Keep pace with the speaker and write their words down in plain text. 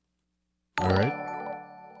right.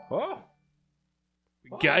 Oh,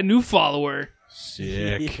 We got a new follower.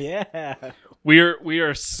 Sick. yeah. We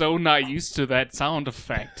are so not used to that sound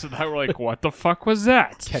effect that we're like, what the fuck was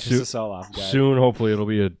that? Catches us all off guard. Soon, hopefully, it'll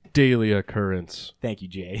be a daily occurrence. Thank you,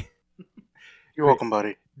 Jay. You're welcome,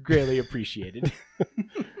 buddy. Greatly appreciated.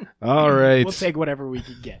 All right. We'll take whatever we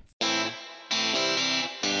can get.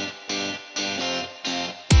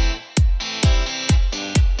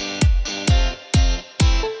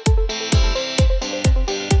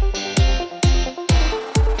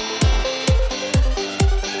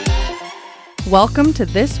 Welcome to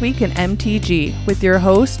This Week in MTG with your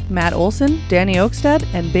host, Matt Olson, Danny Oakstead,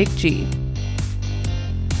 and Big G.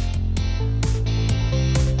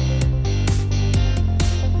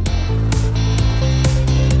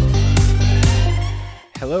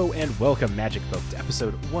 Hello and welcome, Magic folk, to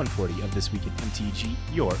episode 140 of This Week in MTG,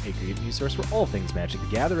 your aggregate news source for all things Magic the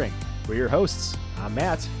Gathering. We're your hosts. I'm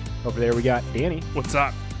Matt. Over there we got Danny. What's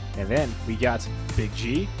up? And then we got Big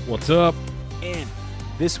G. What's up? And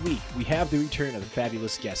this week we have the return of the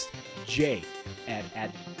fabulous guest, Jay, at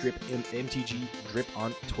MTG Drip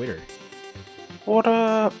on Twitter. What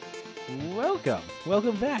up?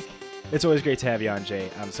 Welcome back. It's always great to have you on,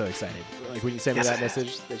 Jay. I'm so excited. Like when you sent me Yes, that it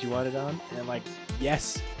message that you wanted on, and I'm like,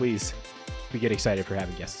 yes, please. We get excited for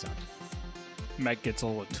having guests on. Matt gets a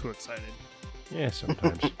little too excited. Yeah,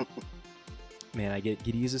 sometimes. Man, I get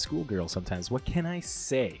giddy as a schoolgirl sometimes. What can I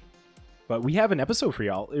say? But we have an episode for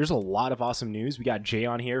y'all. There's a lot of awesome news. We got Jay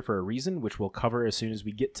on here for a reason, which we'll cover as soon as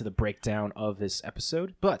we get to the breakdown of this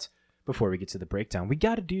episode. But before we get to the breakdown, we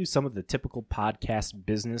got to do some of the typical podcast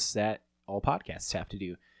business that all podcasts have to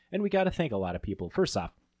do. And we got to thank a lot of people. First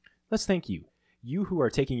off, let's thank you. You who are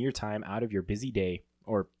taking your time out of your busy day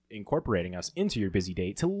or incorporating us into your busy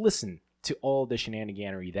day to listen to all the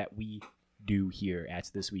shenaniganery that we do here at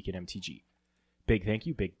This Week in MTG. Big thank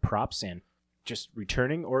you, big props, and just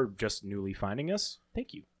returning or just newly finding us,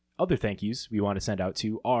 thank you. Other thank yous we want to send out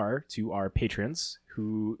to our patrons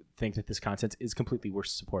who think that this content is completely worth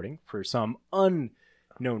supporting for some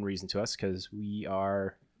unknown reason to us, because we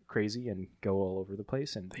are crazy and go all over the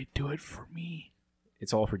place, and They do it for me.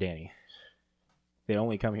 it's all for Danny. They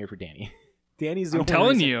only come here for Danny. Danny's the I'm only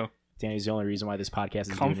telling reason, you. Danny's the only reason why this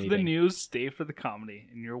podcast is Come doing for the anything. news, stay for the comedy,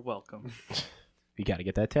 and you're welcome. You got to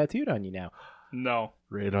get that tattooed on you now. No.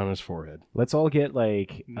 Right on his forehead. Let's all get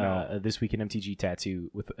like No. a This Week in MTG tattoo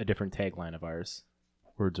with a different tagline of ours.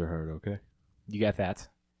 Words are hard, okay? You got that,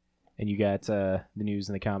 and you got the news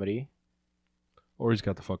and the comedy. Or he's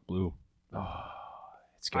got the fuck blue. Oh,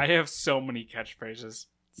 it's good. I have so many catchphrase. It's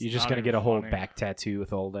You're just not gonna get a even whole funny. back tattoo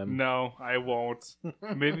with all them. No, I won't.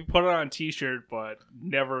 Maybe put it on a t-shirt, but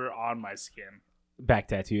never on my skin. Back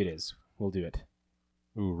tattoo it is. We'll do it.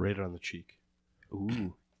 Ooh, right on the cheek.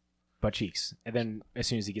 Ooh, butt cheeks. And then as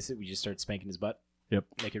soon as he gets it, we just start spanking his butt. Yep.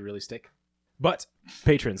 Make it really stick. But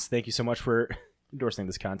patrons, thank you so much for endorsing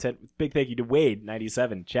this content. Big thank you to Wade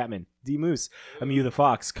 97, Chapman, D Moose, Amu the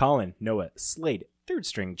Fox, Colin, Noah, Slade, Third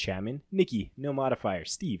String Chapman, Nikki, No Modifier,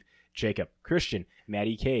 Steve, Jacob, Christian,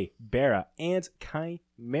 Maddie K, Barra, and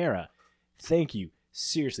Chimera. Thank you,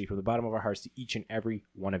 seriously, from the bottom of our hearts to each and every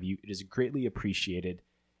one of you. It is greatly appreciated,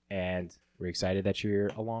 and we're excited that you're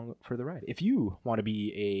along for the ride. If you want to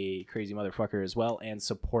be a crazy motherfucker as well and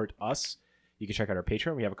support us, you can check out our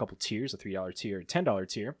Patreon. We have a couple tiers, a $3 tier, a $10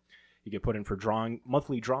 tier. You can put in for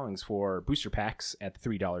monthly drawings for booster packs at the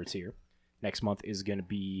 $3 tier. Next month is going to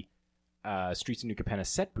be Streets of New Capenna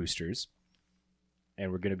set boosters.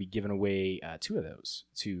 And we're going to be giving away 2 of those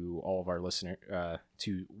to all of our listeners,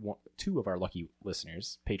 two of our lucky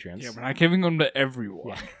listeners, patrons. Yeah, we're not giving them to everyone.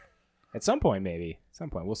 Yeah. At some point, maybe. At some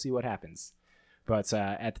point. We'll see what happens. But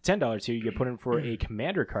at the $10 tier, you get put in for a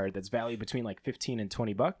commander card that's valued between like $15 and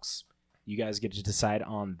 $20. You guys get to decide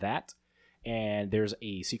on that. And there's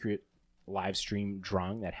a secret live stream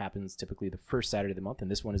drawing that happens typically the first Saturday of the month.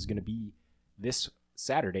 And this one is going to be this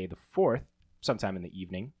Saturday, the 4th, sometime in the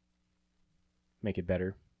evening. Make it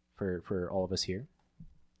better for all of us here.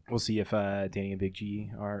 We'll see if Danny and Big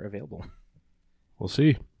G are available. We'll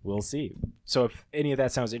see. We'll see. So if any of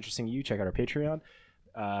that sounds interesting to you, check out our Patreon.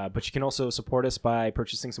 But you can also support us by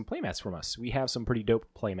purchasing some playmats from us. We have some pretty dope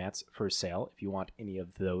playmats for sale. If you want any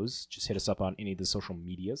of those, just hit us up on any of the social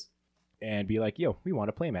medias and be like, yo, we want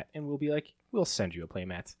a playmat. And we'll be like, we'll send you a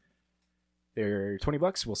playmat. They're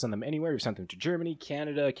 $20. We'll send them anywhere. We've sent them to Germany,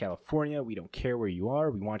 Canada, California. We don't care where you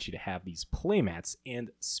are. We want you to have these playmats. And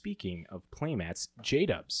speaking of playmats,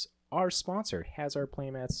 J-Dubs, our sponsor, has our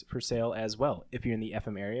playmats for sale as well. If you're in the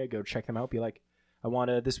FM area, go check them out. Be like, I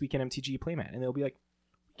want a This Week in MTG playmat. And they'll be like,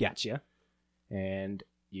 gotcha. And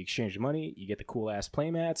you exchange the money, you get the cool-ass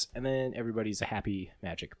playmats, and then everybody's a happy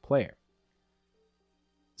Magic player.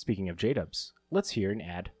 Speaking of J-Dubs, let's hear an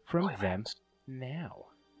ad from them now.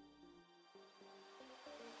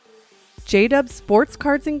 J-Dubs Sports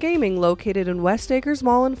Cards and Gaming, located in West Acres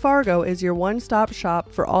Mall in Fargo, is your one-stop shop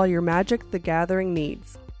for all your Magic the Gathering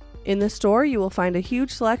needs. In the store, you will find a huge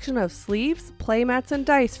selection of sleeves, playmats, and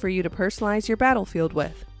dice for you to personalize your battlefield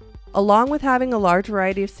with. Along with having a large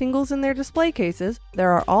variety of singles in their display cases,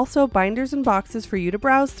 there are also binders and boxes for you to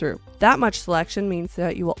browse through. That much selection means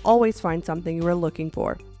that you will always find something you are looking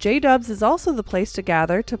for. J-Dubs is also the place to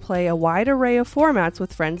gather to play a wide array of formats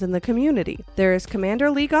with friends in the community. There is Commander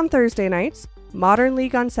League on Thursday nights, Modern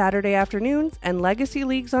League on Saturday afternoons, and Legacy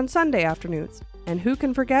Leagues on Sunday afternoons. And who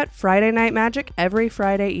can forget Friday Night Magic every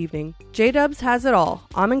Friday evening? J-Dubs has it all,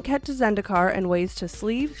 Amonkhet to Zendikar, and ways to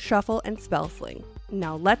sleeve, shuffle, and spell sling.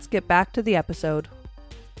 Now let's get back to the episode.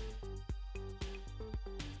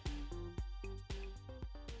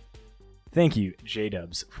 Thank you,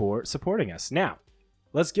 J-Dubs, for supporting us. Now,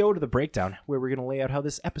 let's go to the breakdown where we're going to lay out how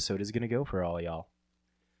this episode is going to go for all y'all.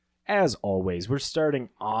 As always, we're starting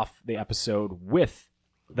off the episode with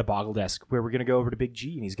the Boggle Desk, where we're going to go over to Big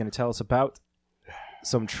G, and he's going to tell us about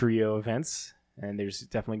some trio events. And there's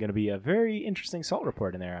definitely going to be a very interesting Salt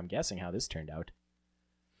report in there, I'm guessing, how this turned out.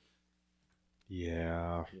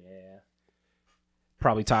 Yeah.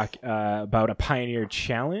 Probably talk about a Pioneer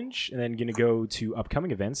Challenge, and then going to go to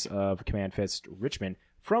upcoming events of Command Fest Richmond.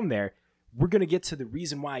 From there, we're going to get to the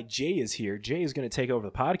reason why Jay is here. Jay is going to take over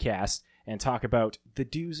the podcast and talk about the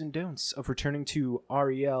do's and don'ts of returning to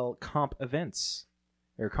REL comp events.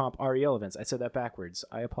 Or comp REL events. I said that backwards.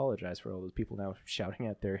 I apologize for all those people now shouting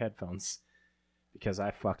at their headphones because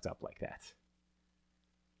I fucked up like that.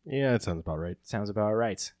 Yeah, it sounds about right. Sounds about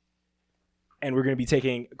right. And we're going to be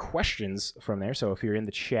taking questions from there. So if you're in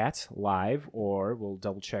the chat live, or we'll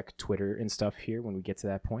double check Twitter and stuff here when we get to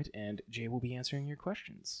that point, and Jay will be answering your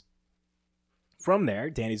questions. From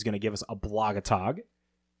there, Danny's going to give us a Blogatog.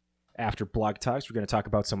 After Blogatalks, we're going to talk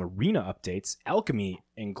about some arena updates, alchemy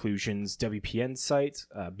inclusions, WPN site,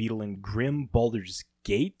 Beetle and Grim, Baldur's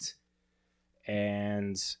Gate,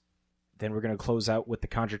 and then we're going to close out with the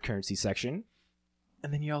Conjured Currency section,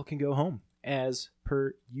 and then y'all can go home as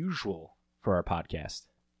per usual for our podcast.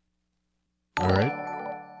 All right.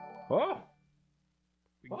 Oh,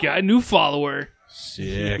 Got a new follower.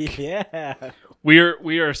 Sick. yeah. We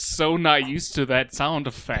are so not used to that sound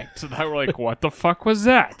effect that we're like, what the fuck was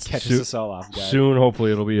that? Catches us all off guard. Soon,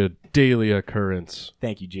 hopefully, it'll be a daily occurrence.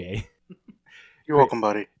 Thank you, Jay. You're welcome,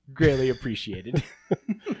 buddy. Greatly appreciated.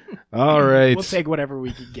 All right. We'll take whatever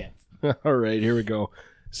we can get. All right, here we go.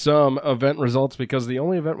 Some event results, because the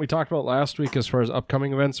only event we talked about last week as far as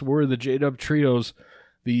upcoming events were the J-Dub Trios.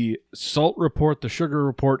 The Salt report, the Sugar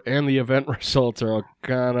report, and the event results are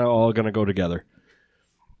all going to go together.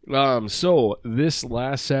 So this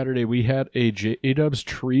last Saturday we had a J-Dubs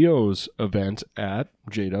Trios event at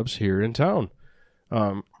J-Dubs here in town.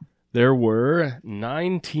 There were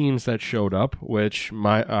 9 teams that showed up, which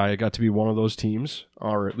I got to be one of those teams,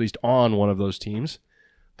 or at least on one of those teams,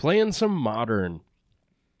 playing some Modern.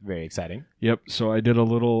 Very exciting. Yep. So I did a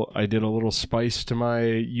little spice to my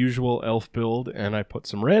usual elf build, and I put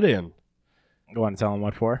some red in. Go on and tell them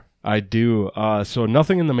what for. I do. So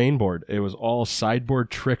nothing in the main board. It was all sideboard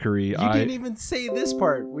trickery. You didn't even say this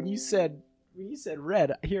part when you said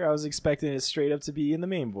red. Here, I was expecting it straight up to be in the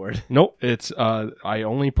main board. Nope. It's I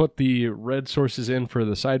only put the red sources in for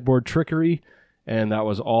the sideboard trickery, and that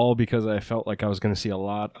was all because I felt like I was going to see a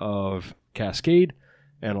lot of Cascade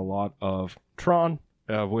and a lot of Tron.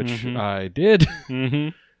 Which I did.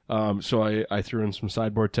 So I threw in some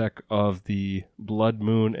sideboard tech of the Blood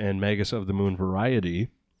Moon and Magus of the Moon variety.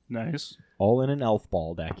 Nice. All in an elf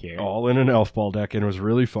ball deck here. All in an elf ball deck, and it was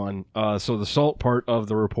really fun. So the Salt part of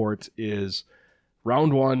the report is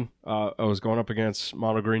round 1. I was going up against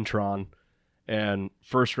Mono Green Tron, and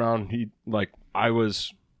first round, if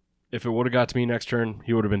it would have got to me next turn,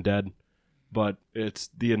 he would have been dead. But it's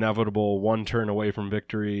the inevitable 1 turn away from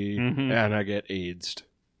victory, and I get AIDS'd.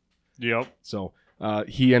 Yep. So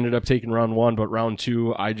he ended up taking round 1, but round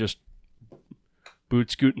 2, I just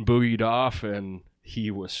boot scoot and boogied off, and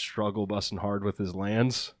he was struggle busting hard with his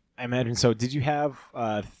lands. I imagine so. Did you have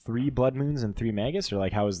 3 Blood Moons and 3 Magus, or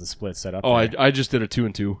like how was the split set up? Oh, there? I just did a 2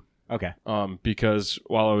 and 2. Okay. Because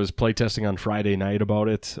while I was playtesting on Friday night about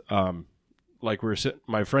it,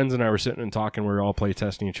 my friends and I were sitting and talking. We were all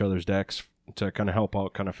playtesting each other's decks to kind of help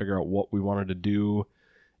out, kind of figure out what we wanted to do.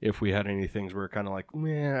 If we had any things we were kind of like,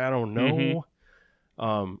 I don't know.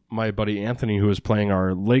 My buddy Anthony, who was playing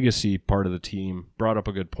our Legacy part of the team, brought up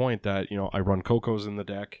a good point that, I run Cocos in the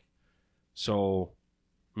deck. So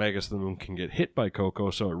Magus of the Moon can get hit by Coco.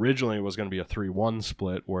 So originally it was going to be a 3-1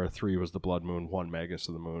 split where 3 was the Blood Moon, 1 Magus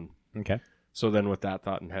of the Moon. Okay. So then with that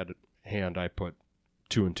thought in hand, I put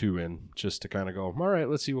 2 and 2 in just to kind of go, all right,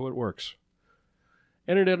 let's see what works.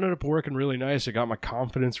 And it ended up working really nice. It got my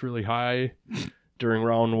confidence really high during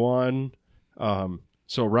round 1.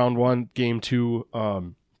 So round 1, game 2,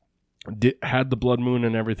 had the Blood Moon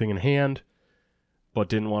and everything in hand, but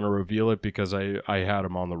didn't want to reveal it because I had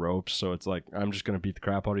him on the ropes. So it's like, I'm just going to beat the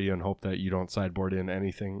crap out of you and hope that you don't sideboard in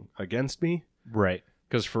anything against me. Right.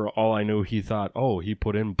 Because for all I knew, he thought, oh, he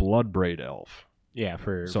put in Bloodbraid Elf. Yeah,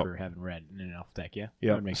 for having red in an elf deck, yeah.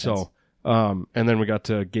 Yeah. That makes sense. And then we got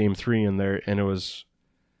to game 3 in there, and it was,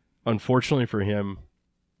 unfortunately for him,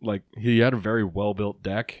 like, he had a very well-built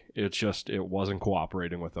deck. It's just, it wasn't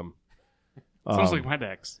cooperating with him. Sounds like my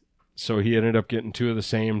decks. So he ended up getting 2 of the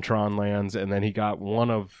same Tron lands, and then he got one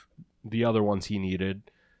of the other ones he needed.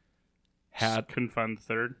 Couldn't find the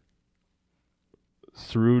third.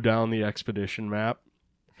 Threw down the expedition map,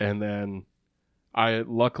 and then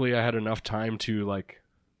luckily I had enough time to like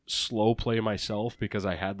slow play myself because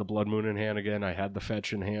I had the Blood Moon in hand again. I had the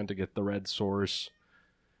fetch in hand to get the red source,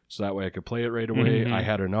 so that way I could play it right away. Mm-hmm. I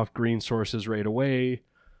had enough green sources right away,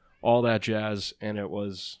 all that jazz, and it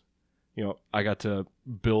was, I got to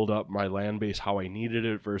build up my land base how I needed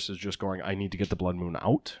it versus just going, I need to get the Blood Moon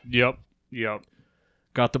out. Yep.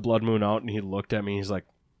 Got the Blood Moon out, and he looked at me. He's like,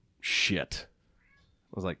 shit.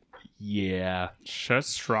 I was like, yeah. Shut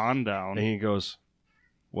Strawn down. And he goes,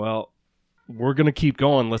 well, we're going to keep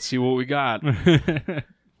going. Let's see what we got.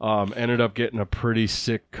 Ended up getting a pretty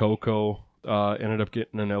sick Coco. Ended up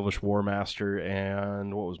getting an Elvish War Master.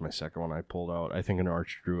 And what was my second one I pulled out? I think an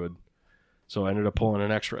Archdruid. So I ended up pulling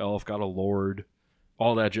an extra elf, got a Lord,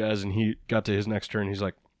 all that jazz. And he got to his next turn. He's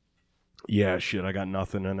like, yeah, shit, I got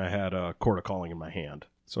nothing. And I had a Court of Calling in my hand.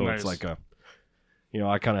 So nice. It's like I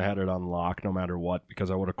kind of had it on lock no matter what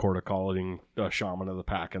because I would have Court of Calling Shaman of the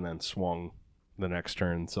Pack and then swung the next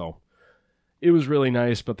turn. So it was really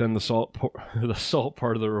nice. But then the salt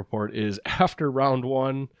part of the report is after round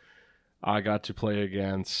 1, I got to play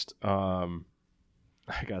against Burn,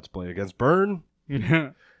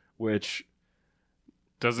 which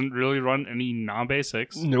doesn't really run any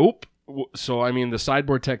non-basics. Nope. So I mean the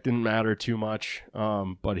sideboard tech didn't matter too much,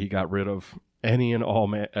 but he got rid of any and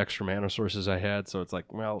all extra mana sources I had, so it's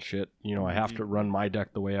like, well, shit, I have to run my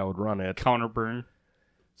deck the way I would run it. Counter burn.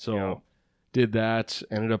 So did that,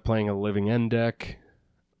 ended up playing a Living End deck,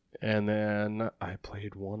 and then I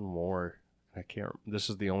played one more.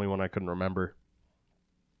 This is the only one I couldn't remember.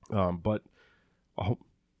 But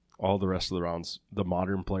all the rest of the rounds, the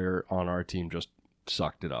Modern player on our team just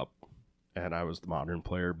sucked it up, and I was the Modern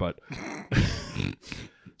player, but...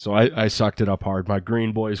 So I sucked it up hard. My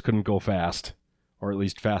green boys couldn't go fast, or at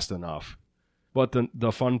least fast enough. But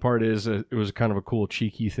the fun part is it was kind of a cool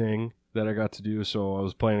cheeky thing that I got to do. So I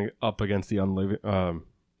was playing up against the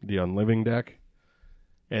Unliving deck,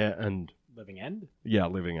 and Living End. Yeah,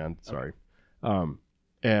 Living End. Sorry,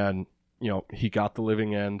 and he got the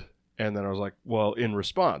Living End, and then I was like, well, in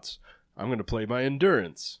response, I'm going to play my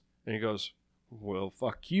Endurance, and he goes, well,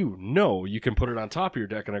 fuck you. No, you can put it on top of your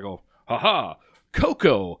deck, and I go, haha.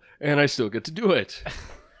 Coco, and I still get to do it.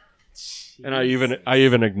 And I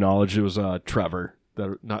even acknowledged it was Trevor,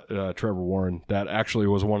 Trevor Warren, that actually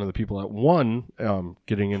was one of the people that won,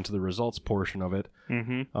 getting into the results portion of it.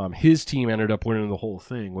 Mm-hmm. His team ended up winning the whole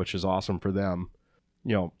thing, which is awesome for them.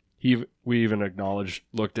 We even acknowledged,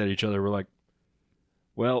 looked at each other, we're like,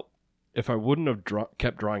 well, if I wouldn't have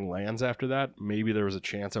kept drawing lands after that, maybe there was a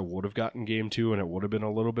chance I would have gotten game 2 and it would have been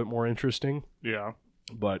a little bit more interesting. Yeah.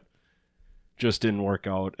 But just didn't work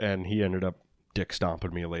out, and he ended up dick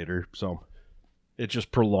stomping me later. So it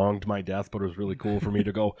just prolonged my death, but it was really cool for me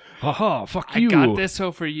to go, haha, fuck you. I got this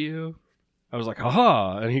for you. I was like,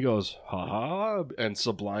 haha, and he goes, haha, and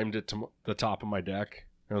sublimed it to the top of my deck.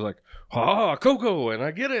 And I was like, haha, Coco, and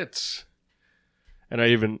I get it. And I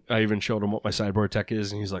even showed him what my sideboard tech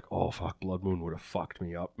is, and he's like, oh, fuck, Blood Moon would have fucked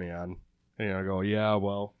me up, man. And I go, yeah,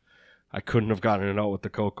 well, I couldn't have gotten it out with the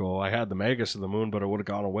Coco. I had the Magus of the Moon, but it would have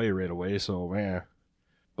gone away right away, so, man.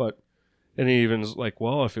 But, and he even was like,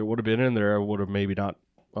 well, if it would have been in there, I would have maybe not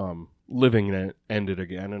Living Ended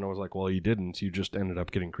again. And I was like, well, you didn't. You just ended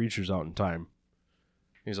up getting creatures out in time.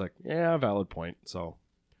 He's like, yeah, valid point. So,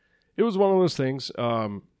 it was one of those things.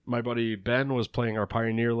 My buddy Ben was playing our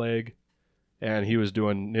Pioneer leg, and he was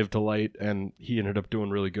doing Niv to Light, and he ended up doing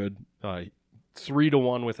really good.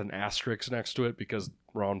 3-1 with an asterisk next to it because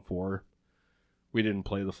round 4 we didn't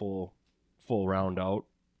play the full round out,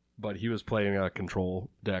 but he was playing a control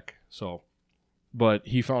deck. So, but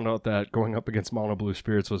he found out that going up against Mono Blue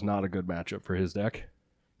Spirits was not a good matchup for his deck.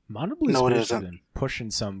 Mono Blue No, it Switch has isn't. been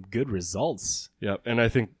pushing some good results. Yep, and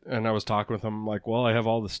I was talking with him like, well, I have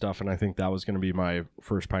all this stuff, and I think that was going to be my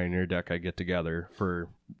first Pioneer deck I get together for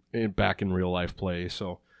back in real life play.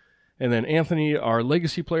 So, and then Anthony, our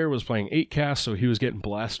legacy player, was playing 8-cast, so he was getting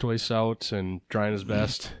Blastoise out and trying his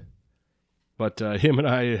best. But him and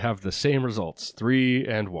I have the same results,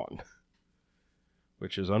 3-1,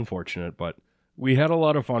 which is unfortunate, but we had a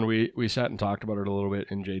lot of fun. We sat and talked about it a little bit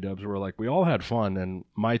in J-Dubs. We're like, we all had fun, and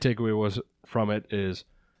my takeaway from it is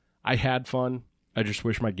I had fun. I just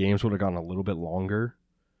wish my games would have gone a little bit longer.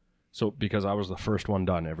 So, because I was the first one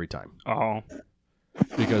done every time. Oh,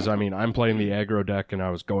 Because, I mean, I'm playing the aggro deck, and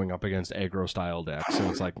I was going up against aggro-style decks, and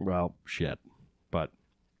it's like, well, shit. But,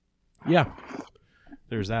 yeah,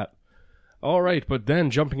 there's that. All right, but then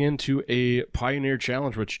jumping into a Pioneer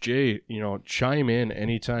Challenge, which, Jay, chime in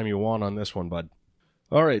anytime you want on this one, bud.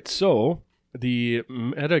 All right, so the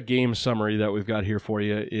meta game summary that we've got here for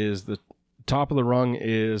you is the top of the rung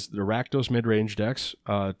is the Rakdos mid-range decks,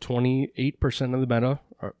 28% of the meta,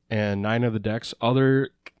 and 9 of the decks. Other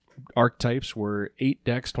archetypes were 8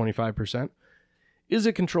 decks, 25%.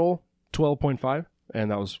 Izzet Control, 12.5, and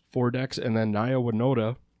that was 4 decks. And then Naya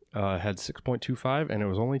Winota had 6.25, and it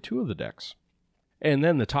was only 2 of the decks. And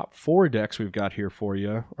then the top 4 decks we've got here for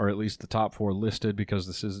you, or at least the top 4 listed because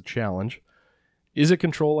this is a challenge. Izzet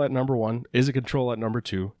Control at number 1, Izzet Control at number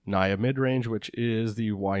 2, Naya Midrange, which is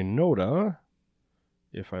the Winota,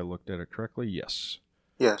 if I looked at it correctly, yes.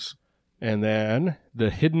 Yes. And then the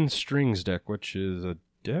Hidden Strings deck, which is a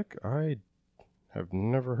deck I have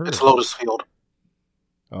never heard It's of. Lotus Field.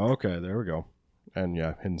 Oh, okay, there we go. And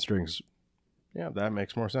yeah, Hidden Strings. Yeah, that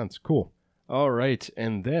makes more sense. Cool. All right,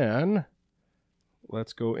 and then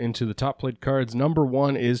let's go into the top played cards. Number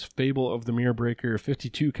 1 is Fable of the Mirror Breaker,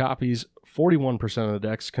 52 copies, 41% of the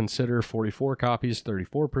decks. Consider, 44 copies,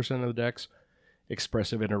 34% of the decks.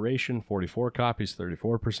 Expressive Iteration, 44 copies,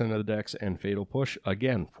 34% of the decks. And Fatal Push,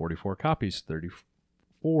 again, 44 copies,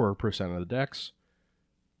 34% of the decks.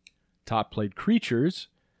 Top played creatures,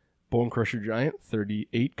 Bone Crusher Giant,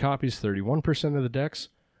 38 copies, 31% of the decks.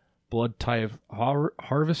 Blood Tithe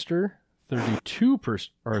Harvester, 32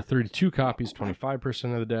 copies,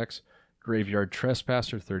 25% of the decks. Graveyard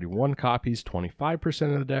Trespasser, 31 copies,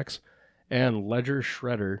 25% of the decks. And Ledger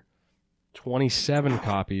Shredder, 27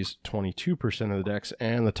 copies, 22% of the decks.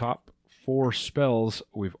 And the top 4 spells,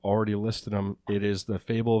 we've already listed them. It is the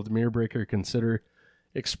Fable of the Mirror Breaker, Consider,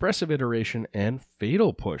 Expressive Iteration, and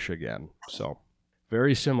Fatal Push again. So,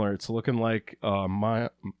 very similar. It's looking like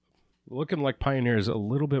Pioneer is a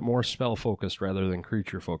little bit more spell focused rather than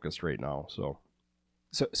creature focused right now.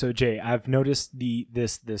 So Jay, I've noticed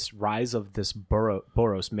this rise of this Boros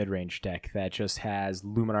midrange deck that just has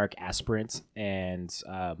Luminarch Aspirant and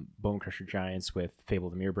Bone Crusher Giants with Fable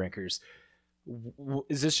of the Mirror Breakers.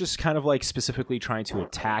 Is this just kind of like specifically trying to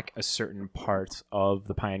attack a certain part of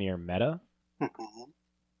the Pioneer meta?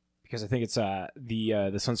 Because I think it's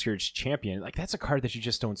the Sunscourge Champion. Like, that's a card that you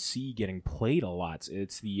just don't see getting played a lot.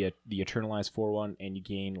 It's the Eternalized 4/1, and you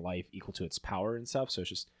gain life equal to its power and stuff. So it's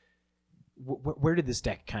just, where did this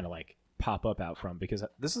deck kind of like pop up out from? Because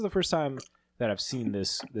this is the first time that I've seen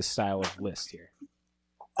this style of list here.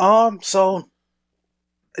 So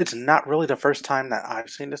it's not really the first time that I've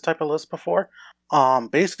seen this type of list before.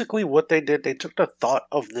 Basically what they did, they took the thought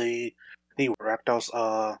of the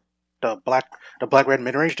Rakdos, the black red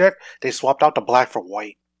midrange deck. They swapped out the black for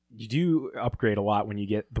white. You do upgrade a lot when you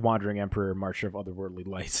get the Wandering Emperor, Marcher of Otherworldly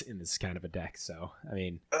Lights in this kind of a deck. So, I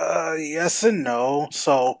mean, yes and no.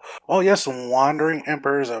 So, yes, Wandering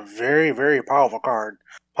Emperor is a very, very powerful card.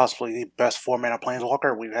 Possibly the best 4-mana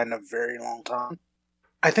planeswalker we've had in a very long time.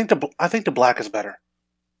 I think the black is better.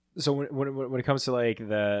 So when it comes to like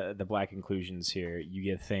the black inclusions here, you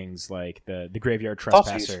get things like the Graveyard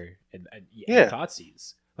Trespasser and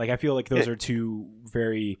Thoughtseize. Like, I feel like those are 2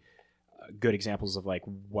 very good examples of like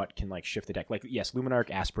what can like shift the deck. Like, yes, Luminarch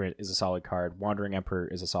Aspirant is a solid card, Wandering Emperor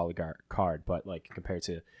is a solid card, but like compared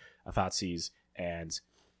to a Thoughtseize and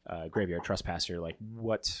Graveyard Trespasser, like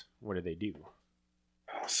what do they do?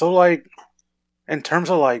 So like in terms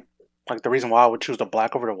of like the reason why I would choose the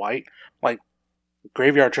black over the white, like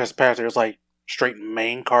Graveyard Trespasser is like straight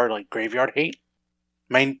main card, like Graveyard Hate.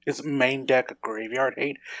 It's main deck Graveyard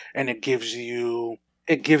Hate, and it gives you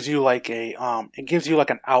like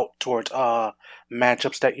an out towards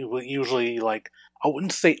matchups that you would usually, like, I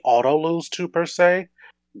wouldn't say auto lose to per se,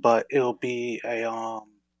 but it'll be a how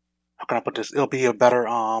can I put this? It'll be a better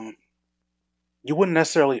you wouldn't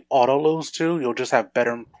necessarily auto lose to. You'll just have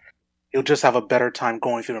a better time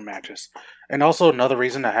going through the matches. And also another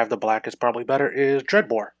reason to have the black is probably better is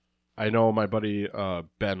Dreadbore. I know my buddy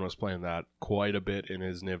Ben was playing that quite a bit in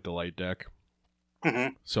his Niv Delight deck.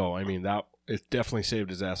 Mm-hmm. So, I mean, that it definitely saved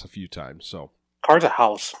his ass a few times. So, Card's a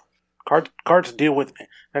house. Cards deal with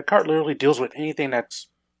that card. Literally deals with anything that's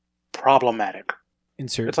problematic.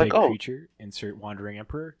 Insert It's big like, oh. creature. Insert Wandering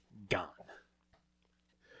Emperor. Gone.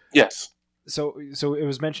 Yes. So it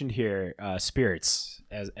was mentioned here, spirits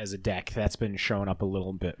as a deck that's been shown up a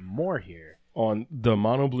little bit more here. on the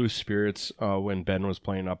Mono Blue Spirits, when Ben was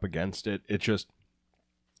playing up against it, it just,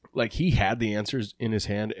 like, he had the answers in his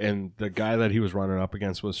hand, and the guy that he was running up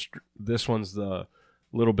against was, this one's the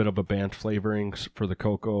little bit of a Bant flavoring for the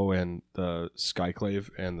Cocoa and the Skyclave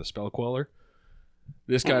and the Spell Queller.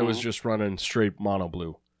 This guy was just running straight Mono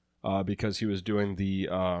Blue, because he was doing the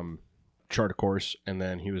Chart of Course, and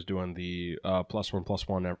then he was doing the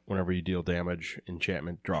 +1/+1 whenever you deal damage,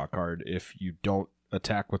 enchantment, draw a card. If you don't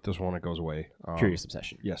attack with this one, it goes away. Curious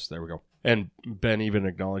Obsession. Yes, there we go. And Ben even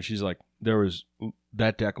acknowledged, he's like,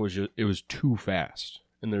 that deck was just, it was too fast,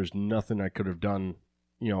 and there's nothing I could have done.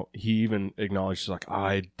 You know, he even acknowledged, he's like,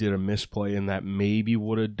 I did a misplay, and that maybe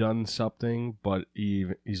would have done something, but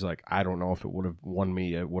he's like, I don't know if it would have won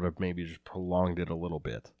me. It would have maybe just prolonged it a little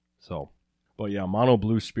bit. So, but yeah, Mono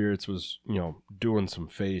Blue Spirits was, you know, doing some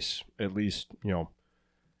face, at least, you know,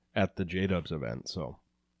 at the J-Dubs event. So,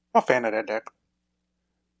 I'm a fan of that deck,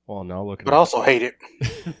 well, now look at but I also hate it.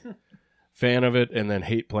 fan of it and then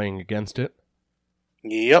hate playing against it.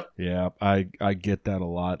 Yep. Yeah, I get that a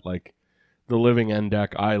lot. Like, the Living End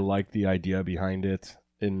deck, I like the idea behind it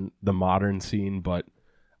in the modern scene, but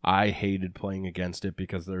I hated playing against it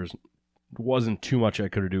because wasn't too much I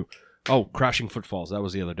could do. Oh, Crashing Footfalls. That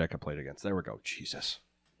was the other deck I played against. There we go. Jesus.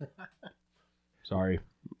 Sorry.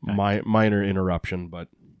 Minor interruption, but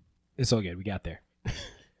It's all good. We got there.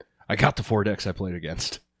 I got the 4 decks I played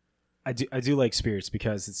against. I do like spirits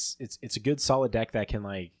because it's a good solid deck that can,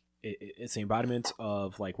 like, it's the embodiment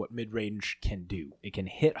of, like, what mid range can do. It can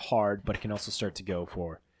hit hard, but it can also start to go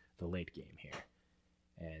for the late game here.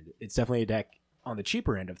 And it's definitely a deck on the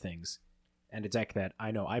cheaper end of things, and a deck that I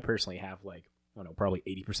know I personally have, like, I don't know, probably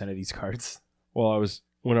 80% of these cards. Well,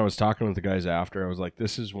 when I was talking with the guys after, I was like,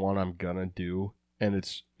 this is one I'm gonna do, and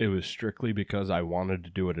it was strictly because I wanted to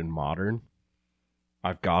do it in modern.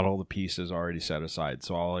 I've got all the pieces already set aside,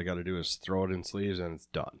 so all I got to do is throw it in sleeves and it's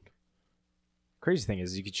done. Crazy thing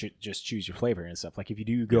is you could just choose your flavor and stuff. Like, if you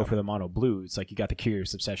do go for the mono blue, it's like you got the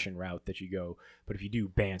Curious Obsession route that you go. But if you do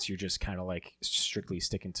Bants, you're just kind of like strictly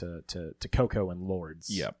sticking to Cocoa and Lords.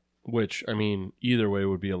 Yep. Which, I mean, either way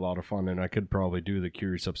would be a lot of fun, and I could probably do the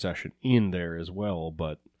Curious Obsession in there as well,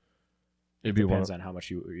 but It depends on how much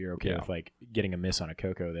you're okay Yeah. with, like, getting a miss on a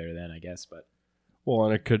Cocoa there then, I guess. But well,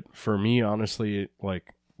 and it could, for me, honestly,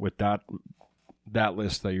 like, with that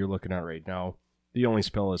list that you're looking at right now, the only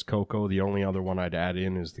spell is Cocoa. The only other one I'd add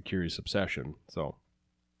in is the Curious Obsession. So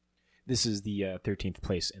this is the 13th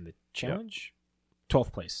place in the challenge.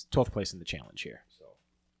 12th place in the challenge here. So,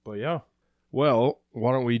 but yeah. Well,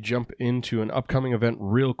 why don't we jump into an upcoming event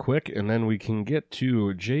real quick, and then we can get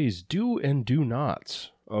to Jay's do and do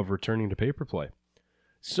nots of returning to paper play.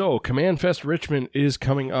 So, Command Fest Richmond is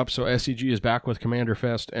coming up, so SCG is back with Commander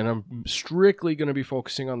Fest, and I'm strictly going to be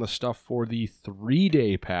focusing on the stuff for the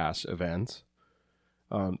 3-day pass events.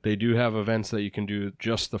 They do have events that you can do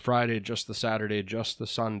just the Friday, just the Saturday, just the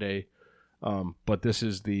Sunday, but this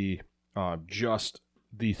is just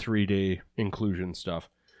the 3-day inclusion stuff.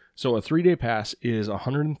 So a 3-day pass is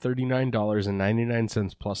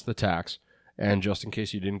 $139.99 plus the tax. And just in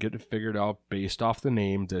case you didn't get it figured out based off the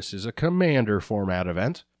name, this is a Commander format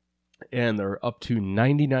event. And there are up to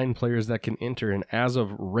 99 players that can enter. And as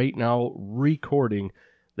of right now, recording,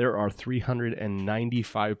 there are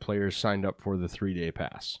 395 players signed up for the 3-day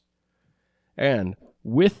pass. And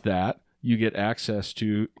with that, you get access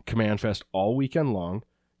to Command Fest all weekend long.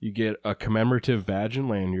 You get a commemorative badge and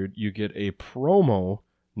lanyard. You get a promo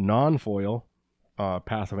non-foil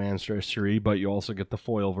Path of Ancestry, but you also get the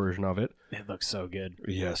foil version of it. it looks so good.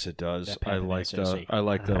 Yes, it does. That Path I of like Ancestry.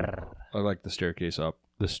 the staircase up,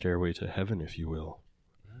 the stairway to heaven, if you will.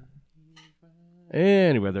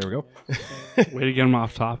 Anyway, there we go. Way to get him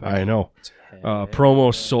off topic. I know.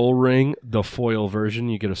 Promo Soul Ring, the foil version.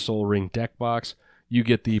 You get a Soul Ring deck box. You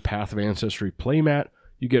get the Path of Ancestry playmat.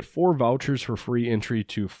 You get 4 vouchers for free entry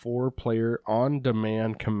to 4-player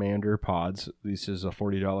on-demand Commander pods. This is a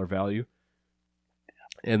 $40 value.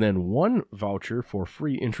 And then 1 voucher for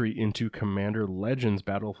free entry into Commander Legends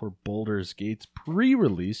Battle for Baldur's Gates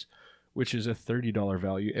pre-release, which is a $30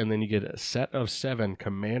 value. And then you get a set of 7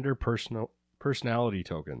 Commander personality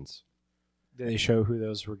tokens. Did they show who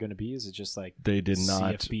those were going to be? Is it just like They did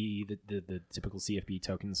not. CFB, the typical CFB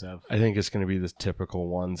tokens of? I think it's going to be the typical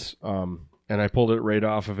ones. And I pulled it right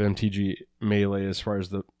off of MTG Melee as far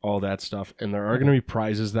as all that stuff. And there are going to be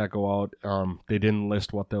prizes that go out. They didn't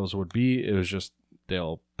list what those would be. It was just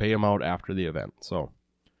they'll pay them out after the event. So,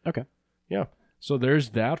 Okay. yeah. So there's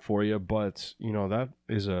that for you. But, that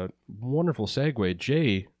is a wonderful segue.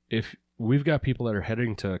 Jay, if we've got people that are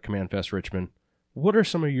heading to Command Fest Richmond, what are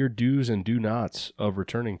some of your do's and do nots of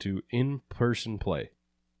returning to in-person play?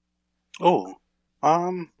 Oh,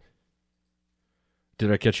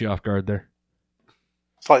 Did I catch you off guard there?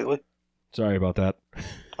 slightly. Sorry about that.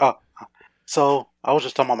 So I was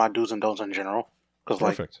just talking about my do's and don'ts in general, because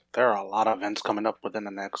Perfect. there are a lot of events coming up within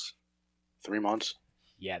the next 3 months,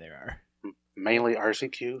 Yeah, there are. mainly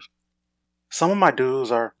RCQs. Some of my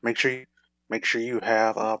do's are make sure you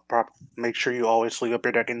have make sure you always sleeve up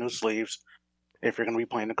your deck in new sleeves if you're going to be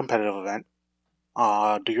playing a competitive event.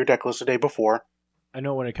 Do your deck list the day before. I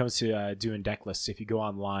know when it comes to doing deck lists, if you go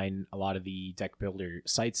online, a lot of the deck builder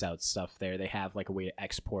sites out stuff there, they have like a way to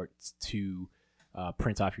export to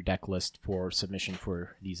print off your deck list for submission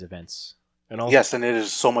for these events. And also, Yes, and it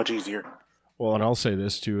is so much easier. Well, and I'll say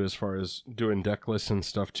this too, as far as doing deck lists and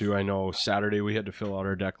stuff too. I know Saturday we had to fill out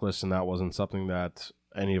our deck list, and that wasn't something that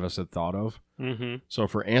any of us had thought of. Mm-hmm. So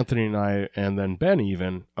for Anthony and I, and then Ben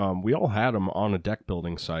even, we all had them on a deck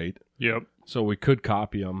building site, Yep. so we could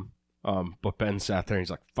copy them. But Ben sat there and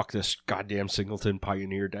he's like, "Fuck this goddamn Singleton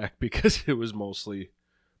Pioneer deck," because it was mostly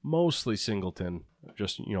Singleton,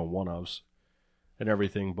 just one-ofs and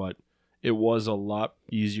everything. But it was a lot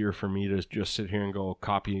easier for me to just sit here and go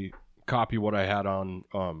copy what I had on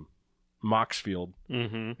Moxfield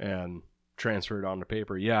Mm-hmm. and transfer it onto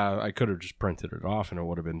paper. Yeah, I could have just printed it off and it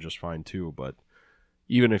would have been just fine too. But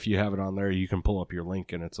even if you have it on there, you can pull up your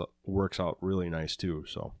link and it works out really nice too.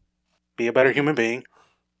 So Be a better human being.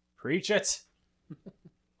 Preach it!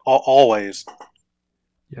 Always.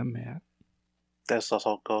 Yeah, Matt. That's how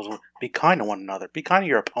it goes. Be kind to one another. Be kind to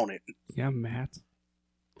your opponent. Yeah, Matt.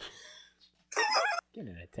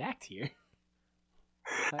 Getting attacked here.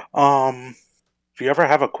 If you ever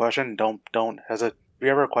have a question, don't hesitate. If you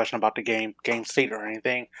ever have a question about the game state or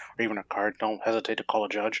anything, or even a card, don't hesitate to call a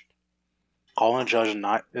judge. Calling a judge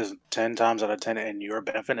is 10 times out of 10 in your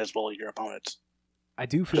benefit as well as your opponent's. I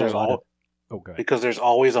do feel There's a lot of... all, Oh, go ahead. because there's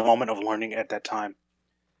always a moment of learning at that time.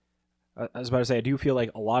 I was about to say, I do feel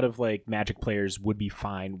like a lot of like Magic players would be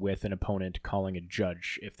fine with an opponent calling a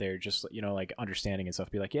judge if they're just like understanding and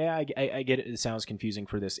stuff. Be like, yeah, I get it. It sounds confusing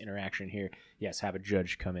for this interaction here. Yes, have a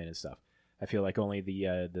judge come in and stuff. I feel like only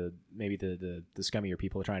the maybe the scummier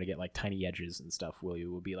people trying to get like tiny edges and stuff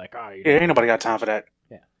will be like, oh, Yeah, ain't nobody got time for that.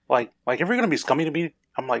 Yeah. Like if you're gonna be scummy to me,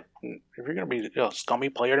 I'm like, if you're gonna be a scummy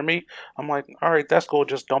player to me, I'm like, all right, that's cool.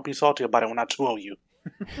 Just don't be salty about it when I 2-0 you.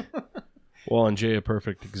 well, and Jay, a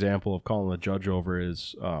perfect example of calling the judge over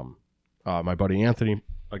is my buddy Anthony.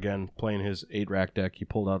 Again, playing his 8-rack deck, he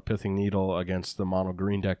pulled out Pithing Needle against the mono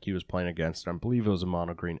green deck he was playing against. I believe it was a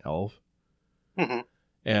mono green elf, Mm-hmm.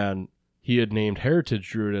 and he had named Heritage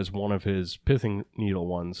Druid as one of his Pithing Needle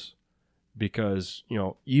ones because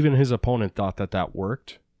even his opponent thought that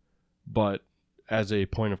worked, but as a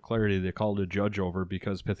point of clarity, they called a judge over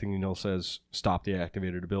because Pithing Needle says stop the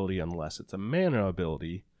activated ability unless it's a mana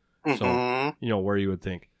ability. Mm-hmm. So, where you would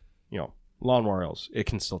think, Lawnmower Elves, it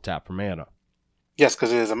can still tap for mana. Yes,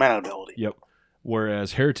 because it is a mana ability. Yep.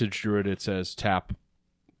 Whereas Heritage Druid, it says tap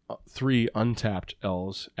 3 untapped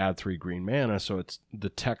elves, add 3 green mana. So the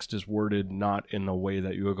text is worded not in the way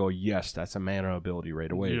that you would go, yes, that's a mana ability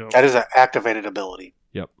right away. Yep. That is an activated ability.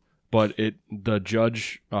 But the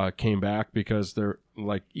judge came back because they're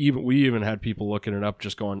like, we even had people looking it up,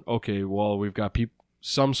 just going, okay, well, we've got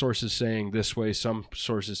some sources saying this way, some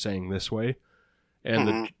sources saying this way,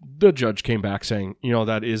 and the judge came back saying,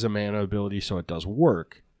 that is a mana ability, so it does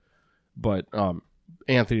work. But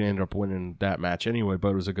Anthony ended up winning that match anyway.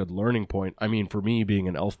 But it was a good learning point. I mean, for me being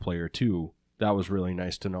an elf player too, that was really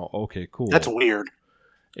nice to know. Okay, cool. That's weird.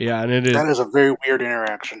 Yeah, and it is. That is a very weird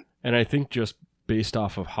interaction. And I think just based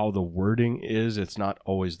off of how the wording is, it's not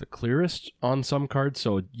always the clearest on some cards.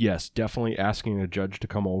 So yes, definitely asking a judge to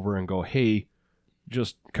come over and go, hey,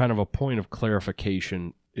 just kind of a point of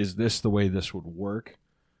clarification. Is this the way this would work?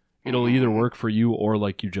 It'll either work for you or,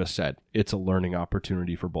 like you just said, it's a learning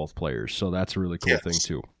opportunity for both players. So that's a really cool thing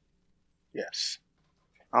too. Yes.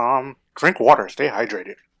 Drink water. Stay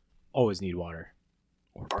hydrated. Always need water.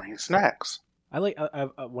 Bring snacks. I like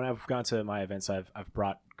when I've gone to my events, I've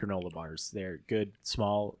brought granola bars. They're good,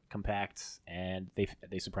 small, compact, and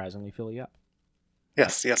they surprisingly fill you up.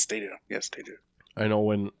 Yes, they do. Yes, they do. I know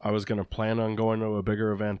when I was going to plan on going to a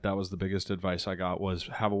bigger event, that was the biggest advice I got was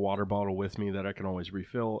have a water bottle with me that I can always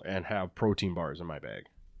refill and have protein bars in my bag.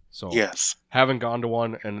 So Yes. haven't gone to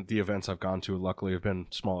one, and the events I've gone to luckily have been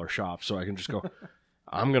smaller shops, so I can just go,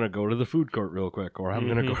 I'm going to go to the food court real quick, or I'm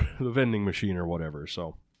going to go to the vending machine or whatever.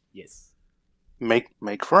 So Yes.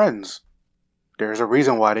 Make friends. There's a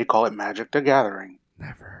reason why they call it Magic the Gathering.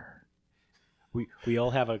 Never. We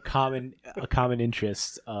all have a common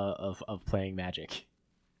interest of playing Magic.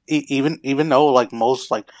 Even though like most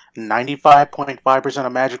 95.5%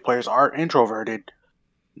 of Magic players are introverted,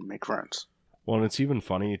 make friends. Well, and it's even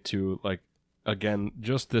funny to, like, again,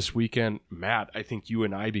 just this weekend, Matt, I think you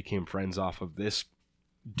and I became friends off of this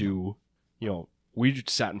we just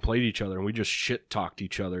sat and played each other, and we just shit-talked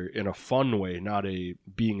each other in a fun way, not a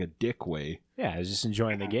being a dick way. Yeah, I was just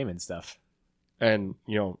enjoying the game and stuff. And,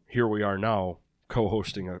 here we are now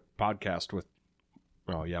co-hosting a podcast with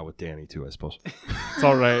Danny, too, I suppose. It's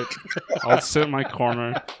all right. I'll sit in my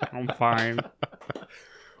corner. I'm fine.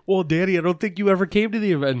 Well, Danny, I don't think you ever came to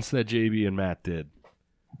the events that JB and Matt did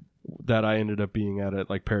that I ended up being at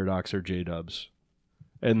like Paradox or J-Dubs.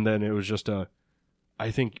 And then it was just I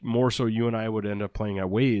think more so you and I would end up playing at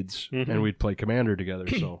Wade's and we'd play Commander together.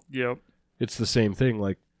 So Yep. it's the same thing.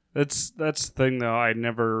 Like That's the thing, though. I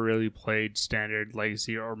never really played Standard,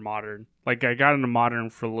 Legacy, or Modern. Like, I got into Modern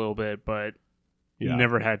for a little bit, but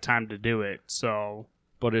never had time to do it, so...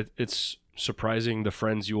 But it's surprising the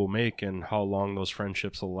friends you will make and how long those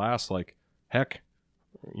friendships will last. Like, heck,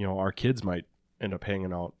 our kids might end up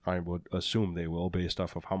hanging out. I would assume they will, based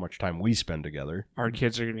off of how much time we spend together. Our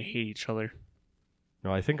kids are going to hate each other.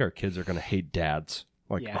 No, I think our kids are going to hate dads.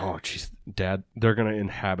 Like, Yeah. oh, jeez, Dad, they're going to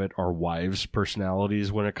inhabit our wives'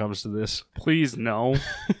 personalities when it comes to this. Please, no.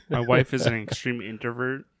 My wife is an extreme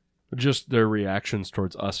introvert. Just their reactions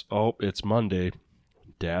towards us. Oh, it's Monday.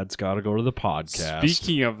 Dad's got to go to the podcast.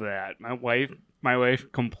 Speaking of that, my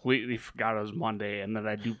wife completely forgot it was Monday and that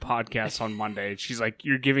I do podcasts on Monday. She's like,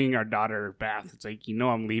 "You're giving our daughter a bath." It's like,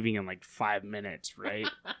 I'm leaving in like 5 minutes, right?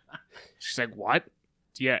 She's like, "What?"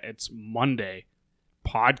 Yeah, it's Monday.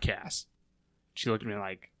 Podcast. She looked at me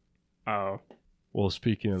like, "Oh." Well,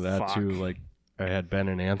 speaking of that, Fuck. too, like, I had Ben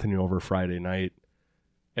and Anthony over Friday night,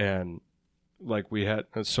 and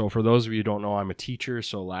so for those of you who don't know, I'm a teacher,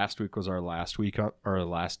 so last week was our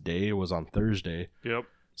last day was on Thursday. Yep.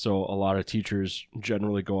 So a lot of teachers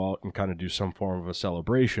generally go out and kind of do some form of a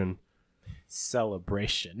celebration.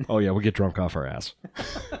 Celebration. Oh, yeah, we get drunk off our ass.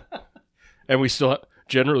 And we still,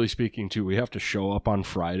 generally speaking, too, we have to show up on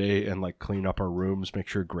Friday and, like, clean up our rooms, make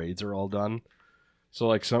sure grades are all done. So,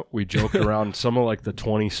 like, we joked around, some of, like, the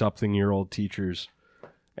 20-something-year-old teachers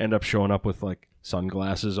end up showing up with, like,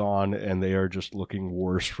 sunglasses on, and they are just looking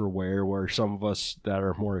worse for wear, where some of us that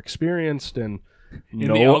are more experienced and In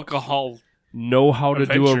the alcohol. know how to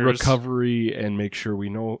do a Adventures. recovery and make sure we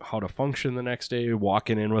know how to function the next day,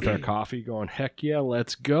 walking in with our coffee going, heck yeah,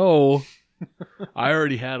 let's go. I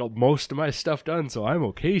already had most of my stuff done, so I'm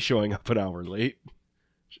okay showing up an hour late.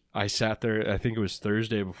 I sat there, I think it was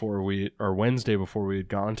Wednesday before we had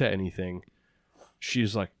gone to anything.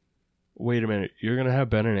 She's like, wait a minute, you're going to have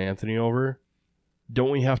Ben and Anthony over? Don't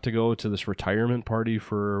we have to go to this retirement party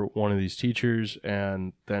for one of these teachers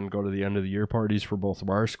and then go to the end of the year parties for both of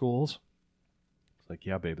our schools? It's like,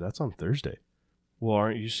 yeah, babe, that's on Thursday. Well,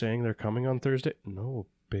 aren't you saying they're coming on Thursday? No,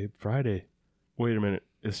 babe, Friday. Wait a minute,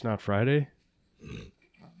 it's not Friday?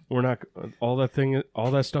 We're not, all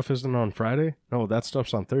that stuff isn't on Friday? No, that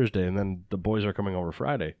stuff's on Thursday, and then the boys are coming over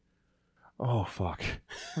Friday. Oh, fuck.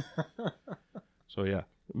 So, yeah,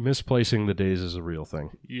 misplacing the days is a real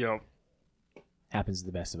thing. Yep. Happens to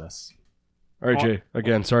the best of us. All right, Jay.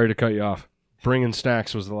 Again, sorry to cut you off. Bringing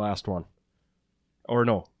snacks was the last one. Or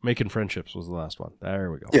no, making friendships was the last one.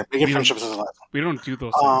 There we go. Yeah, making friendships is the last one. We don't do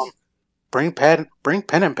those things. Bring pen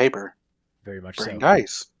and paper. Very much Bring so.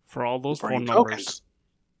 dice. For all those Bring phone numbers. tokens.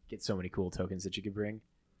 Get so many cool tokens that you could bring.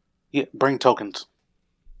 Yeah, bring tokens.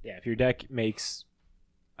 Yeah, if your deck makes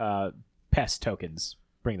pest tokens,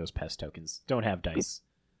 bring those pest tokens. Don't have dice.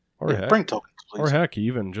 Or Yeah, heck, bring tokens, please. or heck,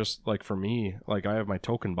 even just like for me, like I have my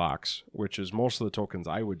token box, which is most of the tokens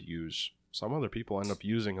I would use. Some other people end up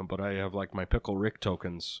using them, but I have like my Pickle Rick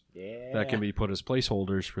tokens Yeah. that can be put as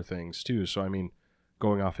placeholders for things too. So I mean,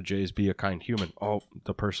 going off of Jay's Be a Kind Human. Oh,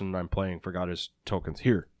 the person I'm playing forgot his tokens.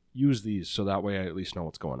 Here, use these so that way I at least know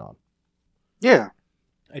what's going on. Yeah.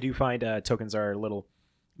 I do find tokens are a little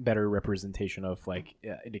better representation of like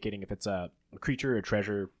indicating if it's a creature, a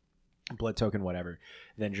treasure, blood token, whatever,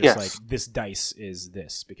 than just Yes. like this dice is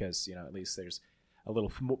this, because at least there's a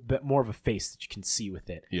little bit more of a face that you can see with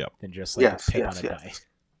it Yep. than just like Yes, a pip yes, on a yes. die.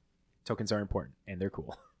 Tokens are important and they're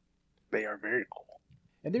cool. They are very cool.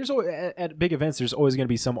 And there's at big events, there's always going to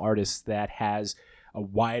be some artist that has a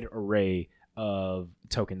wide array of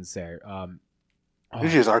tokens there.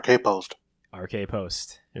 Usually it's Arcade Post. RK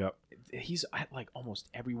Post. Yep. He's at like almost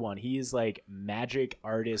everyone. He is like Magic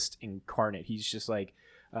artist incarnate. He's just like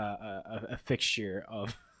a fixture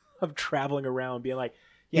of traveling around, being like,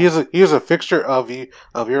 He is a fixture of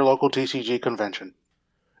your local TCG convention.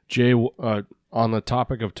 Jay, on the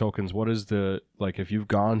topic of tokens, what is the, like, if you've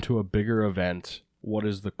gone to a bigger event, what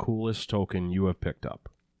is the coolest token you have picked up?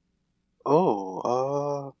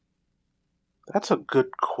 Oh, that's a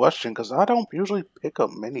good question because I don't usually pick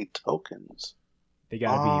up many tokens. they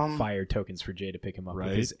gotta be fire tokens for Jay to pick him up with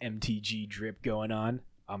Right. his MTG drip going on.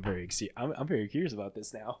 I'm very curious about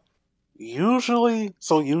this now. Usually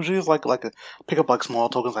it's like pick up like small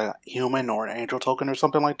tokens like a human or an angel token or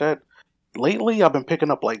something like that. Lately, I've been picking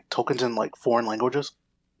up like tokens in like foreign languages.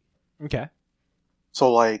 Okay.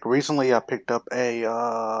 So like recently, I picked up a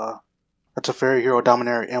Teferi Hero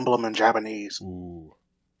Dominaria emblem in Japanese. Ooh,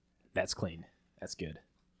 that's clean. That's good.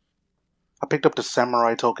 I picked up the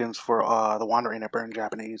samurai tokens for the Wandering Emperor in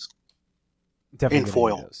Japanese. Definitely In gonna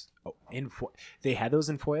foil. do those. Oh, in foil. They had those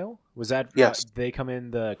in foil? Was that Yes. they come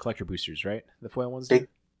in the collector boosters, right? The foil ones. They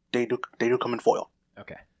do come in foil.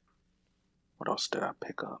 Okay. What else did I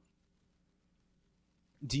pick up?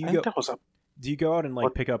 Do I you think go? that was up. Do you go out and like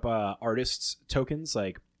What? pick up artists tokens,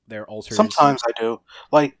 like their altars? Sometimes I do.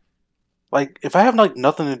 Like if I have like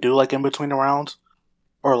nothing to do like in between the rounds,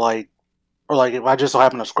 or like if I just so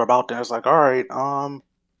happen to scrub out there, it's like, all right, I'll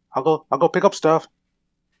go pick up stuff,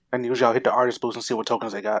 and usually I'll hit the artist boost and see what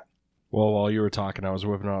tokens they got. Well, while you were talking, I was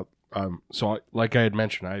whipping out. Like I had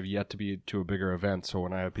mentioned, I have yet to be to a bigger event. So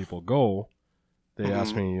when I have people go, they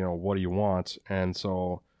ask me, what do you want? And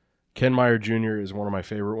so Ken Meyer Jr. is one of my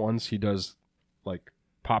favorite ones. He does like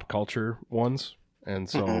pop culture ones, and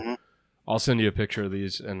so Mhm. I'll send you a picture of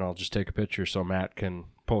these, and I'll just take a picture so Matt can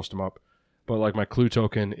post them up. But like my clue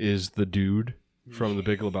token is the dude from The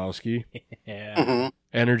Big Lebowski. Yeah. Mhm.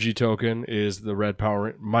 Energy token is the red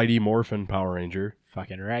Mighty Morphin Power Ranger.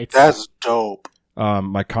 Fucking right. That's dope.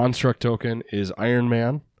 My construct token is Iron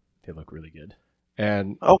Man, They look really good.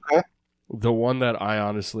 and Okay. the one that I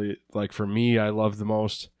honestly like for me I love the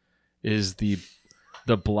most is the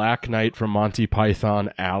Black Knight from Monty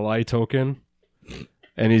Python ally token,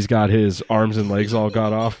 and he's got his arms and legs all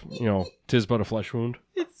got off. Tis but a flesh wound.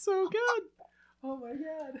 It's so good. Oh my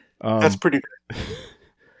god. That's pretty good.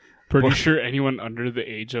 Pretty sure anyone under the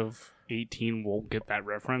age of 18 won't get that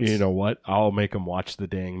reference. You know what? I'll make him watch the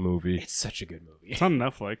dang movie. It's such a good movie. It's on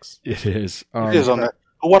Netflix. It is. It is on that.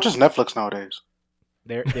 Who watches Netflix nowadays?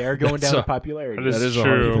 They're going That's down a- in popularity. that is a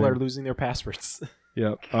hard true. People thing. are losing their passwords.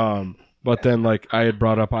 Yep. But then like I had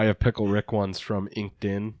brought up, I have Pickle Rick ones from Inked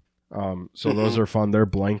In. So those are fun. They're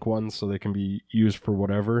blank ones, so they can be used for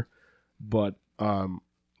whatever. But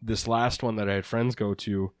this last one that I had friends go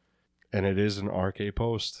to, and it is an RK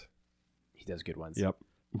Post. He does good ones. Yep.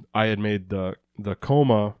 I had made the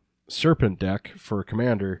Coma Serpent deck for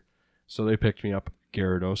Commander, so they picked me up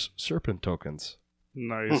Gyarados Serpent tokens.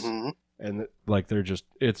 Nice. Mhm. And like they're just,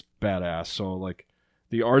 it's badass. So like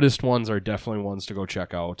the artist ones are definitely ones to go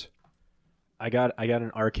check out. I got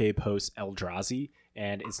an RK Post Eldrazi,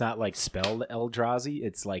 and it's not like spelled Eldrazi.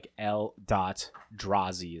 It's like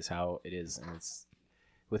L.Drazi is how it is, and it's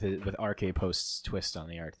with RK Post's twist on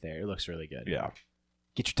the art there. It looks really good. Yeah.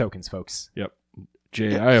 Get your tokens, folks.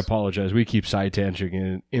 Jay, Yes. I apologize. We keep side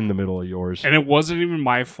tangenting in the middle of yours. And it wasn't even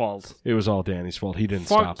my fault. It was all Danny's fault. He didn't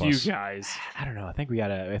Fuck stop you us. guys. I don't know. I think we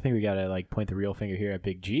gotta like point the real finger here at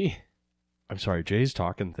Big G. I'm sorry, Jay's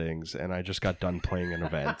talking things, and I just got done playing an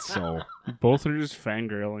event. So Both are just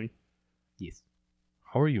fangirling. Yes.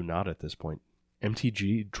 how are you not at this point?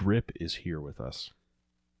 MTG Drip is here with us.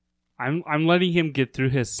 I'm letting him get through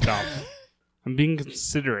his stuff. I'm being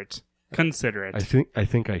considerate. Considerate. I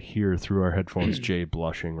think I hear through our headphones Jay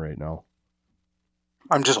blushing right now.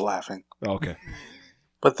 I'm just laughing. Okay.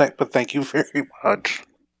 But thank you very much.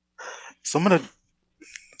 Some of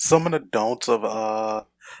the don'ts of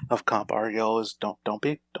Comp REL is don't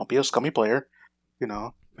be a scummy player,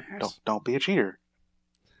 don't be a cheater.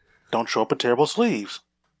 Don't show up with terrible sleeves.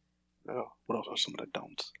 Oh, what else are some of the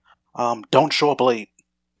don'ts? Don't show up late.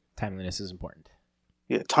 Timeliness is important.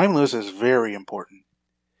 Yeah, timeless is very important.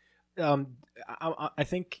 I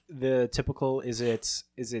think the typical is it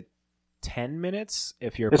 10 minutes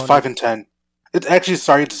if you're It's 5 and 10. It's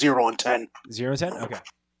 0 and 10. 0 and 10. Okay,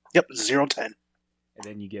 Yep, 0 and 10. and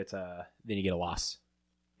then you get a loss.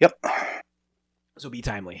 Yep. So be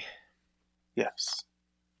timely. Yes.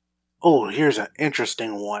 Oh, here's an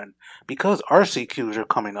interesting one. Because RCQs are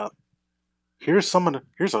coming up, here's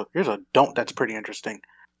a don't that's pretty interesting.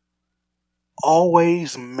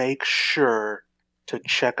 Always make sure to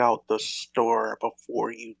check out the store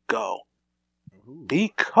before you go,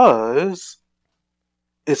 because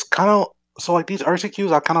it's kind of so like these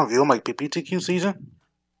RCQs. I kind of view them like PPTQ season.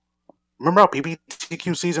 Remember how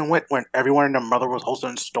PPTQ season went when everyone and their mother was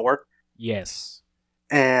hosting a store, Yes.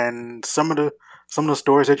 and some of the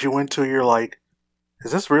stores that you went to, you're like,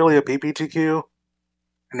 is this really a PPTQ?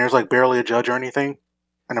 And there's like barely a judge or anything,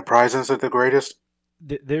 and the prize isn't the greatest.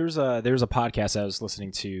 There's a podcast I was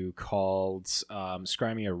listening to called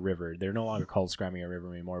Scrimea River. They're no longer called Scrimea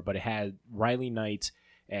River anymore, but it had Riley Knight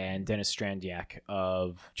and Dennis Strandiak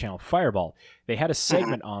of Channel Fireball. They had a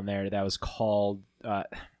segment on there that was called I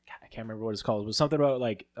can't remember what it's called. It was something about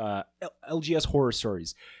like LGS horror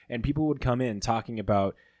stories, and people would come in talking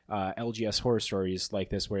about LGS horror stories like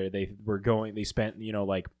this, where they spent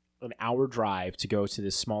like an hour drive to go to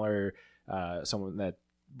this smaller someone that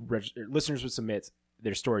listeners would submit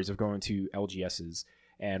their stories of going to LGSs,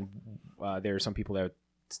 and there are some people that would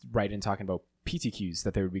write in talking about PTQs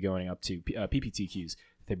that they would be going up to, PPTQs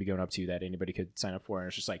that they'd be going up to that anybody could sign up for, and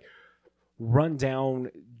it's just like run down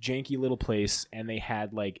janky little place, and they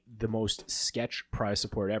had like the most sketch prize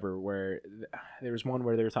support ever, where there was one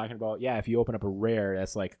where they were talking about, if you open up a rare,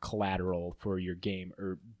 that's like collateral for your game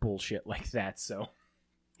or bullshit like that. So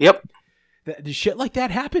Yep. The shit like that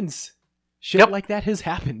happens. Shit like that has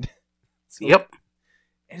happened. So, Yep.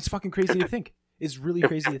 And it's fucking crazy to think. It's really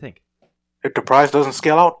crazy to think. If the prize doesn't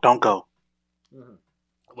scale out, don't go.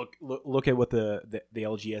 Look at what the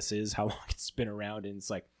LGS is, how long it's been around, and it's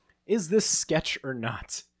like, is this sketch or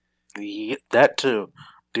not? Yeah, that too.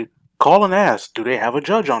 Call and ask, do they have a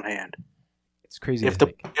judge on hand? It's crazy If to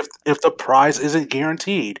the think. if the prize isn't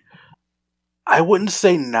guaranteed, I wouldn't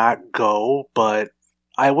say not go, but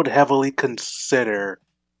I would heavily consider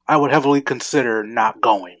not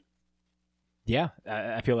going. Yeah,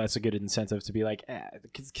 I feel that's a good incentive to be like,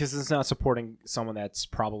 because it's not supporting someone that's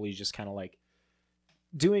probably just kind of like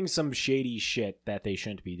doing some shady shit that they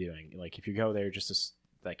shouldn't be doing. Like if you go there just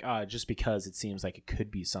because it seems like it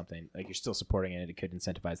could be something, like you're still supporting it, it could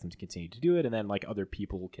incentivize them to continue to do it, and then like other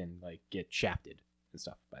people can like get shafted and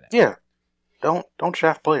stuff by that. Yeah, don't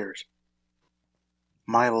shaft players.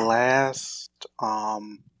 My last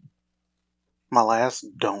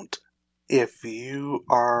don't. If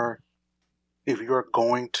you're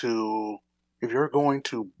going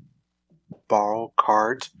to borrow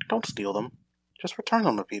cards, don't steal them. Just return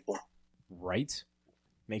them to people. Right?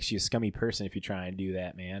 Makes you a scummy person if you try and do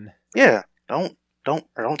that, man. Yeah, don't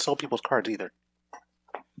sell people's cards either.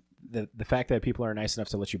 The fact that people are nice enough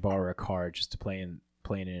to let you borrow a card just to play in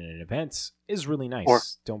an event is really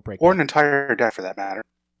nice. Don't break an entire deck for that matter.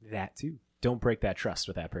 That too. Don't break that trust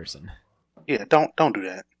with that person. Yeah, don't do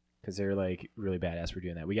that. Because they're like really badass for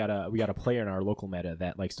doing that. We got a player in our local meta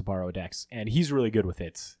that likes to borrow decks, and he's really good with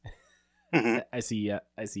it. Mm-hmm. I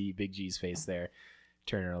see Big G's face there,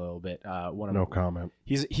 turning a little bit. No comment.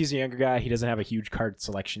 He's a younger guy. He doesn't have a huge card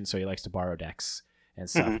selection, so he likes to borrow decks and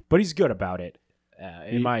stuff. But he's good about it,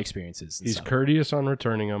 in my experiences. He's courteous on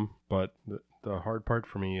returning them, but the hard part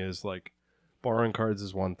for me is like borrowing cards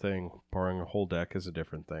is one thing, borrowing a whole deck is a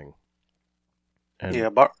different thing. And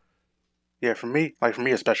for me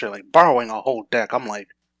especially, like borrowing a whole deck, I'm like,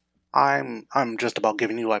 I'm just about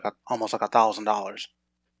giving you like almost like $1,000.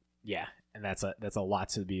 Yeah, and that's a lot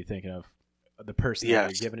to be thinking of. The person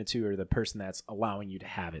that you're giving it to, or the person that's allowing you to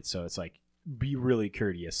have it. So it's like, be really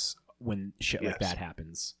courteous when shit like that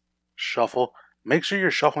happens. Shuffle. Make sure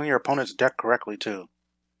you're shuffling your opponent's deck correctly too.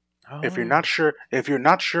 If you're not sure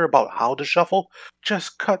about how to shuffle,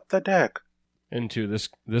 just cut the deck. Into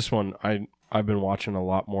this one, I've been watching a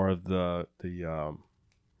lot more of the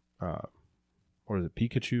what is it,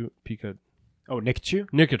 Pikachu? Oh, Nikachu?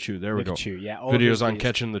 Nikachu, there we go. Nikachu, yeah. Videos on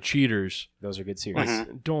catching the cheaters. Those are good series.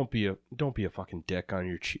 Mm-hmm. Don't be a fucking dick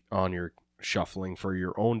on your shuffling for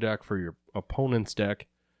your own deck, for your opponent's deck.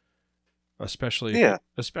 Especially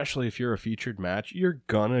if you're a featured match, you're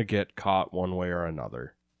gonna get caught one way or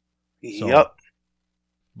another. So, yep.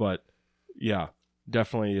 But yeah,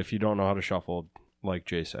 definitely if you don't know how to shuffle, like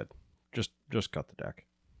Jay said, just cut the deck.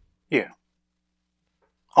 Yeah.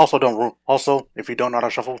 Also, if you don't know how to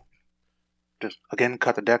shuffle, just again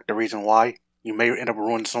cut the deck. The reason why, you may end up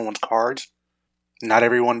ruining someone's cards. Not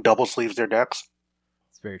everyone double sleeves their decks.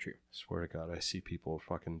 It's very true. I swear to God, I see people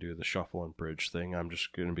fucking do the shuffle and bridge thing. I'm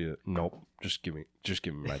just gonna be nope. Just give me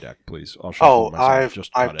my deck, please. I'll shuffle myself.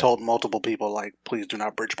 I've told multiple people, like, please do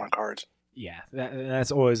not bridge my cards. Yeah,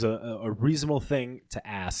 that's always a reasonable thing to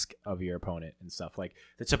ask of your opponent and stuff. Like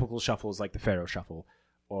the typical shuffle is like the Pharaoh shuffle,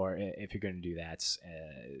 or if you're going to do that,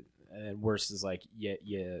 And then worse is like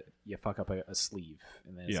you fuck up a sleeve,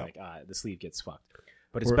 and then it's Yeah. like the sleeve gets fucked.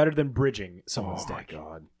 But it's Or- better than bridging someone's Oh my deck.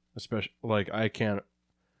 god! Especially like I can't.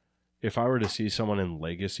 If I were to see someone in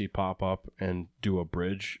Legacy pop up and do a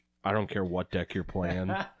bridge, I don't care what deck you're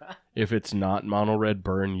playing. If it's not mono red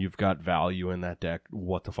burn, you've got value in that deck.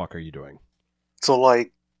 What the fuck are you doing? So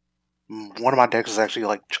like, one of my decks is actually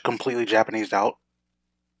like completely Japanesed out,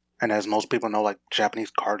 and as most people know, like Japanese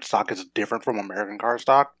card stock is different from American card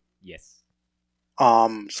stock. Yes.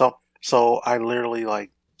 So I literally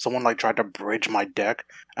like someone like tried to bridge my deck,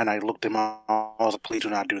 and I looked at him. I was like, please do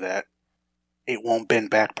not do that. It won't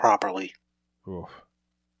bend back properly. Oof.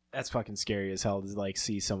 That's fucking scary as hell to like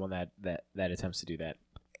see someone that attempts to do that.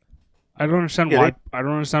 I don't understand Yeah, why. I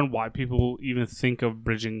don't understand why people even think of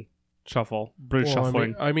bridge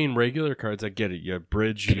shuffling. I mean, regular cards, I get it. You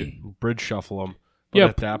bridge shuffle them. But Yeah,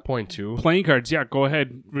 at that point too, Playing cards, yeah, go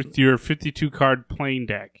ahead with your 52 card playing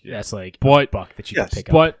deck. That's like But- a buck that you Yes. can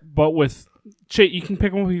pick up. But with shit, you can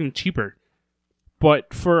pick them up even cheaper.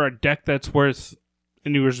 But for a deck that's worth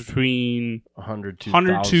anywhere between $100 to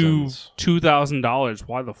 $100 to thousands. $2,000,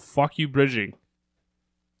 why the fuck you bridging?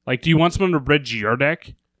 Like, do you want someone to bridge your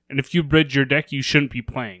deck? And if you bridge your deck, you shouldn't be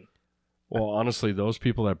playing. Well, honestly, those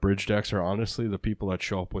people that bridge decks are honestly the people that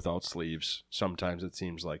show up without sleeves. Sometimes it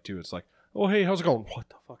seems like too. It's like, oh hey, how's it going? What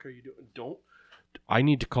the fuck are you doing? Don't. I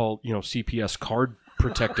need to call CPS Card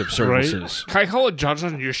Protective Services. Can I call a judge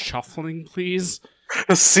on your shuffling, please?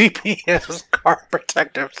 CPS Card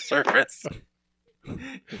Protective Service.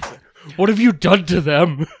 What have you done to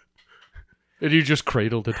them? And you just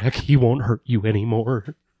cradle the deck. He won't hurt you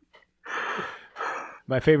anymore.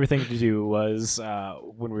 My favorite thing to do was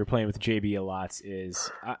when we were playing with JB a lot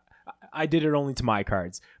is I did it only to my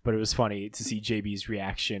cards, but it was funny to see JB's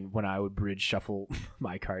reaction when I would bridge shuffle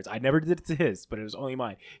my cards. I never did it to his, but it was only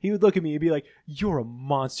mine. He would look at me and be like, "You're a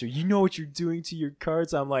monster. You know what you're doing to your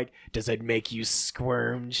cards?" I'm like, "Does it make you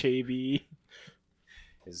squirm, JB?"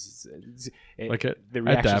 Like at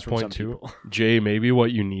reactions that from some point too, people. Jay, maybe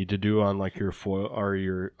what you need to do on like your foil or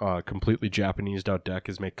your completely Japanesed out deck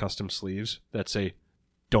is make custom sleeves that say,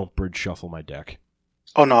 "Don't bridge shuffle my deck."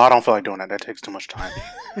 Oh no, I don't feel like doing that. That takes too much time.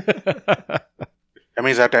 That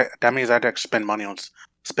means that means I have to spend money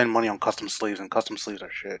on custom sleeves, and custom sleeves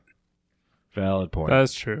are shit. Valid point.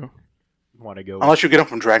 That's true. Want to go? Unless you get them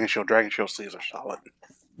from Dragon Shield. Dragon Shield sleeves are solid.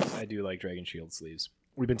 I do like Dragon Shield sleeves.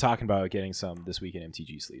 We've been talking about getting some this week in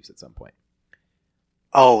MTG sleeves at some point.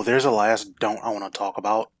 Oh, there's a last don't I want to talk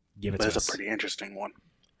about, Give it but to it's us. a pretty interesting one.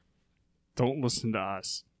 Don't listen to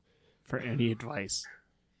us for any advice.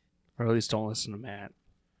 Or at least don't listen to Matt.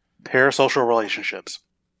 Parasocial relationships.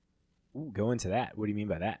 Ooh, go into that. What do you mean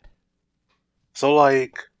by that? So,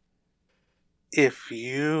 like, if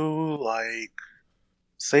you, like,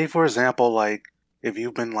 say, for example, like, if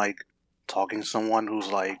you've been, like, talking to someone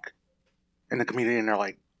who's, like, in the community and they're,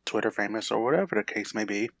 like, Twitter famous or whatever the case may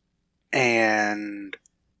be, and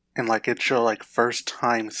like, it's your, like, first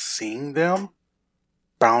time seeing them,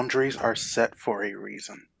 boundaries are set for a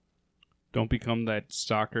reason. Don't become that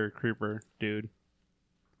stalker creeper, dude.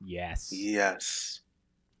 Yes. Yes.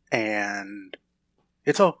 And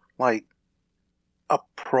it's a, like,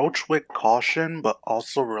 approach with caution, but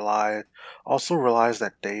also realize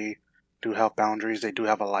that they do have boundaries, they do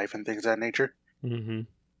have a life and things of that nature. Mm-hmm.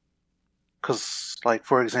 Cause, like,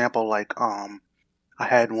 for example, like, I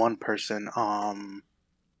had one person, I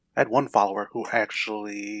had one follower who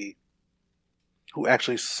actually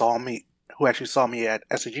saw me at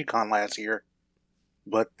SCGCon last year,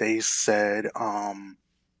 but they said,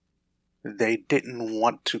 they didn't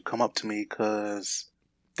want to come up to me because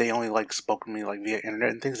they only like spoke to me like via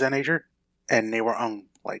internet and things of that nature, and they were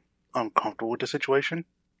uncomfortable with the situation.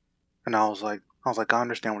 And I was like, I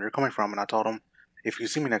understand where you're coming from, and I told them, if you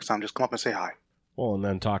see me next time, just come up and say hi. Well, and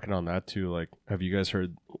then talking on that too, like, have you guys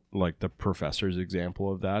heard like the professor's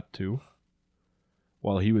example of that too?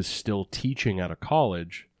 While he was still teaching at a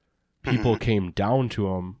college, people came down to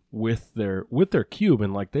him with their cube,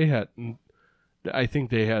 and like I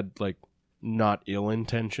think they had like not ill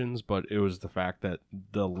intentions, but it was the fact that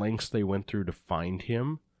the lengths they went through to find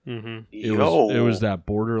him. Mm-hmm. It was that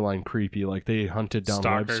borderline creepy. Like they hunted down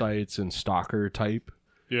Stalker. websites and stalker type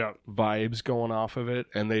Yeah. vibes going off of it,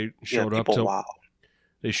 and they showed up people, to wow.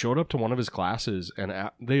 they showed up to one of his classes, and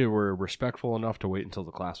they were respectful enough to wait until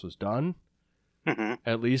the class was done, hmm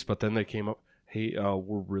at least. But then they came up, hey,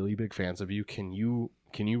 we're really big fans of you. Can you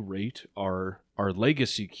rate our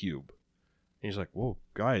legacy cube? And he's like, whoa,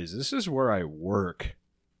 guys, this is where I work.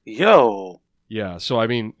 Yo, Yeah, so I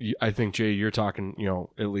mean, I think, Jay, you're talking,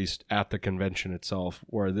 at least at the convention itself,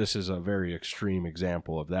 where this is a very extreme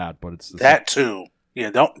example of that, but it's that too. Yeah,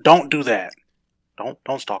 don't do that.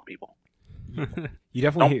 Don't stalk people. You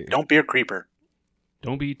definitely Don't be a creeper.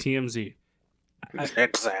 Don't be TMZ.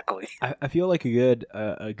 Exactly. I feel like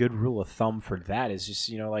a good rule of thumb for that is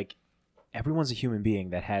just, like, everyone's a human being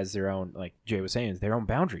that has their own, like Jay was saying, their own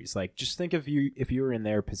boundaries. Like, just think if you were in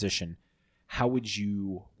their position, how would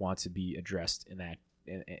you want to be addressed in that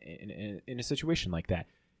in a situation like that?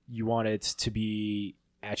 You want it to be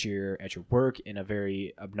at your work in a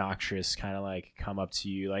very obnoxious kind of like come up to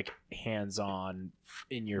you, like hands on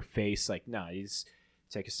in your face, like, no, you just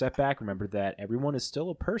take a step back. Remember that everyone is still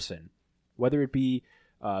a person, whether it be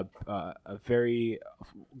a very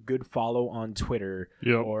good follow on Twitter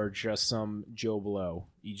Yep. or just some Joe Blow.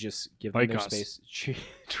 You just give them Like their us. space.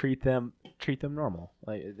 Treat them normal,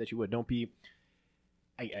 like that you would. Don't be.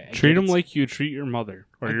 I Treat get them it's- like you treat your mother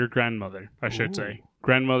or your grandmother, I should say.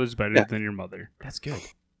 Grandmother's better Yeah. than your mother. That's good.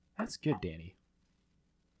 That's good, Danny.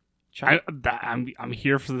 I'm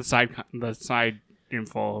here for the side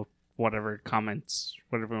info, whatever comments,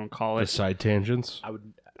 whatever you want to call The it. side tangents.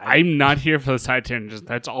 I'm not here for the side tangents.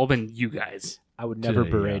 That's all been you guys. I would never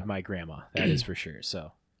Today, berate yeah. my grandma. That is for sure.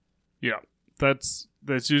 So Yeah, that's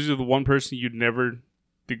usually the one person you'd never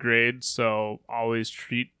degrade. So always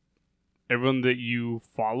treat everyone that you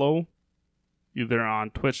follow, either on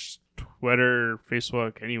Twitch, Twitter,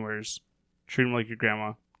 Facebook, anywheres. Treat them like your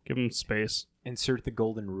grandma. Give them space. insert the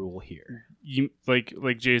golden rule here. You like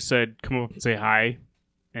Jay said, come up and say hi,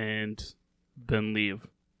 and then leave.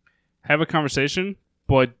 Have a conversation,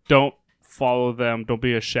 but don't follow them. Don't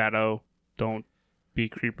be a shadow. Don't be a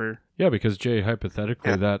creeper. Yeah, because Jay,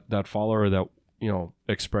 hypothetically, Yeah. that follower that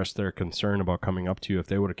expressed their concern about coming up to you, if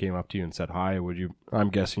they would have came up to you and said hi, would you? I'm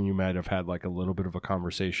guessing you might have had like a little bit of a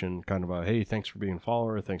conversation, kind of a hey, thanks for being a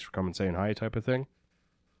follower, thanks for coming saying hi type of thing.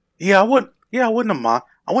 Yeah, I wouldn't have mind.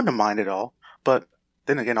 I wouldn't have minded at all. But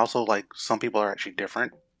then again, also like some people are actually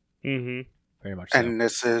different, Mm-hmm. Very much so. and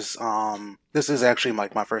this is actually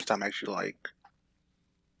like my first time actually like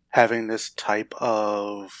having this type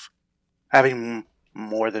of having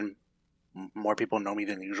more people know me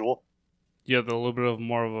than usual. Yeah, the little bit of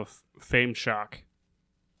more of a fame shock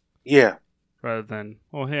Yeah, rather than,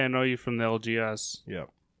 oh hey, I know you from the LGS. Yeah.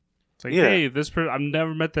 It's like, Yeah. hey, this person, I've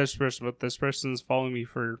never met this person, but this person's following me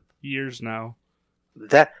for years now.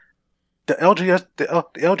 that the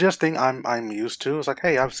LGS thing I'm used to. It's like,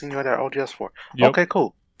 hey, I've seen you at our LGS before. Yep. Okay,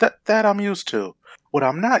 cool. That I'm used to. What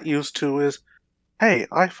I'm not used to is, hey,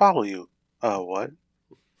 I follow you. What?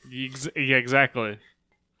 Yeah, exactly.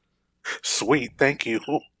 Sweet, thank you.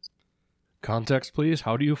 Context, please.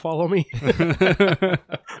 How do you follow me?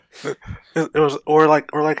 It was or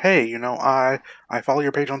like, hey, I follow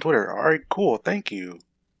your page on Twitter. All right, cool, thank you.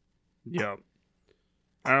 Yeah.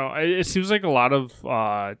 I don't know. It seems like a lot of,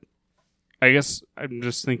 I guess I'm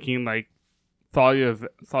just thinking like Thalia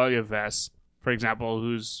Vess, for example,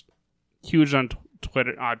 who's huge on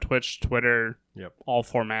Twitter, Twitch, Twitter, Yep. all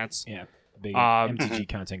formats. Yeah, big Um, MTG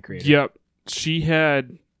content creator. Yep. She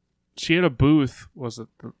had a booth, was it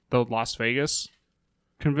the Las Vegas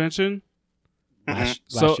convention? Last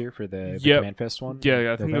So- year for the Yep. Command Fest one.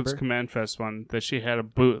 Yeah, I think it was November? Command Fest one that she had a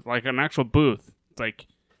booth, like an actual booth. Like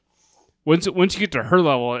once you get to her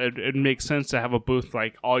level, it makes sense to have a booth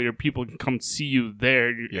like all your people can come see you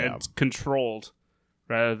there. Yeah. It's controlled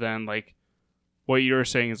rather than like what you're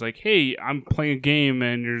saying is like, hey, I'm playing a game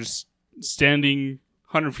and you're just standing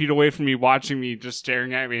 100 feet away from me, watching me, just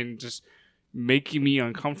staring at me and just making me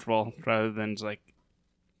uncomfortable rather than just, like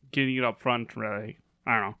getting it up front. Really,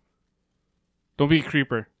 I don't know. Don't be a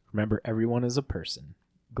creeper. Remember, everyone is a person.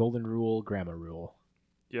 Golden rule, grandma rule.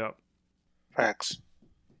 Yep. Facts.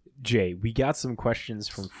 Jay, we got some questions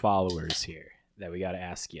from followers here that we got to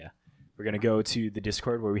ask you. We're going to go to the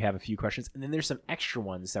Discord where we have a few questions, and then there's some extra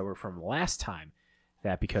ones that were from last time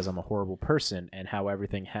that because I'm a horrible person and how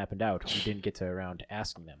everything happened out, we didn't get around to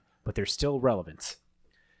asking them, but they're still relevant.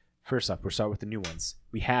 First up, we'll start with the new ones.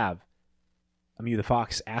 We have Amew the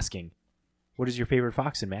Fox asking, what is your favorite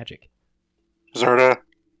fox in Magic? Zerda.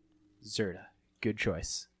 Zerda. Good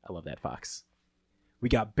choice. I love that fox. We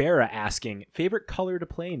got Bera asking, favorite color to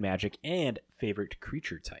play in Magic and favorite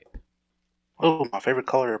creature type. Oh, my favorite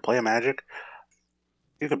color to play Magic.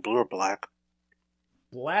 Either blue or black.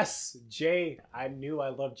 Bless, Jay. I knew I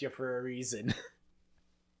loved you for a reason.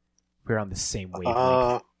 We're on the same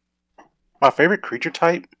wavelength. My favorite creature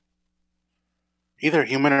type. Either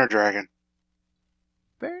human or dragon.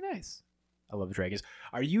 Very nice. I love dragons.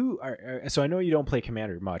 So I know you don't play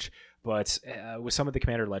Commander much, but with some of the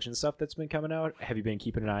Commander Legends stuff that's been coming out, have you been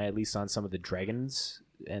keeping an eye at least on some of the dragons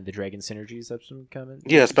and the dragon synergies that's been coming?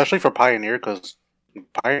 Yeah, especially for Pioneer, because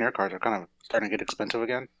Pioneer cards are kind of starting to get expensive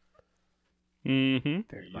again. Mm-hmm.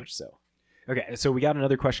 Very much so. Okay, so we got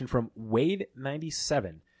another question from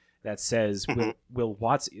Wade97 that says, will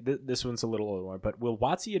WotC, this one's a little older one, but will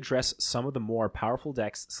WotC address some of the more powerful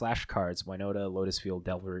decks / cards, Wynota, Lotus Field,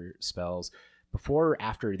 Delver spells, before or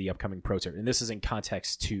after the upcoming Pro Tour? And this is in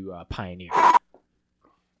context to Pioneer.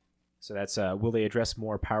 So that's, will they address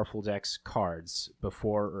more powerful decks cards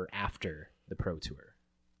before or after the Pro Tour?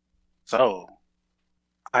 So,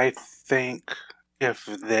 I think if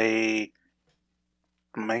they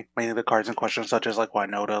make many of the cards in question, such as like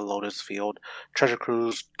Wynota, Lotus Field, Treasure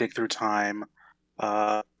Cruise, Dig Through Time,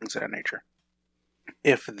 things of that nature.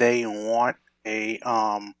 If they want a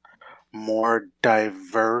more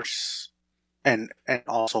diverse and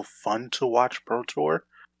also fun to watch Pro Tour,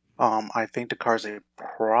 I think the cards they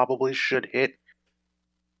probably should hit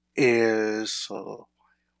is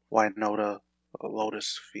Wynota,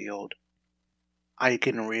 Lotus Field. I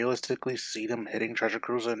can realistically see them hitting Treasure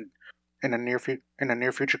Cruise in the near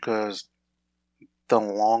future, because the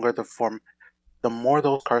longer the more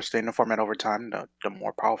those cards stay in the format over time, the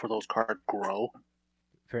more powerful those cards grow.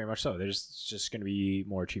 Very much so. There's just going to be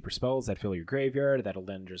more cheaper spells that fill your graveyard. That'll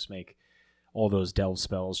then just make all those delve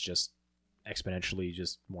spells just exponentially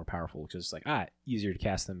just more powerful. Just like easier to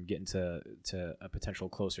cast them, get into a potential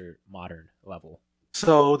closer modern level.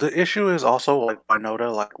 So the issue is also like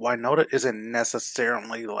Wynota. Like Wynota isn't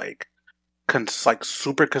necessarily like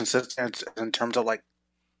super consistent in terms of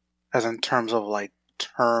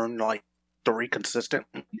turn like 3 consistent.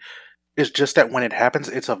 It's just that when it happens,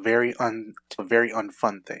 it's a very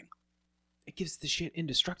unfun thing. It gives the shit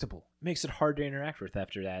indestructible. It makes it hard to interact with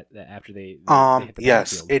after that. After they hit the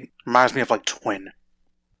yes, battlefield. it reminds me of like Twin.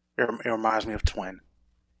 It reminds me of Twin.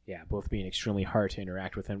 Yeah, both being extremely hard to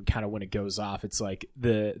interact with, and kind of when it goes off, it's like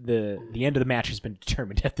the end of the match has been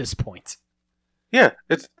determined at this point. Yeah,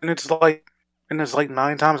 it's like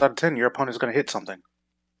 9 times out of 10 your opponent's going to hit something.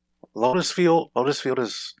 Lotus Field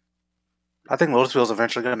is, I think Lotus Field is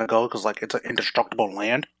eventually going to go because like it's an indestructible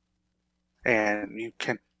land, and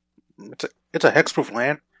it's a hexproof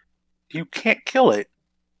land. You can't kill it.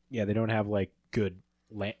 Yeah, they don't have like good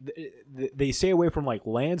land. They stay away from like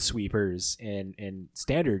land sweepers and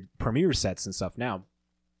standard premier sets and stuff now,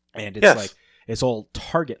 and it's like it's all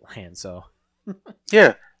target land. So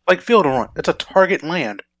yeah, like Field Run, it's a target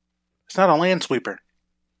land. It's not a land sweeper.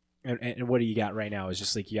 And what do you got right now is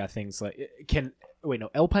just like you got things like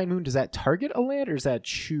Alpine Moon, does that target a land or does that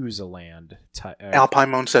choose a land?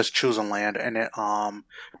 Alpine Moon says choose a land, and it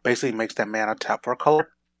basically makes that mana tap for a color.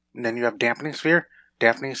 And then you have Dampening Sphere.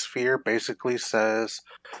 Dampening Sphere basically says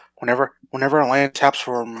whenever a land taps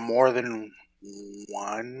for more than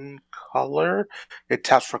 1 color, it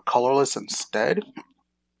taps for colorless instead.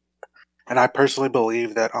 And I personally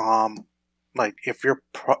believe that like if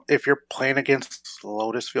you're playing against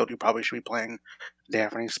Lotus Field, you probably should be playing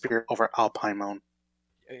Dampening Sphere over Alpine Moon.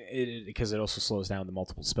 Because it also slows down the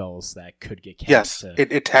multiple spells that could get cast. Yes,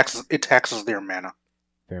 it taxes their mana.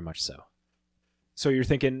 Very much so. So you're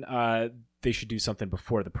thinking they should do something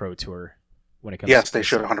before the Pro Tour when it comes. Yes, to they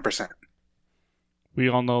should 100%. We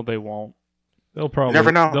all know they won't. They'll probably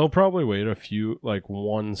never know. They'll probably wait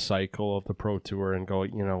one cycle of the Pro Tour and go,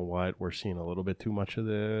 you know what, we're seeing a little bit too much of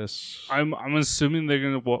this. I'm assuming they're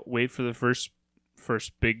gonna wait for the first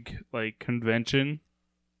big like convention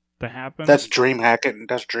to happen. That's DreamHack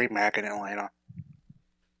in Atlanta.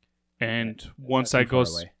 And once that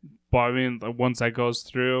goes, once that goes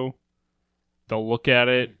through, they'll look at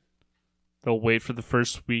it. They'll wait for the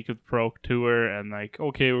first week of the Pro Tour and like,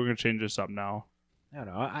 okay, we're gonna change this up now. I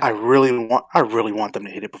don't know. I really want them to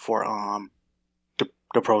hit it before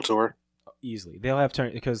the Pro Tour. Easily, they'll have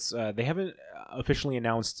time because they haven't officially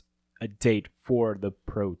announced a date for the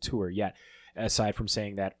Pro Tour yet, aside from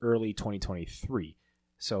saying that early 2023.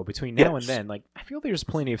 So between now and then, like I feel there's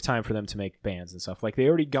plenty of time for them to make bans and stuff. Like they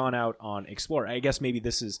already gone out on Explorer. I guess maybe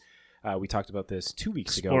this is we talked about this 2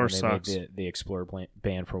 weeks ago when they made the Explorer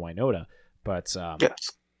ban for Wynota. But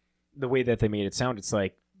the way that they made it sound, it's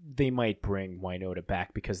like they might bring Wynota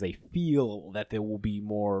back because they feel that there will be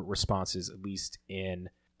more responses, at least in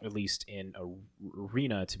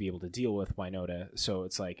Arena, to be able to deal with Wynota. So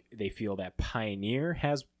it's like they feel that Pioneer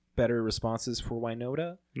has better responses for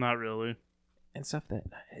Wynota. Not really. And stuff that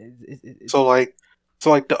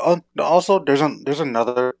also there's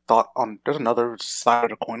another side of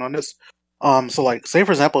the coin on this. So like say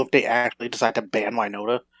for example if they actually decide to ban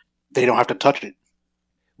Wynota, they don't have to touch it.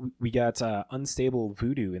 We got Unstable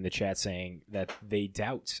Voodoo in the chat saying that they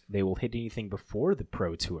doubt they will hit anything before the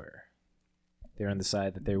Pro Tour. They're on the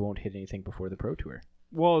side that they won't hit anything before the Pro Tour.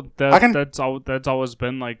 Well, that's always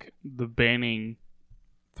been like the banning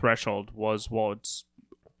threshold was, well, it's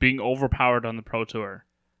being overpowered on the Pro Tour,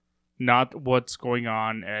 not what's going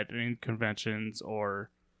on at any conventions or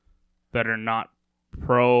that are not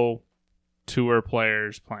Pro Tour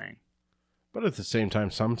players playing. But at the same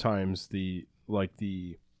time, sometimes the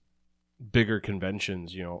bigger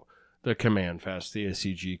conventions, the Command Fest, the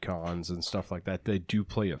SCG cons and stuff like that, they do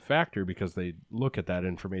play a factor because they look at that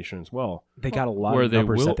information as well. They got a lot Where of they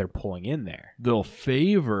numbers will- that they're pulling in there. They'll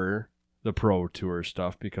favor the Pro Tour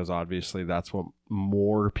stuff because obviously that's what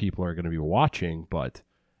more people are going to be watching. But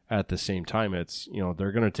at the same time, it's,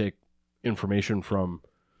 they're going to take information from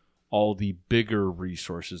all the bigger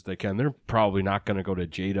resources they can. They're probably not going to go to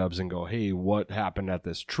J-Dubs and go, hey, what happened at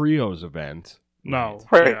this Trios event? No.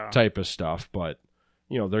 Right. Yeah. Type of stuff. But,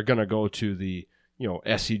 they're going to go to the,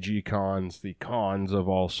 SCG cons, the cons of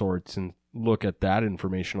all sorts, and look at that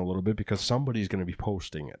information a little bit because somebody's going to be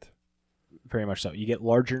posting it. Very much so. You get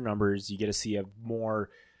larger numbers. You get to see a more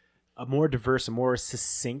diverse, a more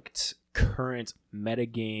succinct current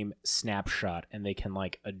metagame snapshot, and they can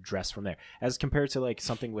address from there, as compared to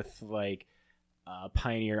something with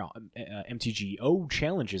Pioneer MTGO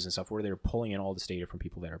challenges and stuff, where they're pulling in all this data from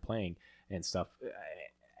people that are playing and stuff.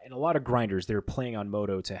 And a lot of grinders, they're playing on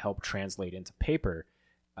Moto to help translate into paper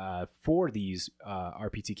for these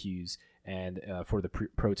RPTQs and for the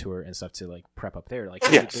Pro Tour and stuff to prep up there.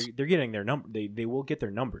 Yes. They're getting their number. They will get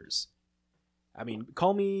their numbers. I mean,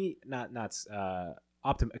 call me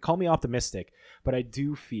call me optimistic, but I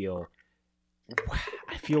feel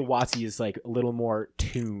WotC is a little more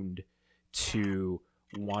tuned to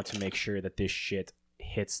want to make sure that this shit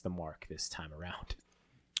hits the mark this time around.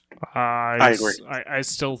 I agree. I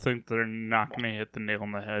still think they're not going to hit the nail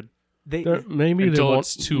on the head. Maybe they Until won't.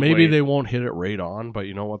 it's too Maybe late. they won't hit it right on, but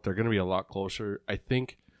you know what? They're going to be a lot closer. I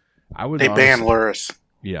think. I would. They banned honestly- Luris.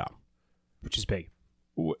 Yeah. Which is big.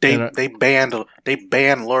 They And I- they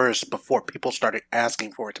banned Luris before people started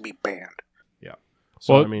asking for it to be banned.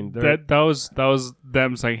 So Well, I mean, they're- that was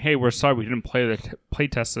them saying, "Hey, we're sorry we didn't play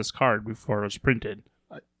test this card before it was printed."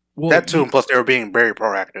 well, That too, and plus they were being very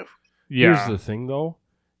proactive. Yeah, Here's the thing, though.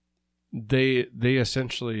 They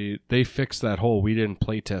essentially they fixed that whole we didn't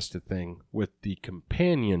play test it thing with the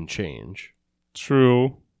companion change,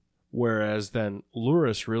 true. whereas then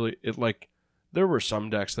Luris really there were some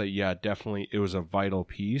decks that definitely it was a vital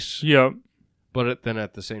piece, Yep, but then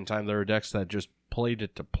at the same time there were decks that just played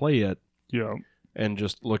it to play it. yep. And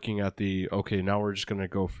just looking at now we're just going to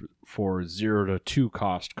go for 0 to 2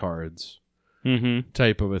 cost cards Mm-hmm.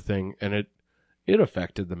 type of a thing. And it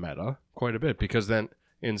affected the meta quite a bit because then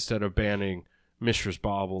instead of banning Mishra's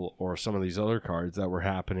Bauble or some of these other cards that were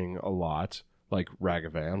happening a lot, like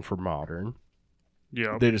Ragavan for Modern,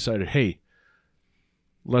 Yep. they decided, hey,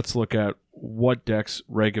 let's look at what decks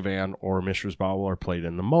Ragavan or Mishra's Bauble are played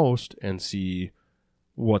in the most and see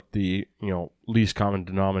what the least common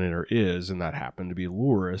denominator is, and that happened to be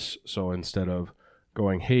Luris. So instead of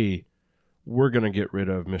going, hey, we're going to get rid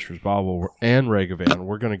of Mishra's Bauble and Ragavan,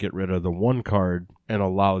 we're going to get rid of the one card and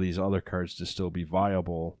allow these other cards to still be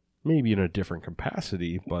viable, maybe in a different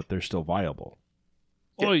capacity, but they're still viable.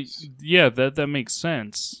 Well, yeah, that makes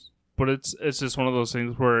sense, but it's just one of those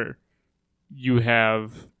things where you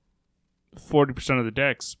have 40% of the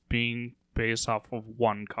decks being based off of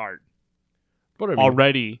one card. But I mean,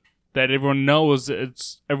 Already, that everyone knows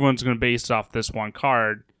everyone's going to base it off this one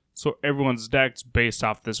card, so everyone's deck's based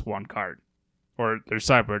off this one card, or their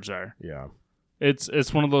sideboards are. yeah.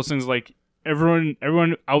 It's one of those things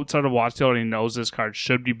everyone outside of WotC already knows this card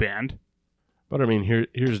should be banned. But I mean,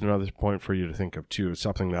 here's another point for you to think of too. It's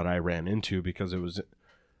something that I ran into because it was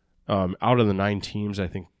out of the 9 teams, I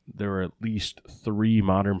think there were at least 3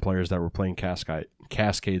 Modern players that were playing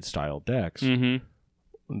Cascade style decks. Mm-hmm.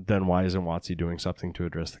 Then why isn't WotC doing something to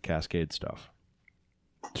address the Cascade stuff?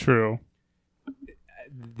 True.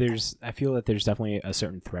 I feel that there's definitely a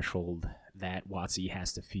certain threshold that WotC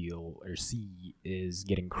has to feel or see is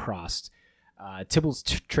getting crossed. Tibble's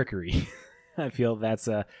trickery. I feel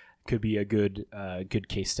could be a good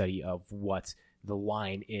case study of what the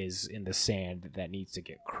line is in the sand that needs to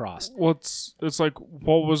get crossed. Well, it's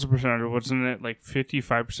what was the percentage? Wasn't it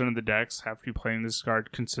 55% of the decks have to be playing this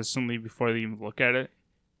card consistently before they even look at it?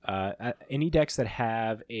 Any decks that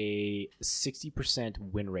have a 60%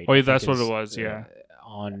 win rate. Oh, yeah, I think that's what is, it was, yeah.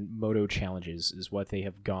 On Moto challenges is what they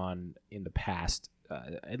have gone in the past.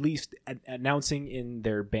 At least announcing in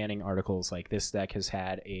their banning articles, this deck has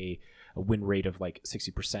had a win rate of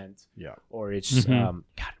 60%. Yeah. Or it's Mhm.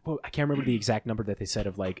 I can't remember the exact number that they said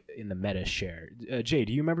of in the meta share. Jay,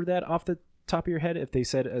 do you remember that off the top of your head? If they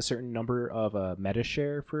said a certain number of meta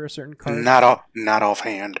share for a certain card? Not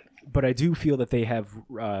offhand. But I do feel that they have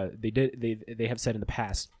they have said in the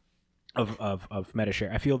past of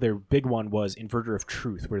MetaShare. I feel their big one was Inverter of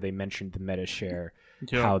Truth, where they mentioned the MetaShare,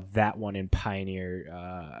 Yeah. how that one in Pioneer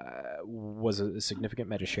was a significant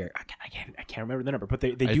MetaShare. I can't remember the number, but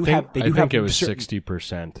they do have. I think it was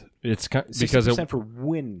 60%. It's because 60% for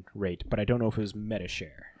win rate, but I don't know if it was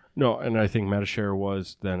MetaShare. no, and I think MetaShare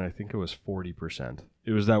was then. I think it was 40%.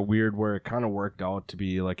 It was that weird where it kind of worked out to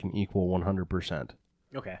be like an equal 100%.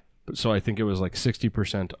 Okay. So I think it was like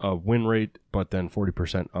 60% of win rate, but then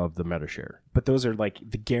 40% of the MetaShare. But those are like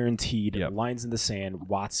the guaranteed Yep. lines in the sand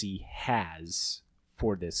WotC has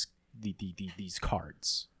for these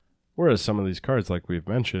cards. Whereas some of these cards, like we've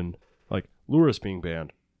mentioned, like Lurrus being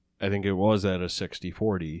banned, I think it was at a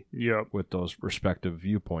 60-40 Yep. with those respective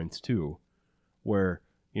viewpoints too, where,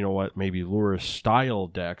 you know what, maybe Lurrus style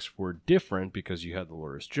decks were different because you had the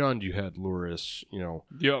Lurrus Jund, you had Lurrus,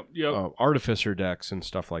 Yep. Artificer decks and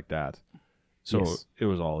stuff like that. So Yes. it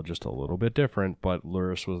was all just a little bit different, but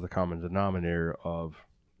Lurrus was the common denominator of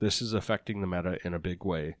this is affecting the meta in a big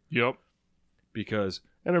way. Yep. Because,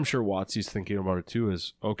 and I'm sure WotC's thinking about it too,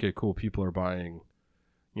 is, okay, cool, people are buying,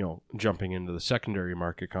 jumping into the secondary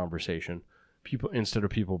market conversation. Instead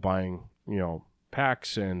of people buying,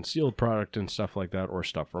 packs and sealed product and stuff like that, or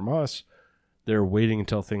stuff from us, they're waiting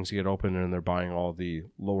until things get open and they're buying all the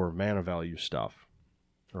lower mana value stuff.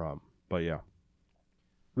 But yeah.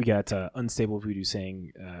 We got Unstable Voodoo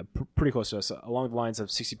saying pretty close to us, along the lines of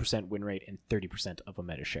 60% win rate and 30% of a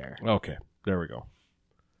MetaShare. Okay, there we go.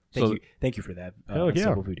 Thank you for that, Hell yeah.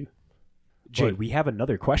 Unstable Voodoo. Jay, But- we have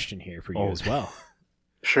another question here for you as well.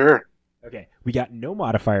 Sure. Okay, we got No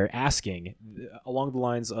Modifier asking, along the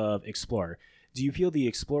lines of Explorer, do you feel the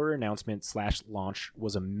Explorer announcement / launch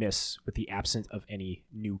was a miss with the absence of any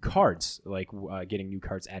new cards, like getting new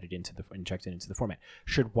cards added injected into the format?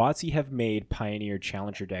 Should WotC have made Pioneer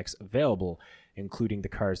Challenger decks available, including the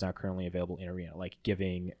cards not currently available in Arena, like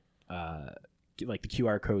giving like the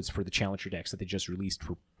QR codes for the Challenger decks that they just released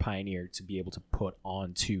for Pioneer to be able to put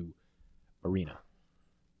onto Arena?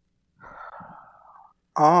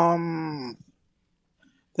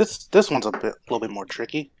 This one's a little bit more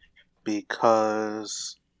tricky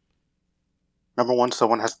because number one,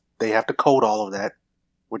 they have to code all of that,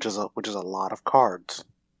 which is a lot of cards.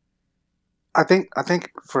 I think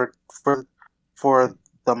for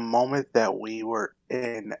the moment that we were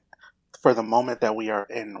in, for the moment that we are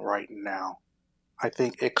in right now, I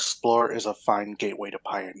think Explorer is a fine gateway to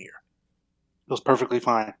Pioneer. It was perfectly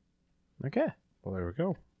fine. Okay. Well, there we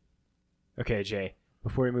go. Okay, Jay.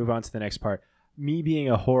 Before we move on to the next part, me being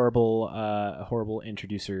a horrible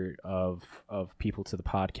introducer of people to the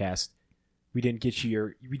podcast, we didn't get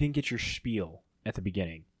your spiel at the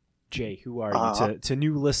beginning. Jay, who are you to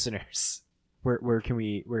new listeners? Where can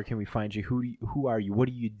we find you? Who are you? What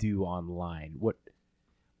do you do online? What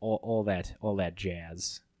all that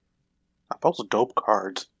jazz? I post dope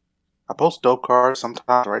cards.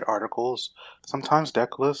 Sometimes write articles, sometimes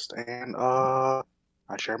deck list, and I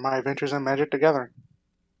share my adventures in Magic together.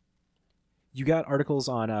 You got articles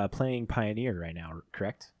on playing Pioneer right now,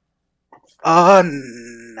 correct?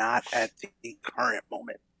 Not at the current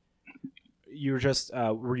moment. You were just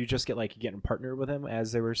were you just getting partnered with them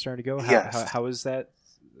as they were starting to go? Yes. How is that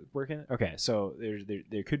working? Okay, so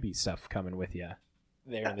there could be stuff coming with you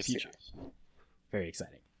there in the future. Yes. Very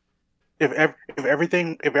exciting. If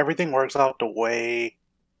everything works out the way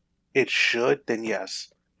it should, then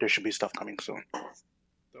yes, there should be stuff coming soon.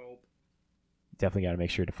 Definitely got to make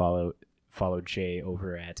sure to follow Jay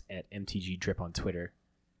over at MTG Drip on Twitter.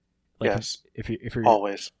 Yes. If you're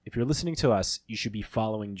Always. if you're listening to us, you should be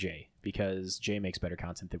following Jay because Jay makes better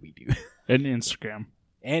content than we do. And Instagram.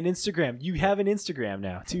 And Instagram. You have an Instagram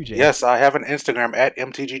now too, Jay. Yes, I have an Instagram at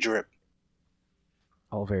MTG Drip.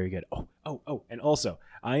 Oh, very good. Oh, and also,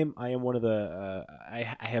 I am one of the.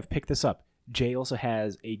 I have picked this up. Jay also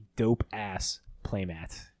has a dope ass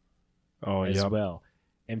playmat Oh, as yeah. well.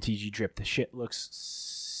 MTG Drip. The shit looks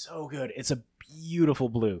so good. It's a beautiful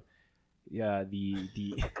blue. Yeah, the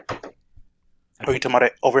Are you talking about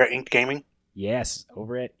it over at Ink Gaming? yes,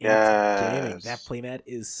 over at Yes. Gaming. That playmat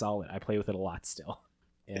is solid. I play with it a lot still.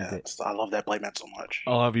 And Yes, I love that playmat so much.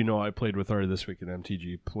 I'll have you know, I played with her this week in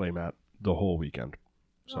MTG playmat the whole weekend.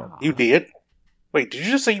 So You did? Wait, did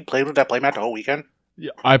you just say you played with that playmat the whole weekend?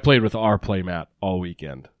 yeah, I played with our playmat all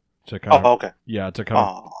weekend to kind of Oh, okay. to kind of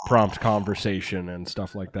Aw. prompt conversation and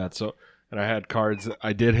stuff like that. So, and I had cards.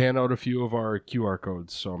 I did hand out a few of our QR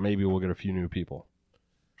codes, so maybe we'll get a few new people.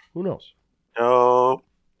 Who knows? Dope.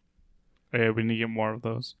 Hey, we need to get more of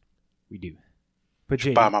those. we do. But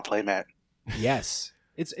Jay, Buy my playmat. yes,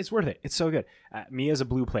 it's worth it. It's so good. Me as a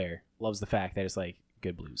blue player loves the fact that it's like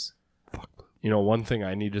good blues. Fuck. one thing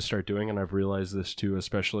I need to start doing, and I've realized this too,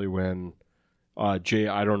 especially when Jay,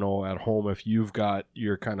 I don't know at home if you've got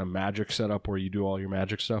your kind of Magic set up where you do all your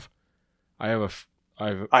Magic stuff. I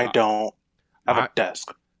don't. I have a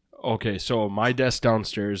desk. Okay, so my desk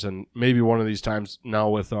downstairs, and maybe one of these times now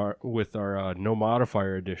with our no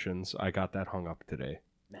modifier editions, I got that hung up today.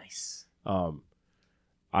 Nice.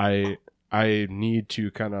 I need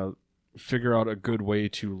to kind of figure out a good way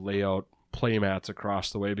to lay out playmats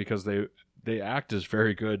across the way, because they act as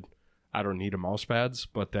very good. I don't need a mouse pads,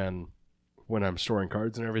 but then when I'm storing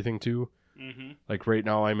cards and everything too, like right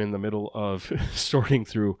now I'm in the middle of sorting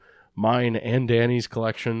through mine and Danny's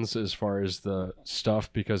collections as far as the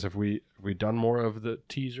stuff, because have we done more of the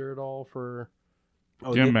teaser at all for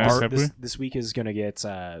this week is going to get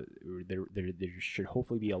there should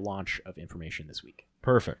hopefully be a launch of information this week.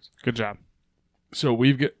 Perfect. Good job. So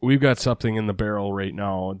we've got something in the barrel right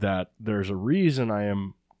now that there's a reason I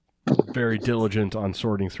am very diligent on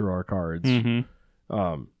sorting through our cards.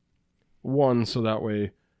 One, so that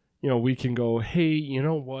way, we can go, hey, you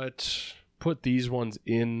know what? Put these ones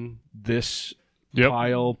in this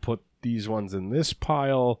pile, put these ones in this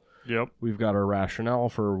pile. Yep. We've got our rationale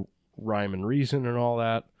for rhyme and reason and all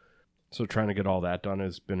that. So trying to get all that done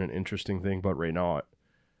has been an interesting thing. But right now,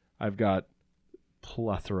 I've got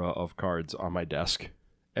plethora of cards on my desk,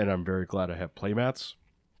 and I'm very glad I have playmats.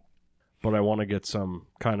 But I want to get some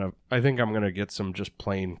I think I'm going to get some just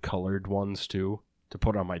plain colored ones too to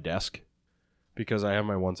put on my desk, because I have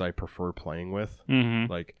my ones I prefer playing with.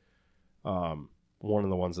 Like, one of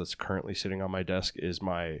the ones that's currently sitting on my desk is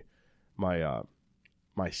my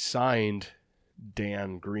signed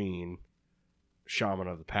Dan Green Shaman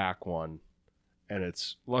of the Pack one, and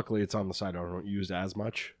luckily it's on the side I don't use as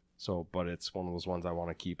much. So, but it's one of those ones I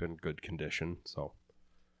want to keep in good condition. So,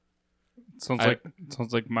 sounds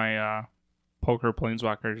like my Poker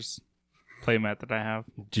Planeswalkers playmat that I have.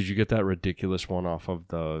 Did you get that ridiculous one off of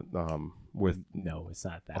the with? No, it's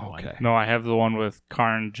not that one. Okay. No, I have the one with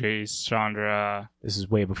Karn, Jace, Chandra. This is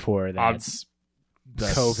way before that's the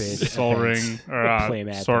COVID Sol Ring, or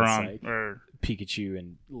playmat. Sauron, Like or Pikachu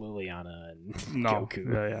and Liliana and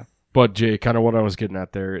Goku. Yeah. But Jay, kind of what I was getting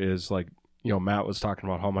at there is like, Matt was talking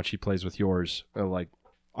about how much he plays with yours. And like,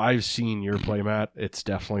 I've seen your playmat. It's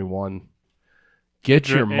definitely one. Get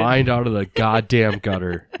your mind out of the goddamn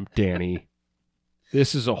gutter, Danny.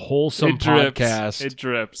 This is a wholesome podcast. It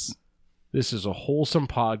drips. This is a wholesome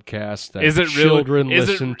podcast that children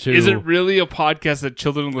listen to. Is it really a podcast that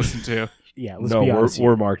children listen to? Yeah, let's be honest.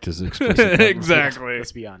 We're marked as explicit. Exactly.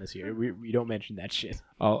 Let's be honest here. We don't mention that shit.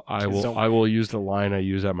 I will use the line I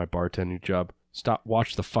use at my bartending job.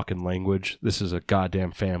 Watch the fucking language. This is a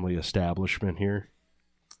goddamn family establishment here.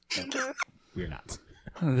 We're not.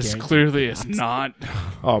 This clearly is not.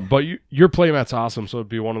 But your playmat's awesome, so it'd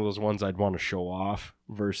be one of those ones I'd want to show off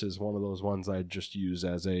versus one of those ones I'd just use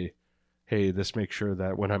as a, hey, this makes sure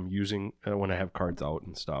that when I'm using, when I have cards out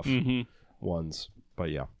and stuff, ones.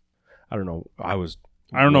 But yeah, I don't know. I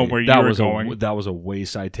don't know where you were going. That was a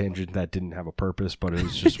wayside tangent that didn't have a purpose, but it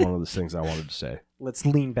was just one of those things I wanted to say. Let's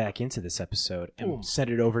lean back into this episode and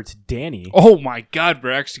send it over to Danny. Oh my God,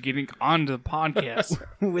 we're actually getting onto the podcast.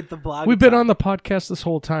 With the blog. We've been on the podcast this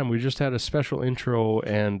whole time. We just had a special intro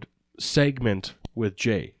and segment with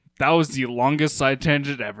Jay. That was the longest side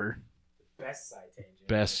tangent ever. Best side tangent.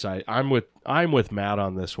 Best side. I'm with Matt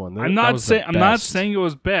on this one. I'm not saying it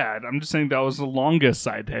was bad. I'm just saying that was the longest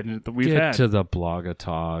side tangent that we've had. Get to the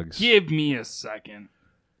Blogatogs. Give me a second.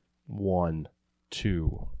 1,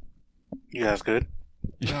 2. You guys good?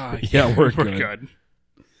 Yeah, we're good.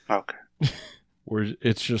 Okay.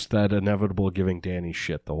 It's just that inevitable giving Danny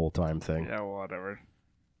shit the whole time thing. Yeah, whatever.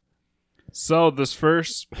 So this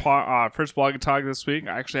first blog talk this week,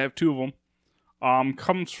 I actually have two of them.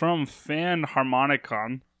 Comes from Fan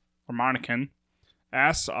Harmonicon.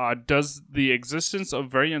 Asks, does the existence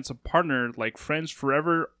of variants of partner like Friends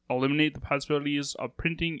Forever eliminate the possibilities of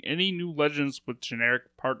printing any new legends with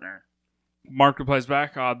generic partner? Mark replies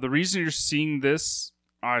back, the reason you're seeing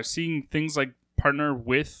things like partner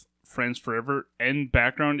with Friends Forever and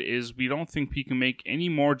background is we don't think we can make any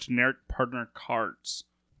more generic partner cards.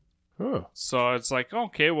 Huh. So it's like,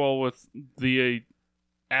 okay, well, with the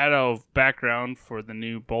add of background for the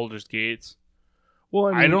new Baldur's Gate,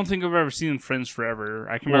 well, I don't think I've ever seen Friends Forever.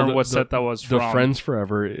 I can remember what set that was from. The Friends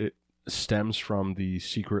Forever, it stems from the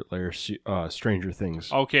Secret Lair Stranger Things.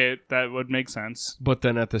 Okay, that would make sense. But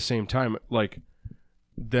then at the same time, like,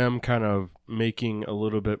 them kind of making a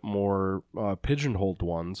little bit more pigeonholed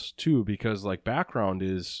ones, too, because, like, background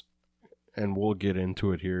is, and we'll get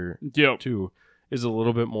into it here, too, is a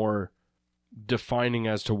little bit more defining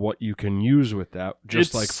as to what you can use with that,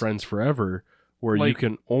 just like Friends Forever, where you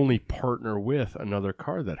can only partner with another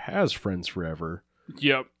card that has Friends Forever.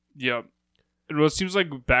 Yep. Well, it seems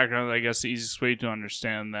like background, I guess the easiest way to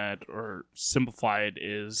understand that or simplify it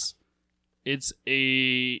is it's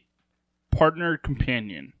a partner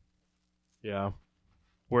companion. Yeah.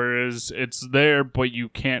 Whereas it's there, but you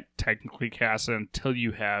can't technically cast it until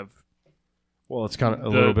you have. Well, it's kind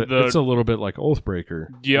of it's a little bit like Oathbreaker,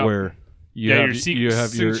 where you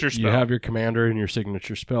have your commander and your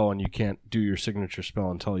signature spell, and you can't do your signature spell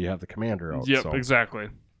until you have the commander out. Yep, so. exactly.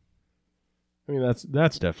 I mean, that's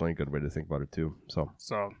definitely a good way to think about it too. So,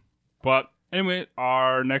 but anyway,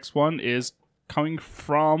 our next one is coming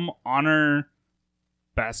from Honor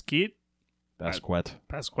Basquet.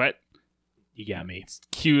 You got me.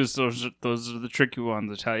 Q's, those are the tricky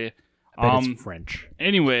ones, I tell you. I bet it's French.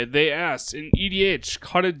 Anyway, they asked, in EDH,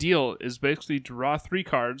 Cut a Deal is basically draw 3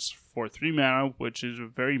 cards for 3 mana, which is a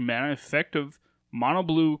very mana effective. Mono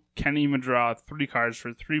blue can even draw 3 cards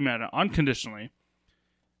for 3 mana unconditionally.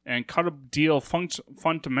 And Cut a Deal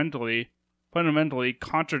fundamentally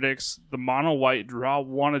contradicts the mono white draw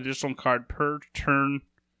 1 additional card per turn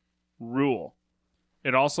rule.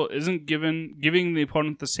 It also isn't giving the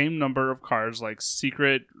opponent the same number of cards like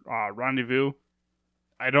Secret, Rendezvous.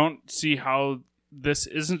 I don't see how this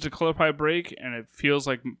isn't a color pie break, and it feels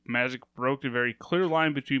like Magic broke a very clear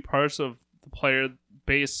line between parts of the player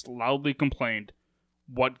base loudly complained.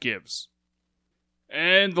 What gives?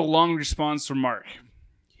 And the long response from Mark.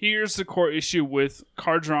 Here's the core issue with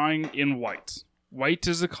card drawing in white. White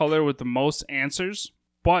is the color with the most answers,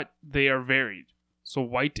 but they are varied. So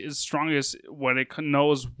white is strongest when it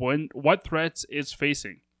knows what threats it's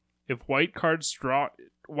facing. If white card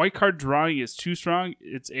drawing is too strong,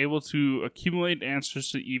 it's able to accumulate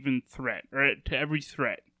answers to even threat, or to every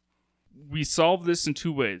threat. We solve this in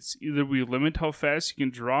 2 ways. Either we limit how fast you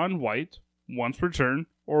can draw in white, once per turn,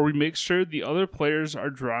 or we make sure the other players are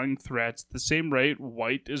drawing threats the same rate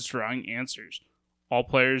white is drawing answers. All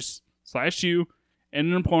players / you and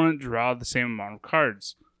an opponent draw the same amount of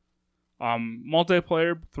cards.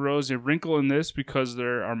 Multiplayer throws a wrinkle in this because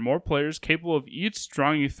there are more players capable of each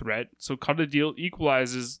drawing a threat, so Cut a Deal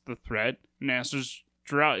equalizes the threat and answers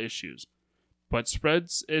draw issues, but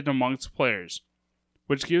spreads it amongst players,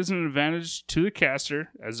 which gives an advantage to the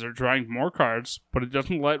caster as they're drawing more cards, but it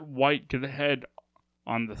doesn't let white get ahead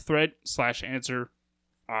on the threat / answer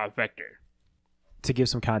vector. To give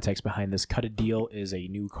some context behind this, Cut a Deal is a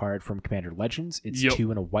new card from Commander Legends. It's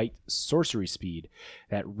 2 and a white sorcery speed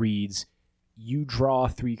that reads, you draw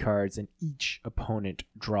 3 cards and each opponent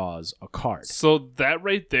draws a card. So that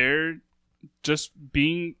right there, just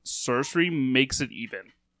being sorcery makes it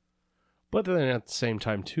even. But then at the same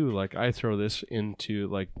time too, like I throw this into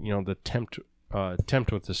like, the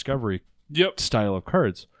tempt with discovery style of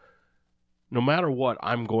cards. No matter what,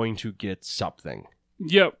 I'm going to get something.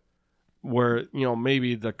 Yep. Where,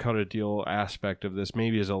 maybe the Cut a Deal aspect of this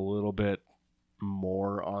maybe is a little bit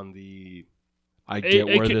more on the I get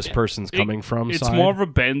where this person's coming from it's side. More of a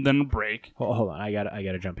bend than a break. Hold on, I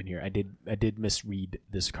gotta jump in here. I did misread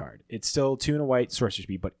this card. It's still 2 and a white sorcery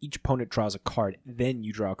speed, but each opponent draws a card, then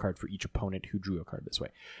you draw a card for each opponent who drew a card this way.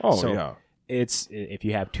 Oh, so yeah. It's if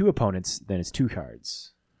you have 2 opponents, then it's 2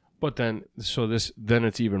 cards. But then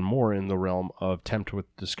it's even more in the realm of tempt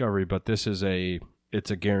with discovery, but this is it's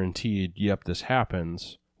a guaranteed, yep, this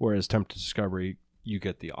happens. Whereas Tempt to Discovery, you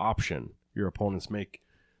get the option. Your opponents make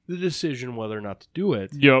the decision whether or not to do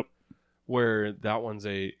it. Yep. Where that one's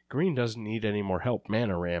green doesn't need any more help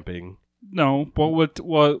mana ramping. No, but with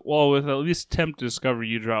at least Tempt to Discovery,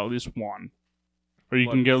 you draw at least 1. Or you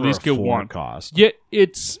can at least get 1 cost. Yeah,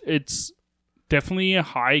 it's definitely a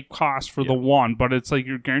high cost for the 1, but it's like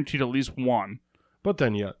you're guaranteed at least 1. But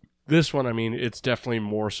then, this one, I mean, it's definitely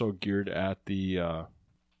more so geared at the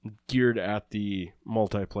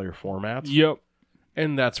multiplayer format. Yep.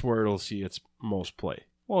 And that's where it'll see its most play.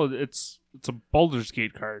 Well, it's a Baldur's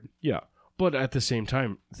Gate card. Yeah. But at the same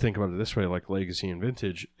time, think about it this way, like Legacy and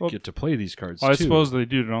Vintage get to play these cards too. I suppose they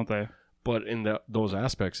do, don't they? But in those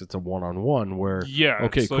aspects, it's a one-on-one where,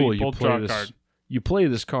 okay, so cool, you play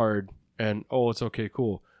this card, and, it's okay,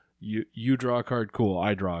 cool. You draw a card, cool,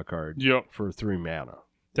 I draw a card for 3 mana.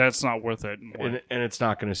 That's not worth it. And it's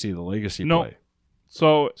not going to see the Legacy play.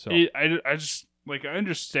 So. I just, I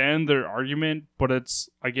understand their argument, but it's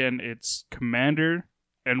Commander,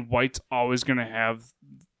 and White's always going to have,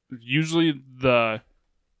 usually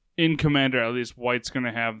in Commander, at least, White's going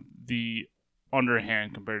to have the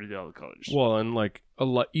underhand compared to the other colors. Well, and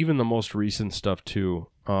even the most recent stuff too,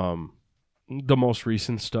 the most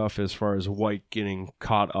recent stuff as far as White getting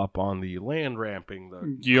caught up on the land ramping,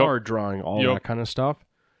 the Yep. card drawing, all Yep. that kind of stuff.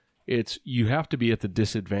 It's you have to be at the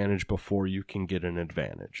disadvantage before you can get an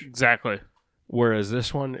advantage. Exactly. Whereas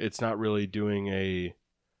this one, it's not really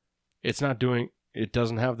it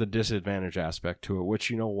doesn't have the disadvantage aspect to it, which,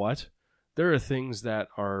 you know what? There are things that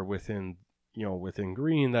are within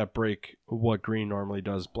green that break what green normally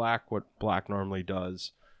does, what black normally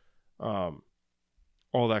does,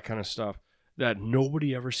 all that kind of stuff that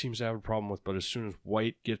nobody ever seems to have a problem with. But as soon as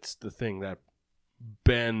White gets the thing that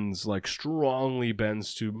bends, like strongly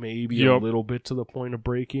bends to maybe a Yep. little bit to the point of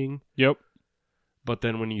breaking, Yep. but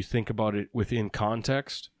then when you think about it within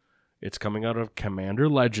context, it's coming out of Commander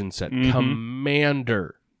Legend set. Mhm.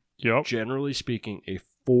 Commander, Yep. generally speaking, a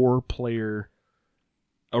 4-player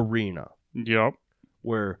arena Yep.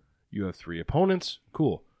 where you have 3 opponents.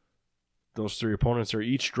 Cool. Those 3 opponents are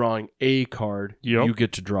each drawing a card. Yep. You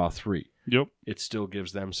get to draw 3. Yep. It still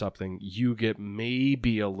gives them something. You get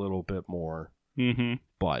maybe a little bit more, Mm-hmm.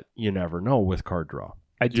 but you never know with card draw.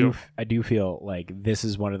 I do. Yep. I do feel like this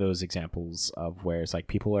is one of those examples of where it's like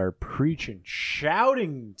people are preaching,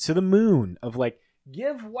 shouting to the moon of like,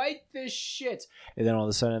 give White this shit, and then all of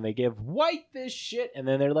a sudden they give White this shit, and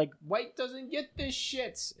then they're like, White doesn't get this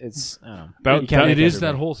shit. It's I don't know. That- You can't It make is that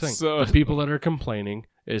everybody. whole thing. So- The people that are complaining,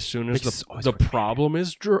 as soon as It's always the for Commander. problem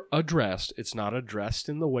is addressed, it's not addressed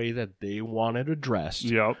in the way that they want it addressed.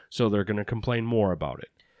 Yep. So they're going to complain more about it.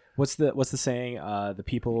 What's the saying? The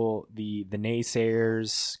people, the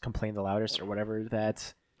naysayers complain the loudest, or whatever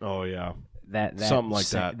that Oh yeah, that Something like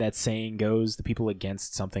that. That saying goes. The people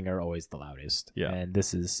against something are always the loudest. Yeah. And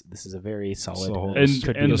this is a very solid. So And-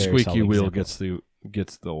 could be and a the very squeaky solid wheel example.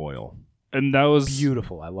 gets the oil. And that was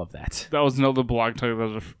Beautiful. I love that. That was another blog talk that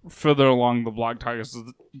was further along the blog talk. Is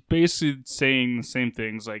basically saying the same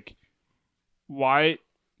things. Like, why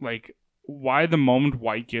the moment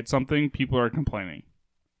White gets something, people are complaining.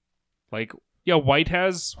 Like, yeah, White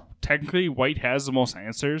has the most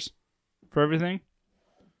answers for everything,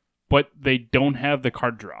 but they don't have the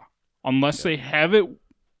card draw. Unless they have it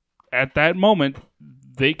at that moment,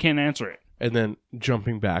 they can't answer it. And then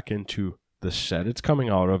jumping back into the set it's coming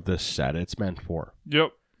out of, the set it's meant for.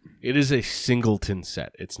 Yep. It is a singleton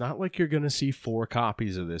set. It's not like you're going to see 4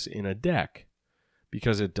 copies of this in a deck,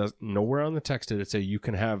 because it does nowhere on the text did it say you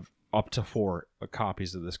can have up to 4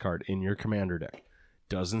 copies of this card in your commander deck.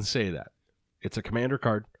 Doesn't say that. It's a commander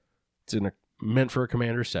card. It's meant for a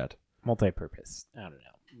commander set. Multi-purpose. I don't know.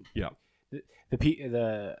 Yeah.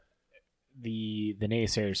 The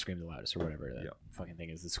naysayers scream the loudest, or whatever that Yeah. fucking thing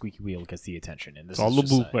is. The squeaky wheel gets the attention, and this It's all is the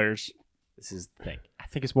just blue a- players. This is the thing. I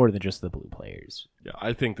think it's more than just the blue players. Yeah,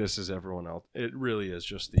 I think this is everyone else. It really is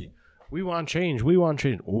just we want change. We want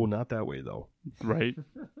change. Oh, not that way though. Right.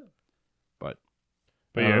 But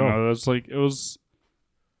But I yeah, don't know. no, it was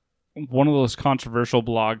one of those controversial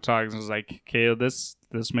blog talks. It was like, okay, this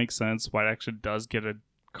makes sense. White actually does get a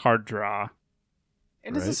card draw.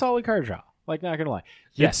 And it's a Right. solid card draw. Like, not gonna lie.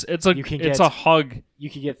 Yes, It's a you can it's get- a hug. you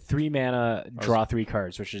could get 3 mana, draw 3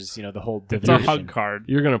 cards, which is the whole It's divination. a hug card.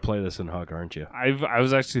 you're gonna play this in Hug, aren't you? I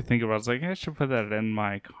was actually thinking about. I was like, I should put that in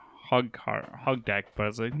my hug deck, but I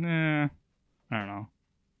was like, nah, I don't know.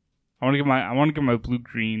 I want to get my blue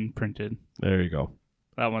green printed. There you go.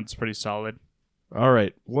 That one's pretty solid. All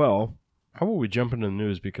right. Well, how about we jump into the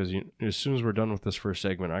news, because as soon as we're done with this first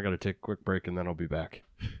segment, I got to take a quick break and then I'll be back.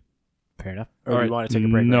 Fair enough. All Or right. you want to take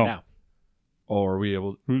a break No. right now? Oh, are we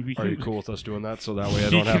able? We Are you can- cool with us doing that? So that way I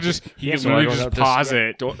He don't can have just to. he can so I literally don't just have to- pause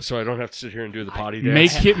it. So I don't have to sit here and do the potty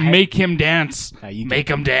dance. Make him dance. Now you Make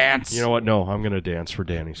him dance. You know what? No, I'm gonna dance for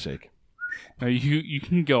Danny's sake. No, you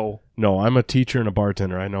can go. No, I'm a teacher and a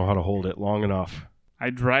bartender. I know how to hold it long enough.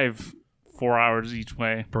 I drive 4 hours each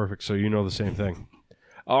way. Perfect. So you know the same thing.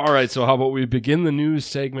 All right. So how about we begin the news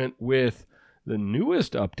segment with the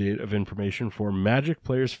newest update of information for Magic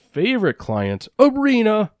players' favorite client,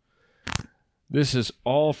 Arena. This is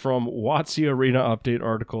all from WotC Arena update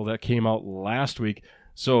article that came out last week.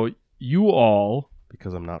 So you all,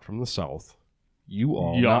 because I'm not from the South, you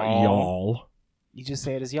all, not Y'all. y'all, You just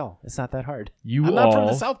say it as y'all. It's not that hard. you I'm all, not from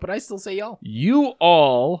the South, but I still say y'all. you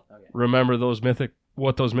all Okay. remember those mythic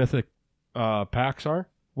packs are?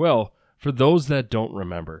 Well, for those that don't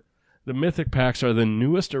remember, the mythic packs are the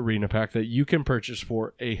newest arena pack that you can purchase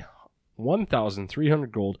for a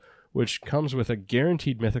 1,300 gold, which comes with a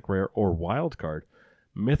guaranteed mythic rare or wild card.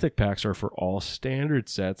 Mythic packs are for all standard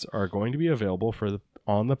sets are going to be available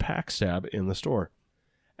on the packs tab in the store.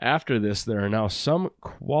 After this, there are now some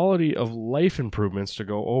quality of life improvements to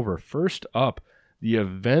go over. First up, the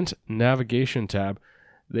event navigation tab.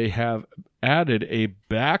 they have added a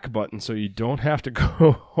back button so you don't have to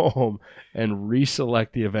go home and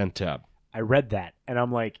reselect the event tab. I read that, and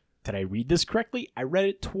I'm like, did I read this correctly? I read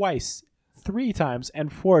it twice, 3 times,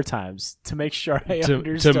 and 4 times to make sure I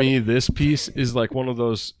understood. To me, this piece is like one of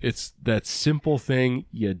those, it's that simple thing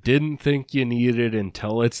you didn't think you needed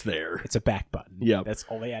until it's there. It's a back button. Yeah. That's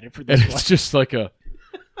all they added for And this one. it's just like a,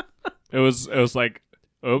 It was like,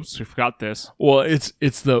 oops, we forgot this. well, it's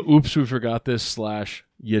the oops, we forgot this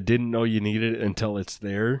 / you didn't know you needed it until it's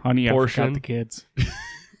there Honey, I portion. forgot the kids.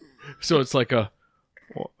 So it's like a,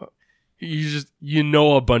 you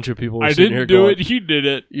know, a bunch of people were I sitting here didn't do going, it. He did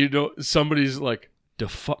it. You know, somebody's like,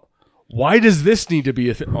 why does this need to be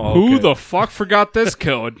a thing? Oh, Who okay. the fuck forgot this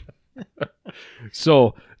code?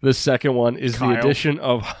 So the second one is Kyle. the addition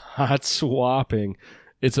of hot swapping.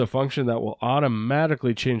 It's a function that will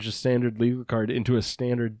automatically change the standard legal card into a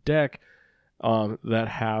standard deck that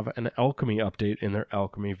have an alchemy update in their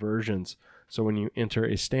alchemy versions. So when you enter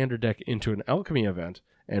a standard deck into an alchemy event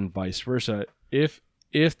and vice versa, if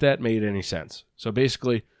that made any sense. So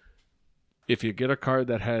basically, if you get a card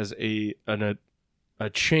that has a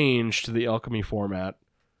change to the alchemy format,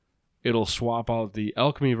 it'll swap out the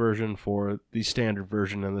alchemy version for the standard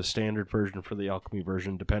version and the standard version for the alchemy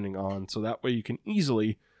version, depending on. So that way you can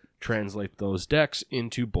easily translate those decks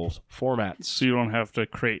into both formats. So you don't have to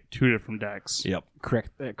create 2 different decks. Yep.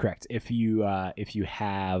 Correct. If you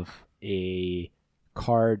have a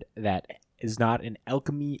card that is not an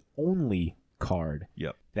alchemy only card,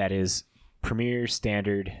 Yep. that is premier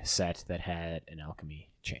standard set that had an alchemy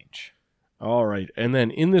change. All right. And then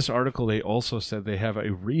in this article, they also said they have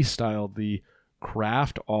restyled the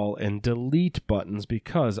craft all and delete buttons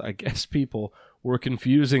because I guess people were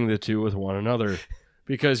confusing the two with one another.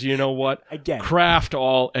 Because you know what? Again, Craft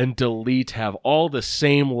all and delete have all the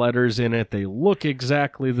same letters in it. They look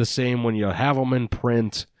exactly the same when you have them in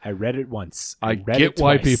print. I read it once. I read get it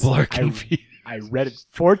why twice. people are confused. I read it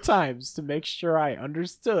 4 times to make sure I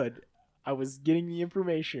understood I was getting the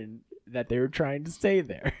information that they were trying to say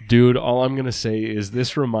there. Dude, all I'm going to say is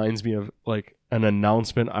this reminds me of like an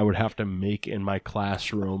announcement I would have to make in my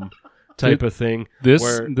classroom type of thing. This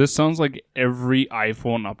where, sounds like every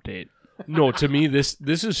iPhone update. no, to me, this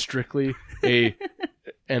is strictly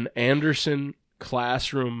an Anderson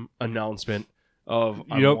classroom announcement of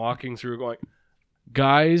I'm Yep. walking through going,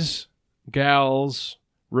 guys, gals,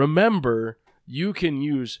 remember you can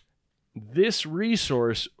use this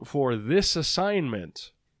resource for this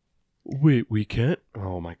assignment. Wait, we can't?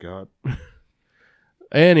 Oh my God.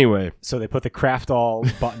 Anyway. So they put the craft all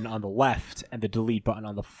button on the left and the delete button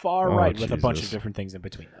on the far Oh, right with a bunch of Jesus. different things in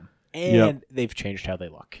between them. And they've changed how they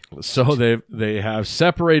look. So they have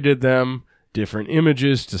separated them, different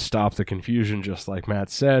images to stop the confusion, just like Matt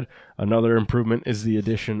said. Another improvement is the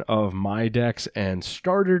addition of My Decks and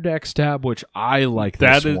Starter Decks tab, which I like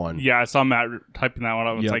this one. Yeah, I saw Matt typing that one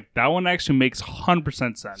up. It's Yep. like, that one actually makes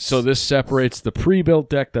 100% sense. So this separates the pre-built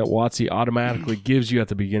deck that WotC automatically gives you at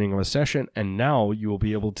the beginning of a session, and now you will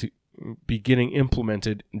be able to be getting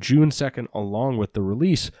implemented June 2nd along with the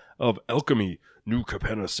release of Alchemy New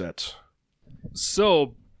Capenna set.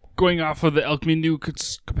 So, going off of the Alchemy New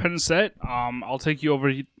Capenna set, I'll take you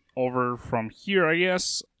over from here, I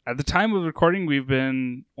guess. At the time of recording, we've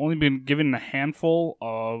only been given a handful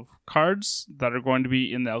of cards that are going to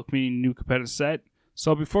be in the Alchemy New Capenna set.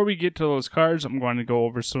 So before we get to those cards, I'm going to go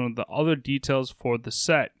over some of the other details for the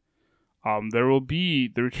set. There will be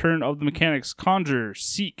the return of the mechanics Conjure,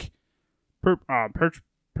 Seek,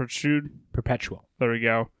 Protrude. Perpetual. There we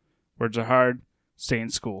go. Words are hard. Stay in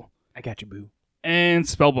school. I got you, boo. And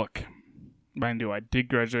Spellbook. Mind you, I did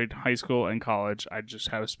graduate high school and college. I just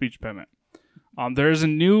have a speech impediment. There is a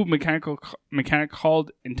new mechanic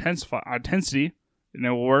called Intensity, and it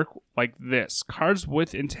will work like this. Cards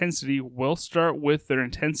with Intensity will start with their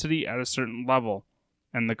intensity at a certain level,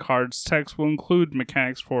 and the card's text will include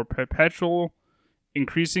mechanics for perpetual,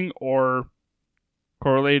 increasing, or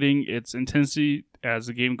correlating its intensity as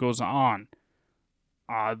the game goes on.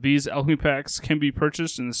 These alchemy packs can be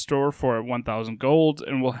purchased in the store for 1,000 gold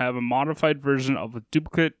and will have a modified version of a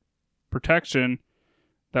duplicate protection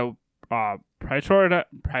that will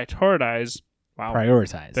prioritize. Wow.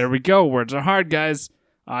 Prioritize. There we go. Words are hard, guys.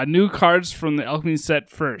 New cards from the alchemy set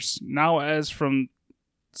first. Now, as from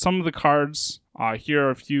some of the cards, here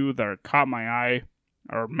are a few that caught my eye,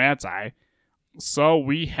 or Matt's eye. So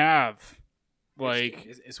we have, like...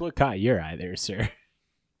 It's what caught your eye there, sir.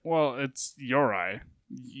 Well, it's your eye.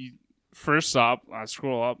 First up,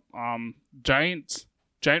 scroll up. Giant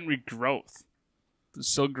Regrowth.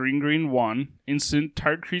 Still green 1. Instant.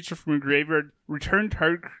 Target creature from your graveyard. Return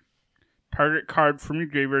target card from your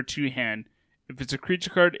graveyard to your hand. If it's a creature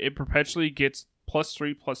card, it perpetually gets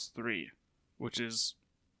 +3/+3, which is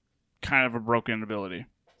kind of a broken ability.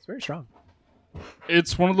 It's very strong.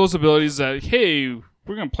 It's one of those abilities that, hey,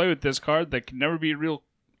 we're going to play with this card that can never be a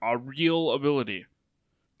real ability.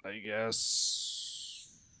 I guess.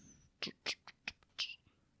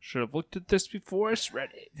 Should have looked at this before I read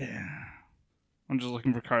it. I'm just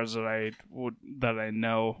looking for cards that I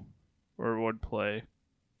know or would play.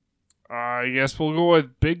 I guess we'll go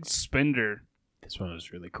with Big Spender. This one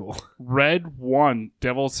was really cool. Red 1,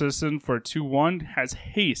 Devil Citizen for 2/1 has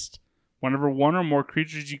haste. Whenever one or more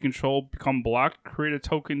creatures you control become blocked, create a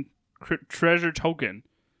treasure token.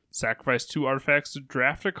 Sacrifice 2 artifacts to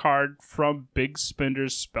draft a card from Big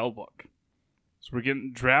Spender's spellbook. So we're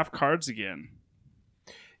getting draft cards again.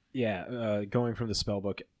 Yeah, going from the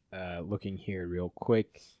spellbook, looking here real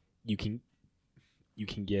quick, you can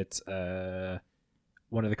get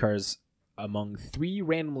one of the cards among 3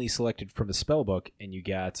 randomly selected from the spellbook, and you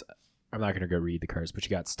got, I'm not going to go read the cards, but you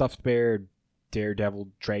got Stuffed Bear, Daredevil,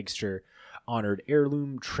 Dragster, Honored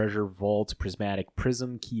Heirloom, Treasure Vault, Prismatic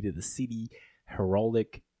Prism, Key to the City,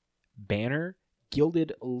 Heraldic Banner,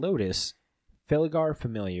 Gilded Lotus, Felgar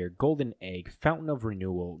Familiar, Golden Egg, Fountain of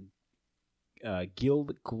Renewal,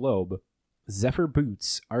 Guild Globe, Zephyr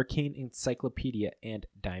Boots, Arcane Encyclopedia, and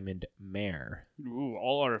Diamond Mare. Ooh,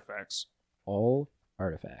 all artifacts. All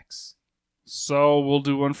artifacts. So we'll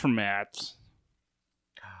do one for Matt.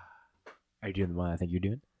 Are you doing the one I think you're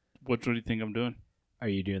doing? What do you think I'm doing? Are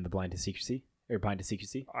you doing the Blind to Secrecy? Or Blind to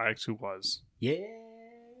Secrecy? I actually was. Yeah!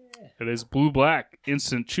 It is blue-black.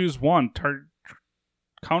 Instant. Choose one.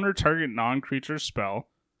 Counter target non-creature spell.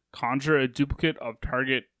 Conjure a duplicate of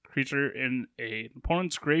target creature in an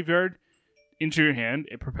opponent's graveyard into your hand.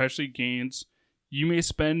 It perpetually gains. You may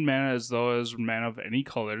spend mana as though as mana of any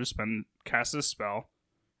color to cast this spell.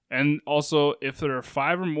 And also, if there are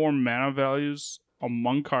 5 or more mana values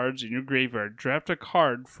among cards in your graveyard, draft a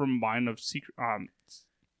card from Mind of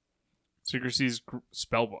Secrecy's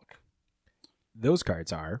spellbook. Those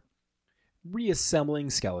cards are Reassembling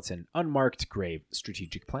Skeleton, Unmarked Grave,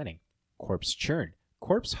 Strategic Planning, Corpse Churn,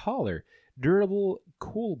 Corpse Hauler, Durable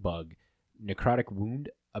Cool Bug, Necrotic Wound,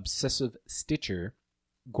 Obsessive Stitcher,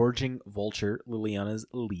 Gorging Vulture, Liliana's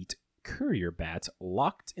Elite, Courier Bat,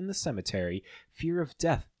 Locked in the Cemetery, Fear of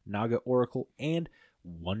Death, Naga Oracle, and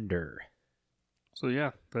Wonder. So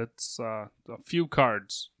yeah, that's a few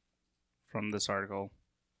cards from this article.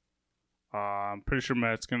 I'm pretty sure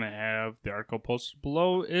Matt's going to have the article posted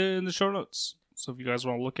below in the show notes. So if you guys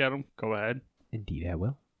want to look at them, go ahead. Indeed, I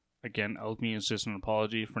will. Again, Alchemy is just an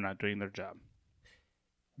apology for not doing their job.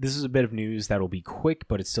 This is a bit of news that will be quick,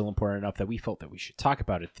 but it's still important enough that we felt that we should talk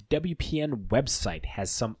about it. The WPN website has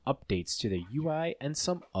some updates to their UI and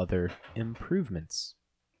some other improvements.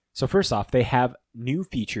 So first off, they have new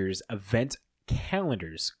features, event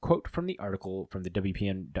calendars. Quote from the article from the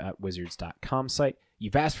WPN.wizards.com site.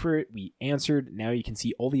 You've asked for it, we answered. Now you can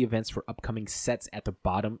see all the events for upcoming sets at the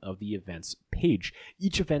bottom of the events page.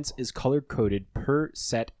 Each event is color-coded per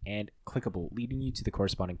set and clickable, leading you to the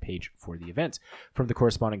corresponding page for the event. From the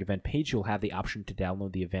corresponding event page, you'll have the option to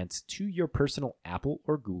download the events to your personal Apple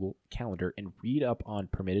or Google Calendar and read up on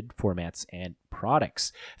permitted formats and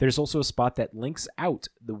products. There's also a spot that links out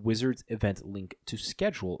the Wizards event link to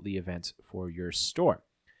schedule the event for your store.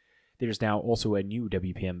 There's now also a new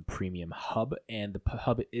WPN Premium Hub, and the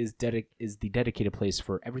hub is the dedicated place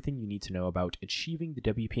for everything you need to know about achieving the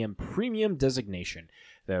WPN Premium designation,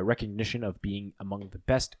 the recognition of being among the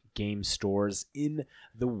best game stores in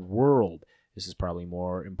the world. This is probably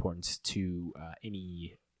more important to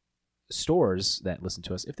any stores that listen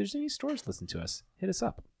to us. If there's any stores listen to us, hit us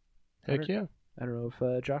up. Heck yeah. I don't know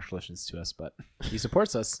if Josh listens to us, but he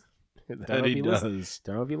supports us. That he does.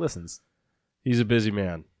 Don't know if he listens. He's a busy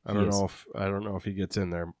man. I don't know if he gets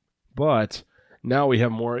in there. But now we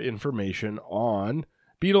have more information on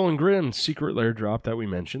Beetle and Grimm's Secret Lair drop that we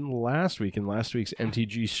mentioned last week. In last week's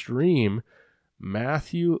MTG stream,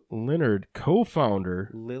 Matthew Lillard,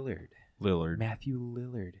 co-founder... Lillard. Matthew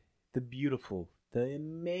Lillard. The beautiful, the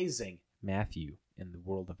amazing Matthew in the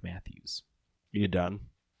world of Matthews. You done?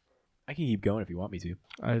 I can keep going if you want me to.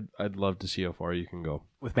 I'd love to see how far you can go.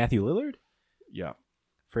 With Matthew Lillard? Yeah.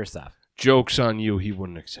 First off, joke's on you, he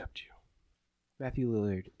wouldn't accept you. Matthew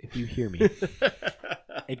Lillard, if you hear me,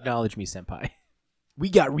 acknowledge me, senpai. We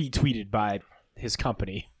got retweeted by his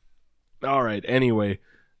company. All right, anyway,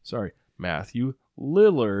 sorry. Matthew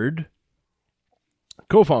Lillard,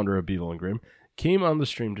 co-founder of Beetle and Grimm, came on the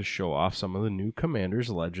stream to show off some of the new Commander's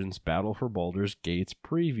Legends Battle for Baldur's Gates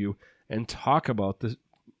preview and talk about the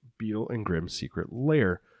Beetle and Grimm Secret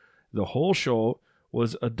Lair. The whole show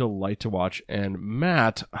was a delight to watch, and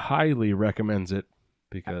Matt highly recommends it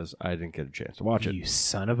because I didn't get a chance to watch it. You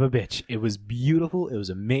son of a bitch. It was beautiful. It was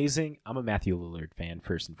amazing. I'm a Matthew Lillard fan,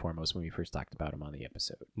 first and foremost, when we first talked about him on the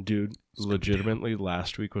episode. Dude, legitimately,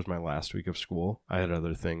 last week was my last week of school. I had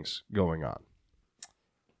other things going on.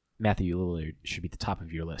 Matthew Lillard should be at the top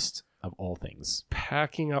of your list of all things.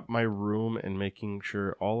 Packing up my room and making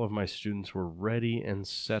sure all of my students were ready and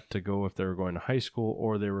set to go if they were going to high school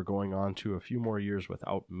or they were going on to a few more years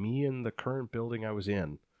without me in the current building I was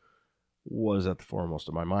in was at the foremost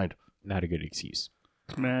of my mind. Not a good excuse.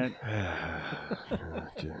 Man,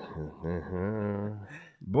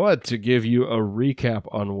 But to give you a recap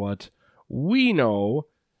on what we know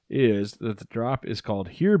is that the drop is called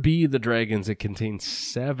Here Be the Dragons. It contains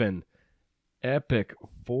 7 epic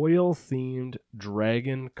foil-themed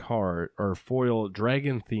dragon card or foil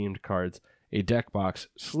dragon-themed cards, a deck box,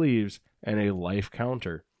 sleeves, and a life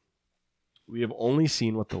counter. We have only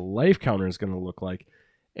seen what the life counter is going to look like,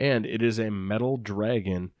 and it is a metal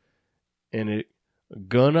dragon, and it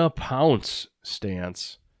gonna pounce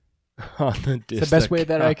stance on the It's the best way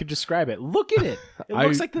that I could describe it. Look at it. It I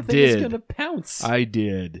looks like the thing is did. going to pounce. I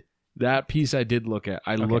did. That piece I did look at.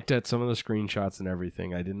 I Okay. looked at some of the screenshots and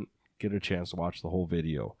everything. I didn't get a chance to watch the whole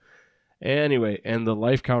video. Anyway, and the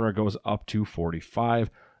life counter goes up to 45.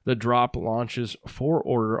 The drop launches for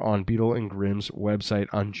order on Beetle and Grimm's website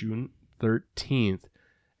on June 13th.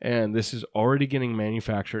 And this is already getting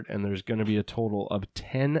manufactured, and there's going to be a total of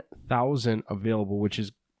 10,000 available, which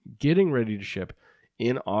is getting ready to ship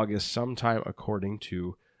in August sometime, according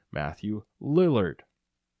to Matthew Lillard.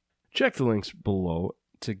 Check the links below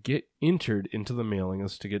to get entered into the mailing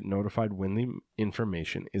list to get notified when the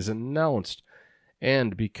information is announced.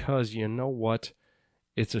 And because you know what?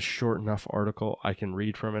 It's a short enough article I can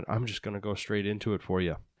read from it. I'm just going to go straight into it for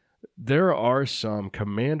you. There are some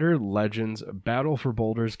Commander Legends Battle for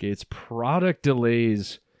Baldur's Gate's product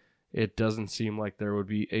delays. It doesn't seem like there would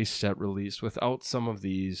be a set release without some of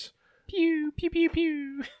these. Pew, pew, pew,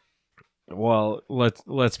 pew. Well,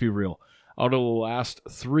 let's be real. Out of the last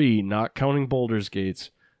 3, not counting Baldur's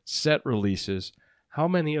Gate's set releases, how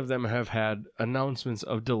many of them have had announcements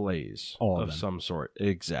of delays All of of them. some sort?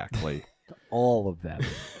 Exactly. All of them.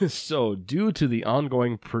 So, due to the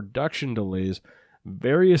ongoing production delays,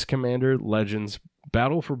 various Commander Legends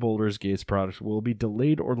Battle for Baldur's Gate's products will be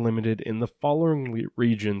delayed or limited in the following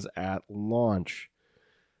regions at launch.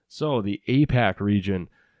 So, the APAC region,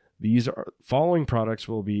 following products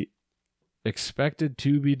will be expected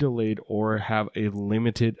to be delayed or have a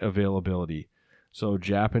limited availability. So,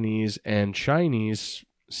 Japanese and Chinese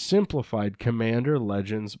simplified Commander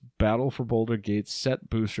Legends Battle for Baldur's Gate set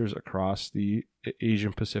boosters across the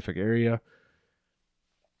Asian Pacific area,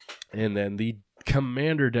 and then the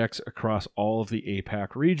Commander decks across all of the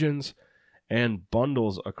APAC regions, and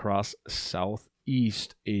bundles across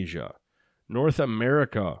Southeast Asia. North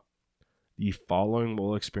America, the following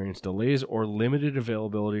will experience delays or limited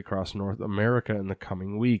availability across North America in the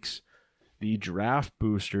coming weeks: the draft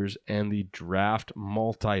boosters and the draft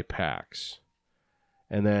multi-packs.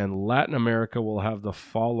 And then Latin America will have the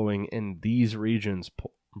following in these regions: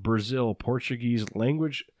 Brazil, Portuguese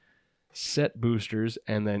language set boosters,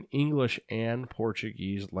 and then English and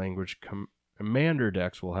Portuguese language commander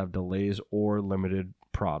decks will have delays or limited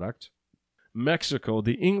product. Mexico,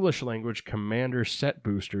 the English language commander set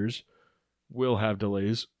boosters will have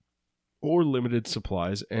delays or limited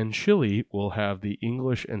supplies, and Chile will have the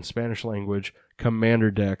English and Spanish language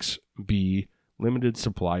commander decks be limited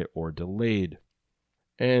supply or delayed.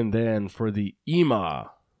 And then for the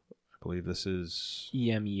EMA, I believe this is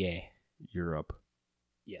EMEA. Europe.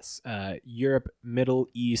 Yes. Europe, Middle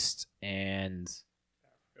East, and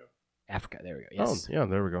Africa. There we go. Yes. Oh, yeah,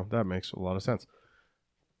 there we go. That makes a lot of sense.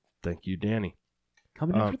 Thank you, Danny.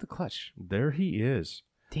 Coming in for the clutch. There he is.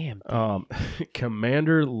 Damn.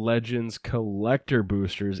 Commander Legends collector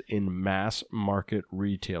boosters in mass market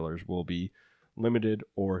retailers will be limited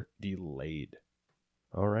or delayed.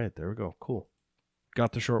 All right, there we go. Cool.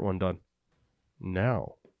 Got the short one done.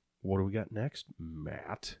 Now, what do we got next,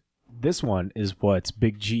 Matt? This one is what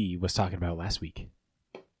Big G was talking about last week,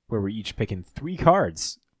 where we're each picking 3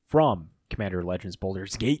 cards from Commander Legends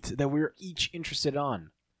Baldur's Gate that we're each interested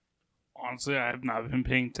on. honestly, I have not been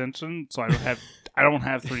paying attention, so I don't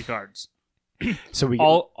have 3 cards. So we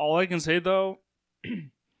All I can say though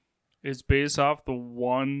is based off the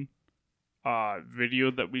one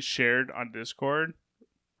video that we shared on Discord,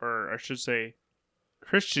 or I should say,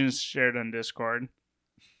 Christians shared on Discord.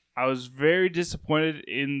 I was very disappointed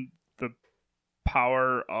in the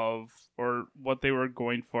power of, or what they were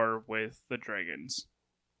going for with the dragons.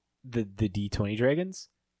 the D20 dragons.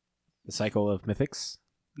 The Cycle of Mythics.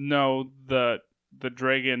 No, the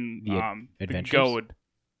dragon, The the Adventures? goad.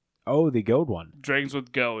 Oh, the Goad one. Dragons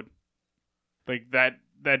with goad. Like that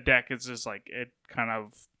deck is just like, it kind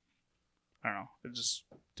of, I don't know, it just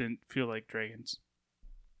didn't feel like dragons.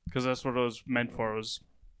 Because that's what it was meant for,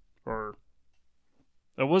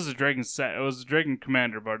 it was a dragon set, it was a dragon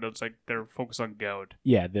commander, but it's like they're focused on goad.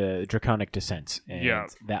 Yeah, the Draconic Descent. And Yeah.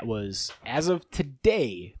 that was, as of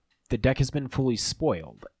today, the deck has been fully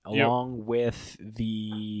spoiled, along with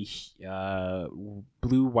the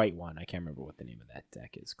blue-white one. I can't remember what the name of that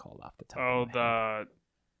deck is called off the top Oh, of my head.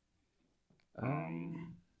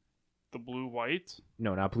 the blue-white?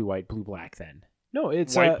 No, not blue-white, blue-black then. No,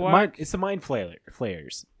 it's White-black? it's the Mind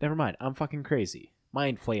Flayers. Never mind, I'm fucking crazy.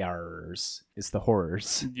 Mind Flayers is the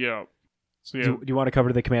horrors. Yeah. So yeah, Do you want to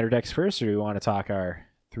cover the commander decks first, or do you want to talk our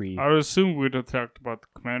three? I would assume we'd have talked about the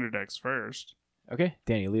commander decks first. Okay,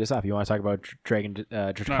 Danny, lead us off. You want to talk about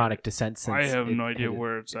Draconic Descent? Since I have no it idea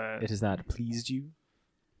where it's at. It has not pleased you.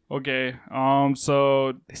 Okay,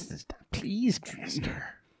 so This does not please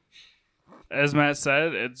Master. as Matt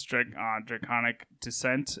said, it's Draconic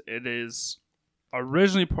Descent. It is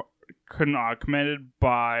originally commanded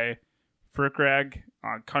by Furkrag,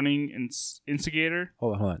 Cunning Instigator.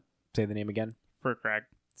 Hold on. Say the name again. Furkrag.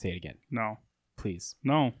 Say it again, No. please.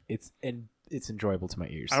 No. It's enjoyable to my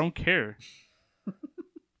ears. I don't care.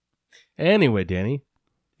 Anyway, Danny,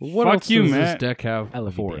 what Fuck else you, does Matt. this deck have I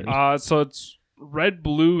love you, for it? Danny. So it's red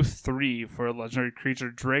blue 3 for a legendary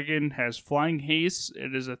creature. Dragon has flying haste.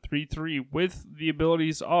 It is a 3/3 with the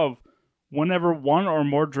abilities of whenever one or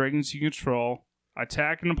more dragons you control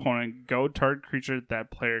attack an opponent, go target creature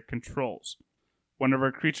that player controls. Whenever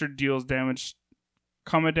a creature deals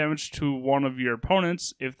combat damage to one of your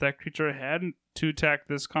opponents, if that creature had to attack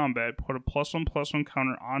this combat, put a +1/+1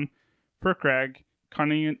 counter on Furkrag,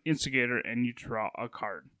 Cunning Instigator, and you draw a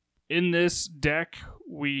card. In this deck,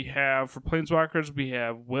 we have, for Planeswalkers, we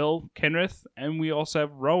have Will Kenrith, and we also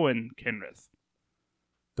have Rowan Kenrith.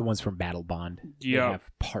 The ones from Battle Bond. Yeah. They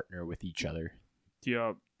have partner with each other.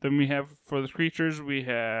 Yeah. Then we have, for the creatures, we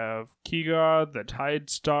have Kiga, the Tide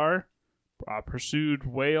Star, Pursued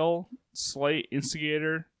Whale, Slay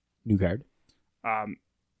Instigator, New card.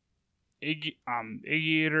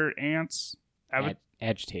 Aegator Ants,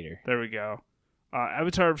 Agitator. there we go.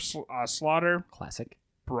 Avatar of Slaughter, Classic.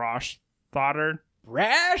 Brosh Thotter,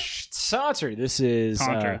 Rash Saunter. This is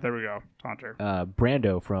Taunter, there we go, Taunter.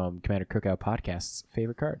 Brando from Commander Cookout Podcast's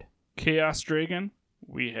favorite card. Chaos Dragon,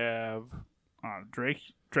 we have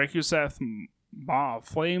Dracuseth Maw of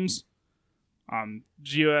Flames,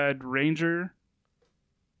 Geoad Ranger,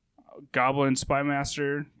 Goblin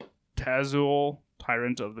Spymaster, Tazul,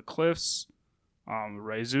 Tyrant of the Cliffs,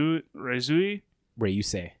 Raizui,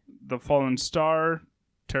 Ryusei. the Fallen Star,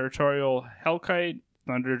 Territorial Hellkite,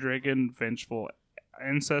 Thunder Dragon, Vengeful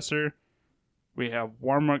Ancestor. We have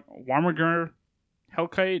Warmager,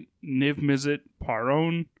 Hellkite, Niv Mizzet,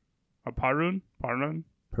 Parun,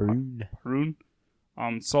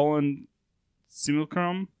 Sullen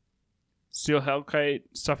Simulacrum, Steel Hellkite,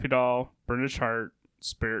 Stuffy Doll, Burnished Heart,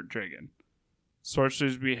 Spirit Dragon.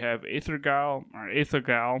 Sorcerers, we have Aethergal,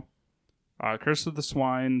 Curse of the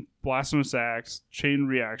Swine, Blasphemous Axe, Chain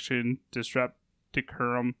Reaction, Disrupt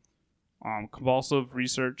Decorum, Convulsive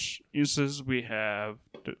Research. Instances, we have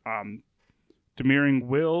Demiring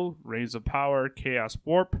Will, Rays of Power, Chaos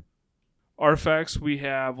Warp. Artifacts, we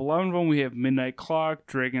have 11 of them. We have Midnight Clock,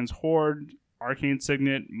 Dragon's Horde, Arcane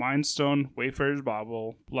Signet, Mindstone, Wayfarer's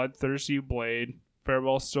Bauble, Bloodthirsty Blade,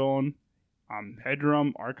 Farewell Stone,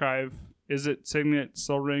 Hedrum, Archive, Izzet Signet,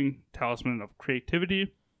 Soul Ring, Talisman of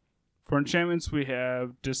Creativity. For enchantments, we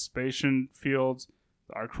have Dissipation Fields,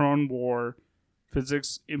 Archron War,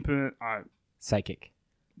 Physics, Infinite, Psychic.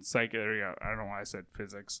 there we go. I don't know why I said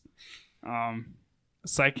physics.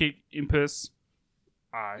 Psychic Impus,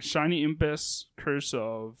 Shiny Impus, Curse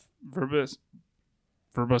of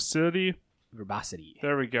Verbosity.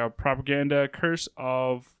 There we go. Propaganda, Curse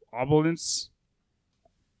of Obolence.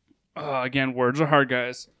 Again, words are hard,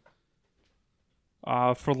 guys.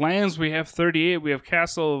 For lands, we have 38. We have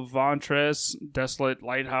Castle of Ventress, Desolate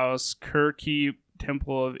Lighthouse, Keep,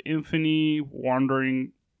 Temple of Infamy,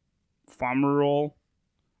 Wandering Fomerol,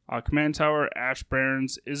 Command Tower, Ash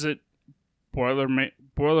Barrens, Izzet,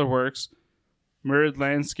 Boilerworks, Mirrored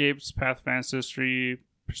Landscapes, Path of Ancestry,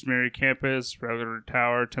 Prismary Campus, Regular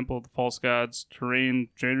Tower, Temple of the False Gods, Terrain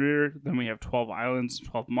Generator. Then we have 12 islands,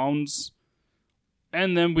 12 mountains.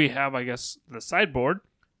 And then we have, I guess, the sideboard.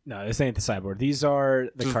 No, this ain't the sideboard. These are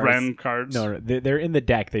the Just cards. random cards. No, they're in the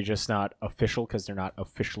deck. They're just not official because they're not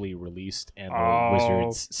officially released, and the Oh.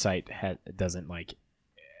 Wizards site doesn't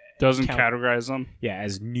Doesn't count- categorize them. Yeah,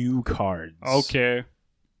 as new cards. Okay.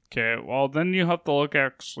 Well, then you have to look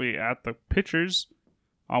actually at the pictures.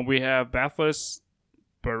 We have Bathless,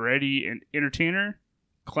 Beretti, and Entertainer,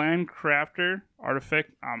 Clan Crafter,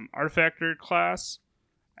 Artifactor class,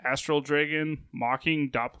 Astral Dragon, Mocking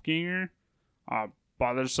Doppelganger,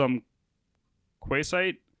 Bothersome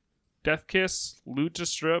Quasite, Death Kiss, Loot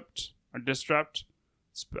Disrupt,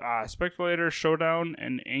 Speculator Showdown,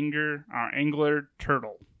 and Angler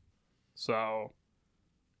Turtle. So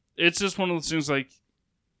it's just one of those things like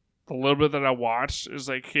the little bit that I watched is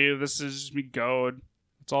like, hey, this is just me going.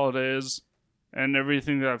 That's all it is. And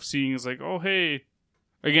everything that I've seen is like, oh, hey.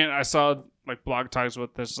 Again, I saw like blog talks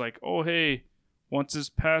with this, like, oh, hey, once it's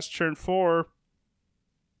past turn 4,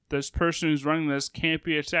 this person who's running this can't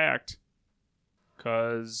be attacked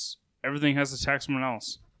because everything has to attack someone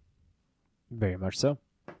else. Very much so.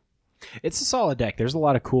 It's a solid deck. There's a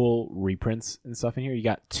lot of cool reprints and stuff in here. You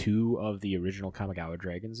got 2 of the original Kamigawa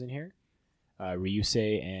dragons in here.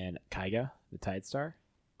 Ryusei and Kaiga, the Tide Star.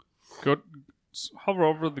 Go hover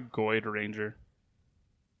over the Goid Ranger.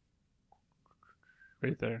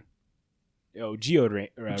 Right there. Oh, Geode Geode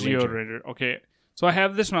Ranger. Ranger. Okay. So I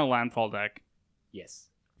have this in my Landfall deck Yes.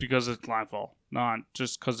 because it's Landfall, not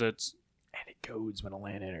just because it's... And it goads when a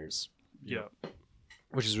land enters, Yeah.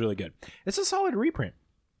 which is really good. It's a solid reprint.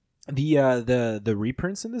 The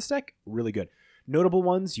reprints in this deck, really good. Notable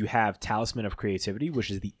ones, you have Talisman of Creativity,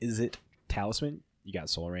 which is the Izzet Talisman. You got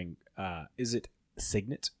Soul Ring, Izzet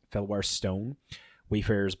Signet, Felwar Stone,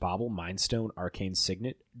 Wayfarer's Bauble, Mind Stone, Arcane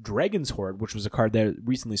Signet, Dragon's Horde, which was a card that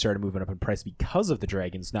recently started moving up in price because of the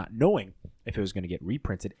dragons, not knowing if it was going to get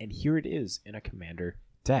reprinted, and here it is in a Commander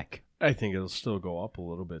deck. I think it'll still go up a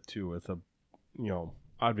little bit too with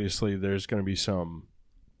obviously there's going to be some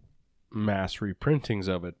mass reprintings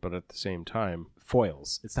of it, but at the same time,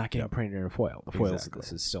 Foils. It's not getting Yep. printed in a foil. The foils Exactly. of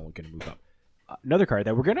this is still going to move up. Another card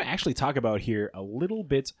that we're going to actually talk about here a little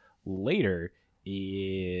bit later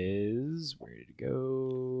is... Where did it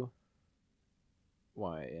go?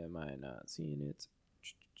 Why am I not seeing it?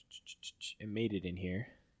 It made it in here.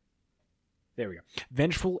 There we go.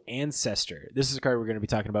 Vengeful Ancestor. This is a card we're going to be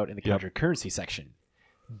talking about in the Yep. Conjured Currency section.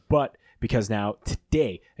 But because now,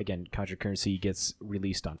 today, again, Conjured Currency gets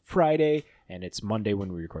released on Friday, and it's Monday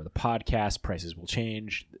when we record the podcast. Prices will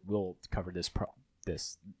change. We'll cover this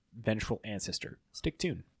Vengeful Ancestor. Stick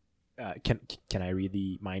tuned. Can I read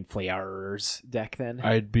the Mind Flayers deck then?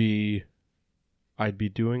 I'd be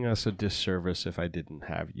doing us a disservice if I didn't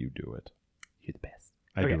have you do it. You're the best.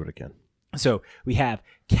 I Okay. do it again. So we have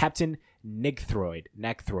Captain Nagthroid,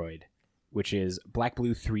 which is black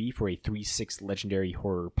blue 3 for a 3/6 legendary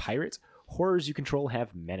horror pirate. Horrors you control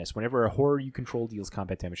have menace. Whenever a horror you control deals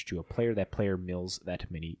combat damage to a player, that player mills that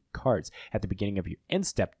many cards. At the beginning of your end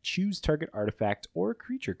step, choose target artifact or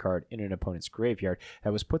creature card in an opponent's graveyard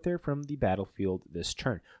that was put there from the battlefield this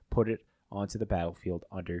turn. Put it onto the battlefield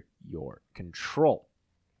under your control.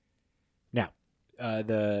 Now,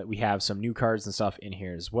 we have some new cards and stuff in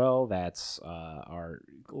here as well that are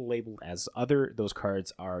labeled as other. Those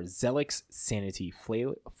cards are Zelix Sanity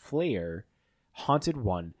Flayer, Haunted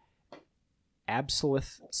One,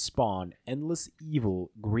 Absoluth Spawn, Endless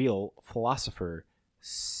Evil, Greel, Philosopher,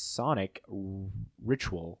 Sonic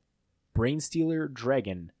Ritual, Brainstealer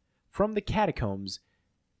Dragon, From the Catacombs,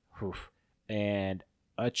 and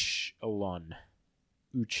Uchalon.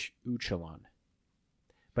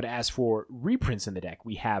 But as for reprints in the deck,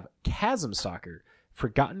 we have Chasm Stalker,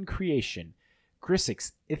 Forgotten Creation,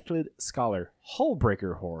 Grissix Ithlid Scholar,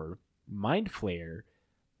 Hullbreaker Horror, Mind Flayer,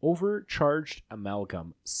 Overcharged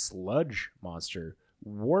Amalgam, Sludge Monster,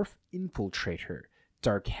 Wharf Infiltrator,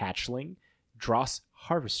 Dark Hatchling, Dross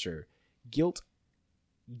Harvester, Guilt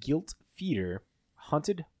Feeder,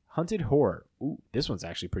 Hunted Horror. Ooh, this one's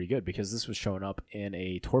actually pretty good because this was showing up in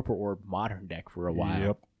a Torpor Orb modern deck for a while.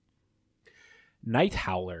 Yep. Night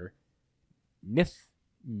Howler, Nilith.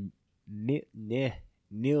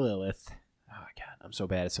 Oh god, I'm so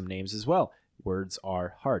bad at some names as well. Words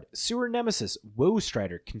are hard. Sewer Nemesis, Woe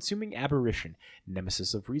Strider, Consuming Aberration,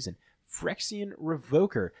 Nemesis of Reason, Phyrexian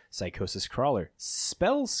Revoker, Psychosis Crawler,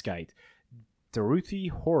 Spellskite,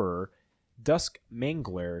 Daruthi Horror, Dusk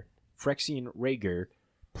Mangler, Phyrexian Rager,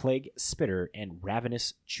 Plague Spitter, and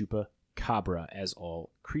Ravenous Chupacabra as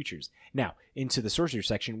all creatures. Now, into the Sorcerer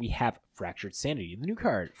section, we have Fractured Sanity, the new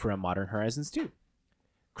card from Modern Horizons 2.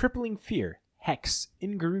 Crippling Fear, Hex,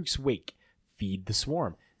 In Garruk's Wake, Feed the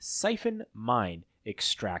Swarm, Siphon Mine,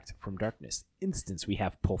 Extract from Darkness. Instance, we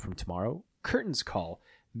have Pull from Tomorrow, Curtain's Call,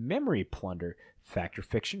 Memory Plunder, Factor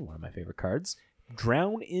Fiction, one of my favorite cards,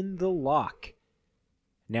 Drown in the Lock,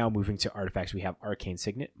 Now moving to artifacts, we have Arcane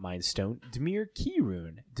Signet, Mind Stone, Dimir Key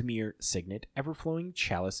Rune, Dimir Signet, Everflowing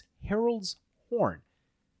Chalice, Herald's Horn,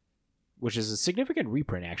 which is a significant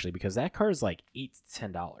reprint actually because that card is like $8 to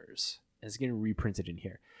 $10. It's getting reprinted in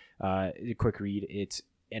here. A quick read: it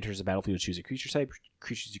enters the battlefield, choose a creature type.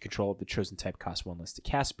 Creatures you control of the chosen type cost 1 less to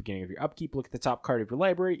cast. Beginning of your upkeep, look at the top card of your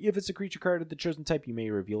library. If it's a creature card of the chosen type, you may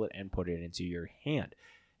reveal it and put it into your hand.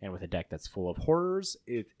 And with a deck that's full of horrors,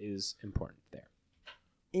 it is important there.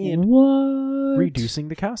 And reducing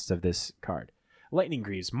the cost of this card. Lightning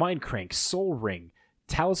Greaves, Mind Crank, Soul Ring,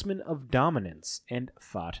 Talisman of Dominance, and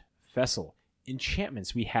Thought Vessel.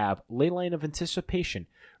 Enchantments, we have Leyline of Anticipation,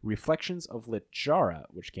 Reflections of Littjara,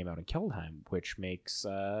 which came out in Keldheim, which makes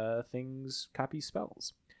things copy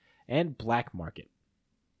spells, and Black Market.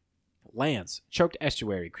 Lands, Choked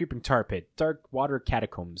Estuary, Creeping Tar Pit, Dark Water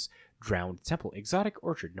Catacombs, Drowned Temple, Exotic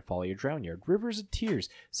Orchard, Nephalia Drownyard, Rivers of Tears,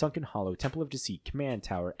 Sunken Hollow, Temple of Deceit, Command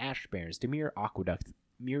Tower, Ash Barrens, Dimir Aqueduct,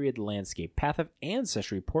 Myriad Landscape, Path of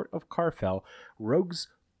Ancestry, Port of Carfell, Rogue's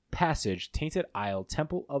Passage, Tainted Isle,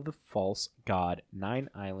 Temple of the False God, 9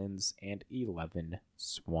 Islands, and 11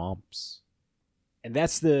 Swamps. And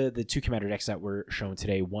that's the 2 commander decks that were shown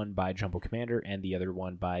today, one by Jumbo Commander and the other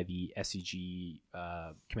one by the SCG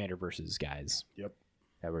Commander versus guys. Yep.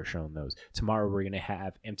 That were shown those. Tomorrow we're going to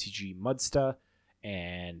have MTG Mudsta,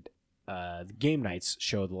 and the Game Nights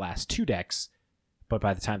show the last 2 decks. But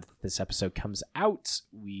by the time that this episode comes out,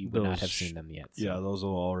 we will not have seen them yet. So. Yeah, those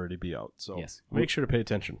will already be out. So yes. Make sure to pay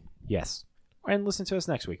attention. Yes. And listen to us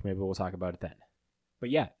next week. Maybe we'll talk about it then.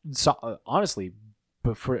 But yeah, so, honestly,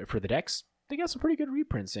 but for the decks, they got some pretty good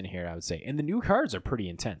reprints in here, I would say. And the new cards are pretty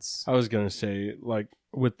intense. I was going to say, like,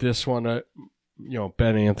 with this one,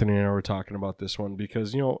 Ben, Anthony, and I were talking about this one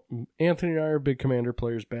because, Anthony and I are big Commander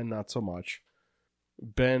players. Ben, not so much.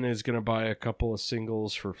 Ben is going to buy a couple of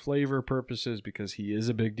singles for flavor purposes because he is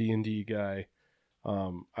a big D&D guy.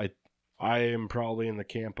 I am probably in the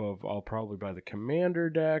camp of I'll probably buy the Commander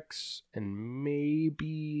decks and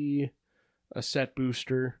maybe a set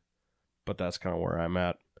booster, but that's kind of where I'm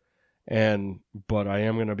at. But I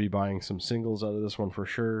am going to be buying some singles out of this one for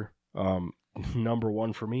sure. Number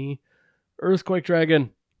 1 for me, Earthquake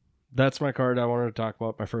Dragon. That's my card I wanted to talk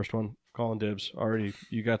about, my first one. Calling dibs. Already,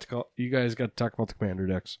 you guys got to talk about the Commander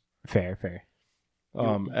decks. Fair.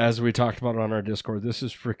 As we talked about on our Discord, this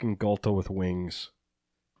is freaking Ghalta with wings.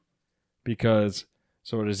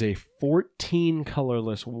 So it is a 14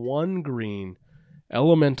 colorless, 1 green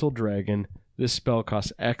elemental dragon. This spell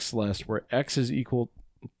costs X less, where X is equal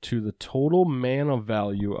to the total mana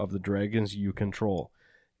value of the dragons you control.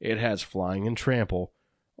 It has flying and trample.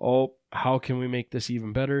 Oh, how can we make this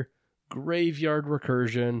even better? Graveyard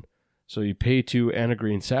recursion. So you pay 2 and a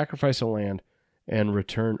green, sacrifice a land, and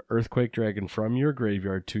return Earthquake Dragon from your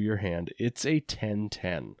graveyard to your hand. It's a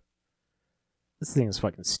 10/10. This thing is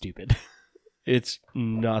fucking stupid. It's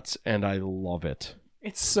nuts, and I love it.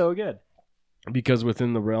 It's so good. Because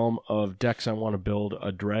within the realm of decks I want to build,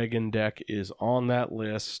 a dragon deck is on that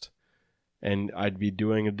list, and I'd be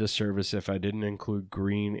doing a disservice if I didn't include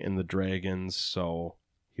green in the dragons, so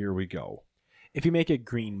here we go. If you make it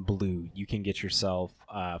green-blue, you can get yourself,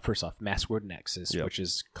 first off, Maskwood Nexus, which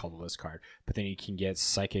is colorless card. But then you can get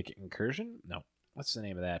Psychic Incursion? No. What's the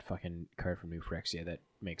name of that fucking card from New Phyrexia that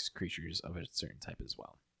makes creatures of a certain type as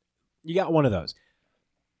well? You got one of those.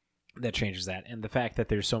 That changes that. And the fact that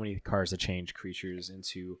there's so many cards that change creatures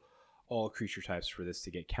into all creature types for this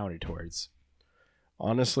to get counted towards.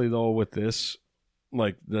 Honestly, though, with this,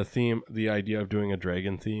 like, the idea of doing a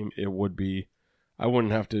dragon theme, it would be... I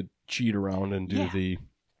wouldn't have to cheat around and do the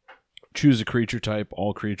choose a creature type.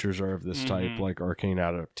 All creatures are of this type, like Arcane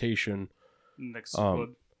Adaptation. Next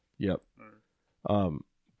would. Yep.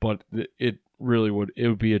 But it really would. It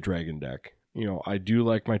would be a dragon deck. I do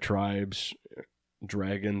like my tribes,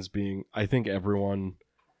 dragons being. I think everyone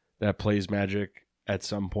that plays Magic at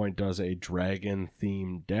some point does a dragon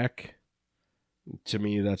themed deck. To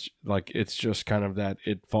me, that's like it's just kind of that.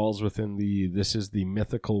 It falls within this is the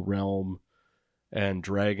mythical realm. And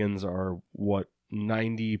dragons are what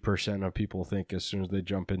 90% of people think as soon as they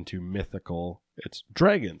jump into mythical. It's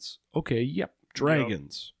dragons. Okay, yep,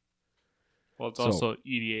 dragons. Yep. Well, it's also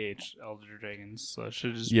EDH, Elder Dragons, so it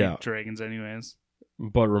should just be dragons anyways.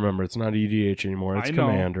 But remember, it's not EDH anymore. It's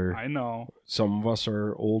Commander. I know. Some of us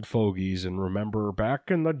are old fogies, and remember,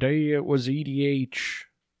 back in the day, it was EDH.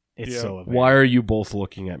 It's so Why are you both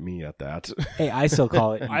looking at me at that? Hey, I still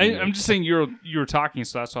call it EDH. I'm just saying you were talking,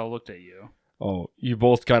 so that's why I looked at you. Oh, you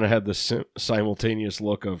both kind of had the simultaneous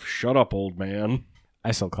look of, shut up, old man.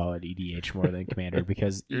 I still call it EDH more than Commander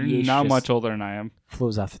because you're EDH not much older than I am.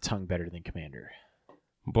 Flows off the tongue better than Commander.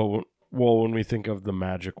 But Well, when we think of the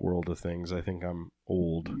Magic world of things, I think I'm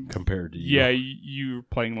old compared to you. Yeah, you're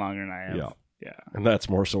playing longer than I have. Yeah. Yeah. And that's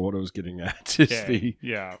more so what I was getting at. Is the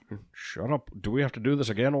Yeah. shut up. Do we have to do this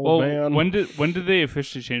again, old Well, man? when did they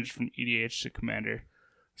officially change from EDH to Commander?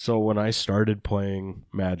 So when I started playing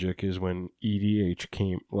Magic is when EDH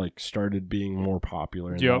started being more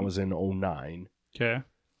popular, and Yep. that was in 09. Okay.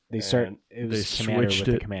 It they was Commander with switched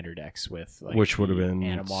the it, Commander decks with which would have the been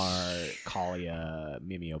Animar, Kalia,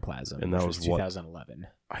 Mimeoplasm, And that which was was what? 2011.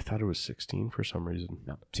 I thought it was 16 for some reason.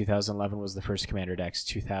 No, 2011 was the first Commander decks.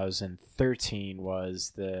 2013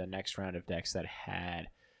 was the next round of decks that had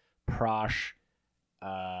Prosh,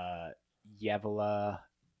 Yevela,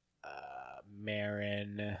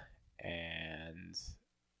 Marin, and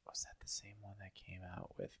was that the same one that came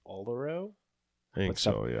out with Oloro? I think But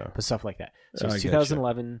stuff- so, yeah. But stuff like that. So I get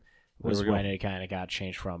 2011 was There we go. when it kind of got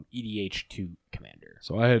changed from EDH to Commander.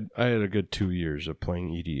 So I had a good 2 years of playing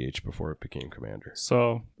EDH before it became Commander.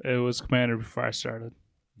 So it was Commander before I started.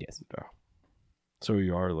 Yes. So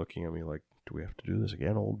you are looking at me like, do we have to do this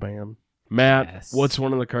again, old man? Matt, Yes. what's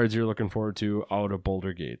one of the cards you're looking forward to out of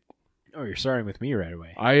Boulder Gate? Oh, you're starting with me right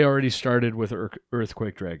away. I already started with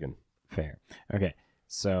Earthquake Dragon. Fair. Okay.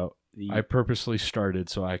 So the I purposely started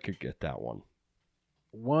so I could get that one.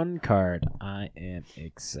 one card I am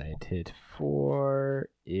excited for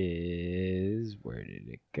is, where did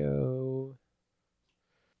it go?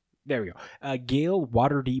 There we go. Gale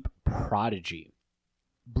Waterdeep Prodigy.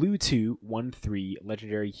 Blue 2, 1/3,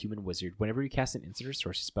 legendary human wizard. Whenever you cast an instant or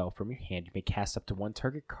sorcery spell from your hand, you may cast up to one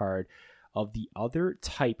target card of the other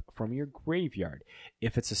type from your graveyard.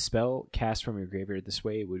 If it's a spell cast from your graveyard this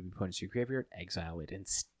way, it would be put into your graveyard, exile it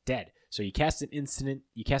instead. So you cast an instant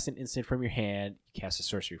from your hand, you cast a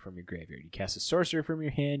sorcery from your graveyard. You cast a sorcery from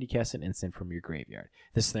your hand, you cast an instant from your graveyard.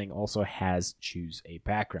 This thing also has choose a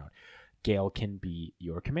background. Gale can be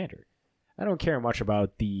your commander. I don't care much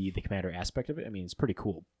about the commander aspect of it. I mean, it's pretty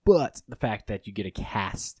cool. But the fact that you get to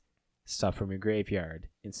cast stuff from your graveyard,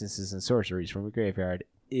 instances and sorceries from your graveyard,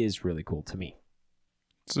 is really cool to me.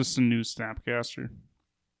 It's just a new Snapcaster.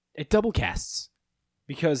 It double casts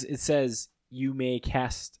because it says you may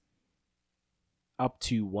cast up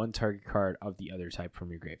to one target card of the other type from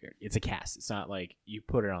your graveyard. It's a cast. It's not like you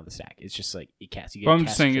put it on the stack. It's just like it casts. You get But I'm cast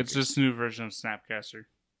just saying it's triggers. just a new version of Snapcaster.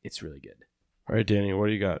 It's really good. All right, Danny, what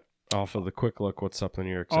do you got? Off of the quick look, what's something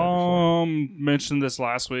you're excited for? Mentioned this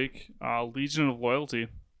last week. Legion of Loyalty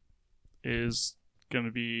is going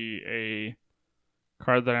to be a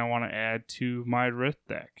card that I want to add to my Rift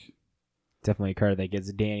deck. Definitely a card that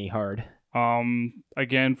gets Danny hard.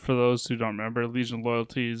 Again, for those who don't remember, Legion of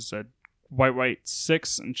Loyalty is a white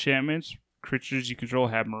 6 enchantment. Creatures you control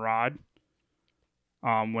have Maraud.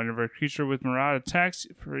 Whenever a creature with Maraud attacks,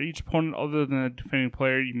 for each opponent other than a defending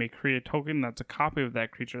player, you may create a token that's a copy of that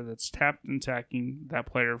creature that's tapped and attacking that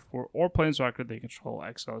player or planeswalker they control.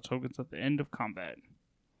 Exile tokens at the end of combat.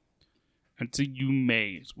 Until you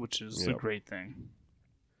may, which is a Yep. great thing.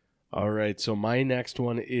 All right, so my next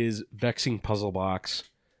one is Vexing Puzzle Box.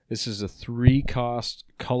 This is a 3-cost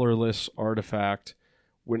colorless artifact.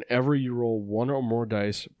 Whenever you roll one or more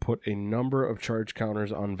dice, put a number of charge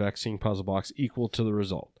counters on Vexing Puzzle Box equal to the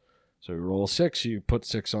result. So you roll a 6, you put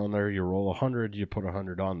 6 on there. You roll 100, you put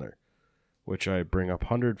 100 on there. Which I bring up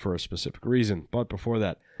 100 for a specific reason. But before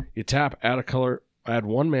that, you tap, add a color, add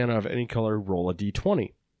 1 mana of any color, roll a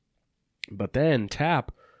d20. But then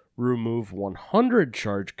tap, remove 100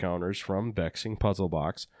 charge counters from Vexing Puzzle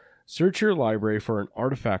Box. Search your library for an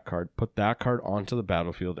artifact card, put that card onto the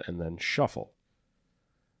battlefield, and then shuffle.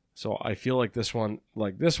 So I feel like this one's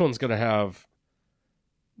going to have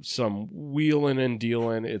some wheeling and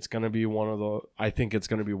dealing. It's going to be I think it's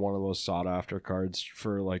going to be one of those sought after cards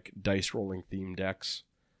for like dice rolling theme decks.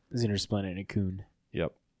 Xenor's Planet and Coon.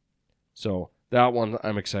 Yep. So that one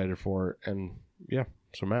I'm excited for. And yeah,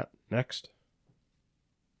 so Matt, next.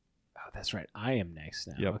 Oh, that's right. I am next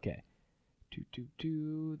now. Yep. Okay.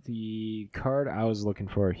 The card I was looking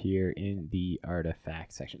for here in the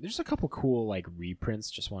artifact section. There's a couple cool like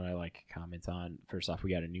reprints. Just want to like comment on. First off,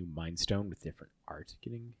 we got a new Mind Stone with different art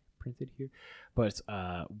getting printed here, but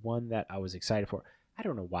one that I was excited for. I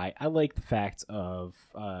don't know why. I like the fact of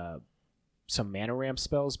some mana ramp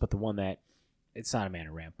spells, but the one that it's not a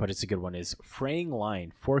mana ramp, but it's a good one is Fraying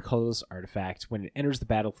Line. 4 colorless artifact. When it enters the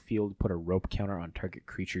battlefield, put a rope counter on target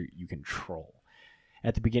creature you control.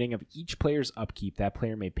 At the beginning of each player's upkeep, that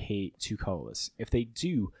player may pay 2 colorless. If they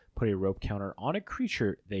do, put a rope counter on a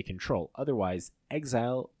creature they control. Otherwise,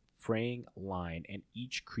 exile Fraying Line and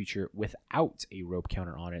each creature without a rope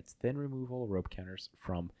counter on it. Then remove all rope counters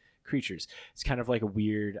from creatures. It's kind of like a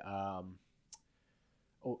weird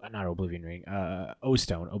not Oblivion Ring,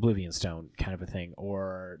 O-Stone, Oblivion Stone kind of a thing,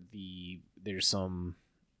 or there's some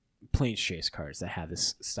Planes Chase cards that have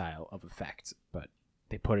this style of effect, but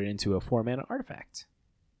they put it into a 4-mana artifact.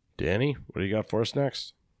 Danny, what do you got for us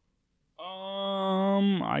next?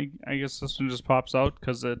 I guess this one just pops out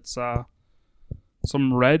because it's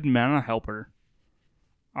some red mana helper.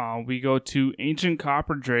 We go to Ancient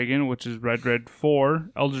Copper Dragon, which is red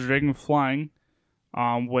 4, Elder Dragon flying.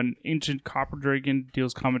 When Ancient Copper Dragon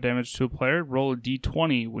deals combat damage to a player, roll a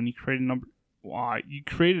d20. When you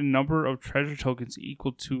create a number of treasure tokens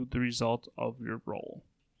equal to the result of your roll.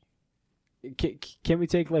 Can we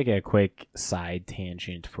take like a quick side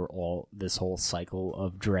tangent for this whole cycle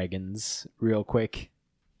of dragons real quick?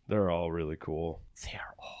 They're all really cool. They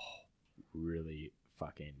are all really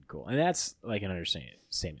fucking cool. And that's like an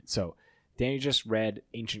understatement. So Danny just read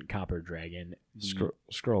Ancient Copper Dragon.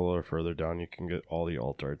 Scroll a little further down. You can get all the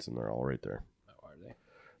alt arts, and they're all right there. Oh, are they?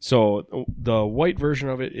 So the white version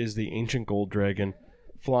of it is the Ancient Gold Dragon.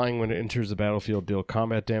 Flying when it enters the battlefield, deal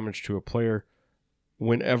combat damage to a player.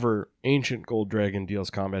 Whenever Ancient Gold Dragon deals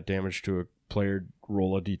combat damage to a player,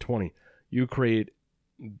 roll a d20. You create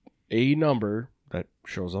a number that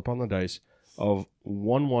shows up on the dice of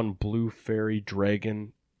 1/1 blue fairy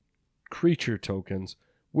dragon creature tokens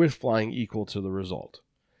with flying equal to the result.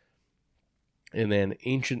 And then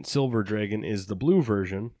Ancient Silver Dragon is the blue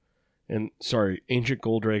version. Ancient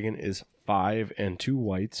Gold Dragon is 5 and 2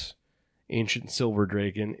 whites. Ancient Silver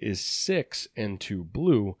Dragon is 6 and 2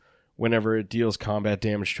 blue. Whenever it deals combat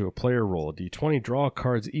damage to a player, roll a d20, draw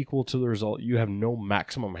cards equal to the result. You have no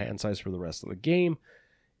maximum hand size for the rest of the game.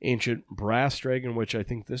 Ancient Brass Dragon, which I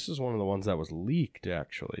think this is one of the ones that was leaked,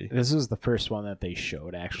 actually. This is the first one that they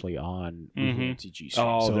showed actually on MTG stream.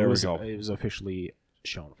 Oh, so there we go. It was officially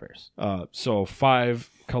shown first. So 5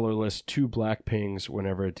 colorless, 2 black pings.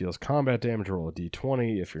 Whenever it deals combat damage, roll a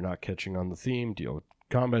d20. If you're not catching on the theme, deal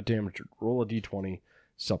combat damage, roll a d20.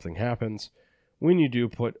 Something happens. When you do,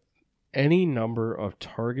 put any number of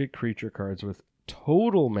target creature cards with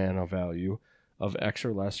total mana value of X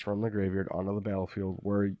or less from the graveyard onto the battlefield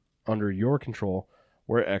where under your control,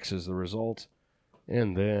 where X is the result.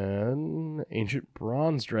 And then Ancient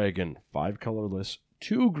Bronze Dragon, 5 colorless,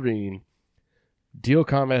 2 green, deal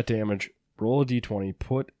combat damage, roll a d20,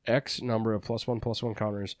 put X number of +1/+1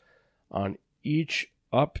 counters on each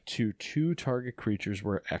up to 2 target creatures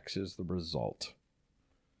where X is the result.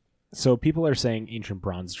 So people are saying Ancient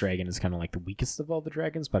Bronze Dragon is kind of like the weakest of all the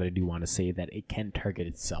dragons, but I do want to say that it can target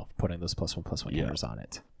itself, putting those +1/+1 counters on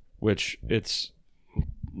it. Which it's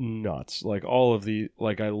nuts. Like all of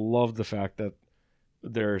I love the fact that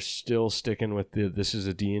they're still sticking with this is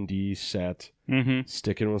a D&D set,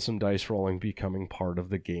 sticking with some dice rolling, becoming part of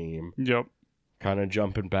the game. Yep. Kind of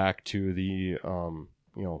jumping back to the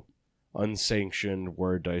unsanctioned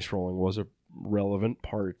where dice rolling was a relevant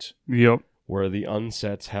part. Yep. Where the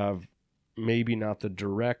unsets have maybe not the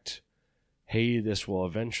direct, hey, this will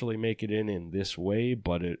eventually make it in this way,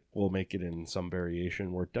 but it will make it in some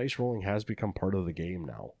variation, where dice rolling has become part of the game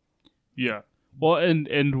now. Yeah. Well,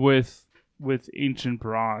 and with Ancient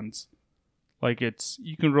Bronze, like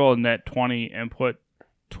you can roll a net 20 and put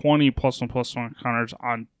 20 +1/+1 counters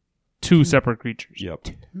on 2 separate creatures. Yep.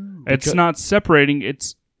 It's not separating,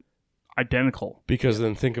 it's identical. Because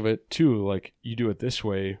then think of it too, like you do it this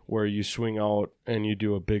way where you swing out and you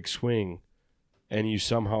do a big swing and you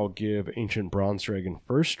somehow give Ancient Bronze Dragon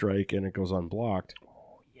first strike and it goes unblocked.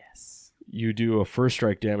 Oh, yes. You do a first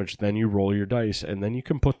strike damage, then you roll your dice, and then you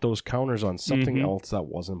can put those counters on something else that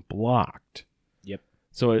wasn't blocked. Yep.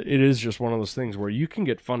 So it is just one of those things where you can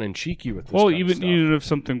get fun and cheeky with this Well, kind of stuff. even if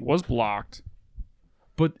something was blocked.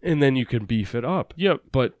 And then you can beef it up. Yep.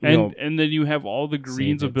 But and then you have all the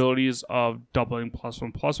green's Save it. abilities of doubling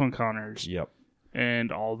 +1/+1 counters. Yep.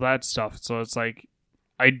 And all that stuff. So it's like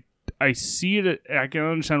I see it. I can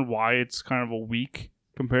understand why it's kind of a weak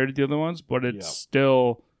compared to the other ones, but it's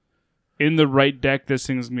still in the right deck. This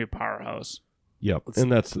thing's gonna be a powerhouse. Yep.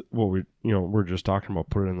 And that's what we're just talking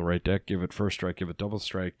about. Put it in the right deck. Give it first strike. Give it double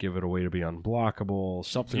strike. Give it a way to be unblockable.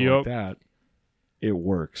 Something like that. It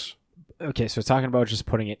works. Okay, so talking about just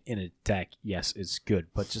putting it in a deck, yes, it's good,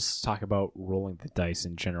 but just talk about rolling the dice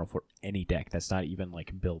in general for any deck that's not even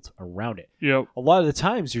like built around it. Yep. A lot of the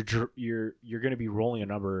times you're going to be rolling a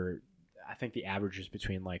number. I think the average is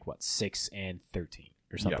between 6 and 13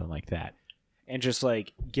 or something like that, and just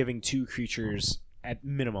like giving 2 creatures at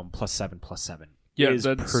minimum +7/+7 is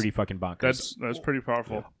that's pretty fucking bonkers. That's pretty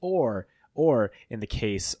powerful. Or in the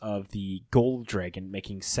case of the Gold Dragon,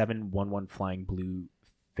 making 7/1/1 flying blue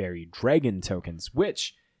fairy dragon tokens,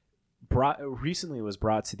 which recently was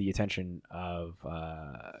brought to the attention of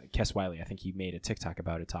Kes Wiley. I think he made a TikTok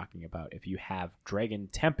about it, talking about if you have Dragon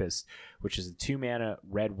Tempest, which is a 2-mana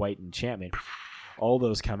red white enchantment, all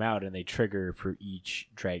those come out and they trigger for each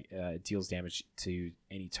deals damage to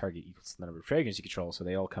any target equals the number of dragons you control. So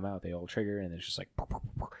they all come out, they all trigger, and it's just like.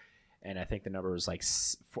 And I think the number was like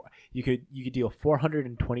you could deal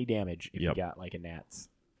 420 damage if you got like a Nats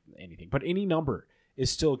anything, but any number is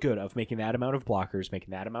still good of making that amount of blockers, making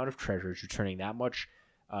that amount of treasures, returning that much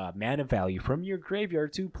mana value from your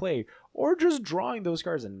graveyard to play, or just drawing those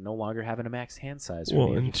cards and no longer having a max hand size.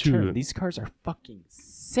 Well, and two, these cards are fucking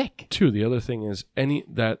sick. Two, the other thing is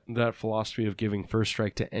that philosophy of giving first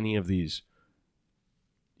strike to any of these.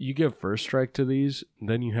 You give first strike to these,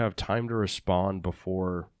 then you have time to respond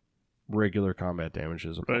before regular combat damage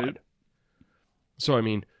is applied. Right. So I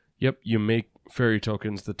mean, you make fairy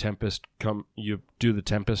tokens, the Tempest you do the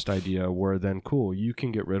Tempest idea where then cool, you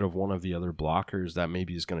can get rid of one of the other blockers that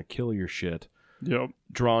maybe is going to kill your shit. Yep.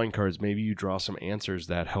 Drawing cards, maybe you draw some answers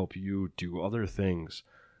that help you do other things.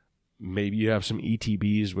 Maybe you have some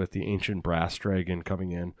ETBs with the Ancient Brass Dragon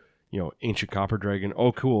coming in, Ancient Copper Dragon.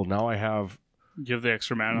 Oh cool, now I have Give the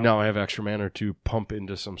extra mana. Now I have extra mana to pump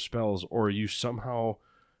into some spells, or you somehow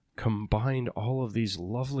combined all of these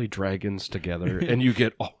lovely dragons together and you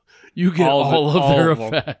get all of their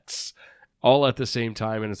effects all at the same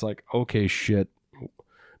time, and it's like, okay, shit.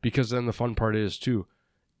 Because then the fun part is too,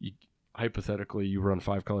 hypothetically you run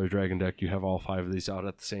 5-color dragon deck, you have all 5 of these out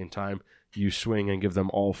at the same time, you swing and give them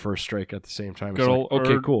all first strike at the same time. It's like,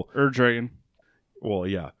 okay, cool. Dragon. Well,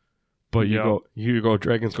 yeah. But you go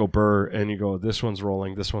dragons go burr, and you go, this one's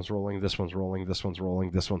rolling, this one's rolling, this one's rolling, this one's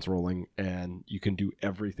rolling, this one's rolling, and you can do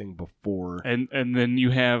everything before and then you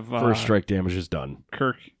have first strike damage is done.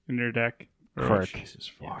 Kirk in your deck. Kirk.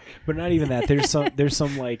 Jesus fuck. But not even that. There's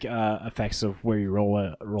some like effects of where you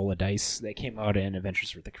roll a dice that came out in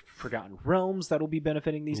Adventures with the Forgotten Realms that'll be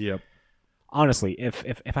benefiting these. Yep. Honestly, if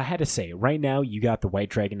I had to say, right now you got the White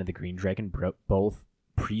Dragon and the Green Dragon both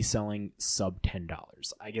pre-selling sub $10.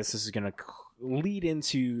 I guess this is going to lead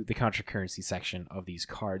into the contra currency section of these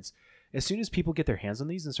cards. As soon as people get their hands on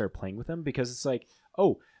these and start playing with them, because it's like,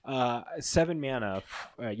 7 mana,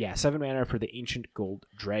 7 mana for the Ancient Gold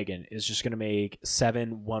Dragon is just going to make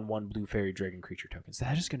 7 1/1 blue fairy dragon creature tokens.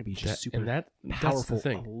 That is going to be just super powerful. That's the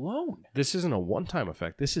thing. Alone. This isn't a one-time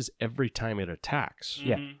effect. This is every time it attacks.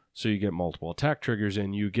 Yeah. So you get multiple attack triggers,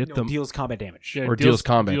 and you get them deals combat damage. Yeah, or deals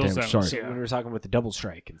combat damage. Sorry. So when we were talking with the double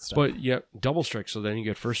strike and stuff. But double strike. So then you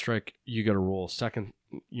get first strike, you get a roll. Second,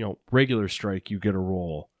 regular strike, you get a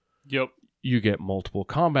roll. Yep. You get multiple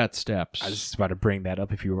combat steps. I was just about to bring that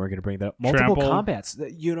up if you were going to bring that up. Multiple Trample. combats.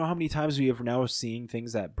 You know how many times we have now seeing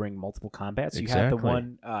things that bring multiple combats? You had the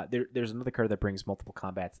one, there's another card that brings multiple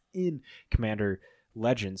combats in Commander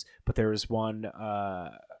Legends, but there was one...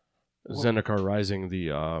 Zendikar Rising, the...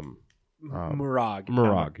 Murag.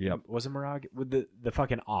 Murag, yep. Was it Murag? With the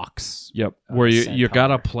fucking Ox. Yep, where you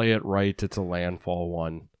gotta play it right. It's a landfall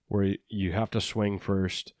one, where you have to swing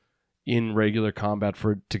first in regular combat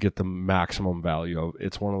to get the maximum value of.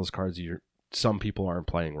 It's one of those cards some people aren't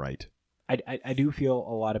playing right. I do feel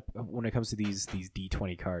a lot of, when it comes to these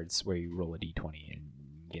D20 cards where you roll a D20 and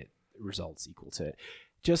get results equal to it,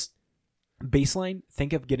 just baseline,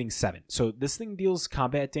 think of getting 7. So this thing deals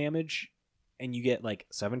combat damage and you get like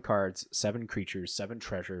 7 cards, 7 creatures, 7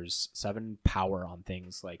 treasures, 7 power on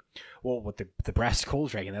things like, well, with the Brass Gold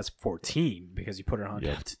Dragon, that's 14 because you put it on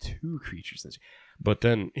up to 2 creatures. But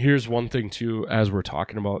then here's one thing too, as we're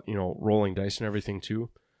talking about, rolling dice and everything too.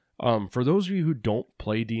 For those of you who don't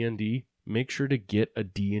play D&D, make sure to get a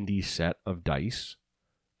D&D set of dice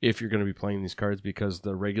if you're going to be playing these cards, because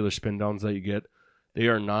the regular spin downs that you get, they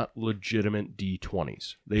are not legitimate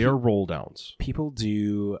D20s. They are roll downs. People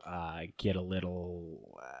do get a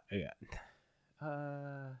little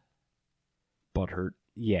butthurt.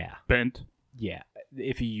 Yeah. Bent. Yeah.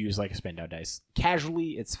 If you use like a spin down dice.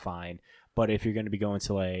 Casually, it's fine. But if you're going to be going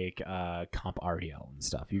to like comp REL and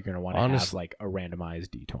stuff, you're going to want to have like a randomized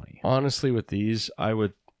D20. Honestly, with these, I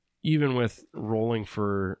would, even with rolling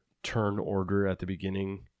for turn order at the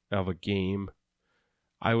beginning of a game,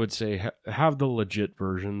 I would say have the legit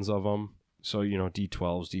versions of them. So,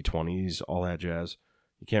 D12s, D20s, all that jazz.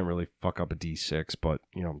 You can't really fuck up a D6, but,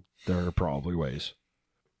 there are probably ways.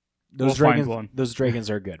 Those dragons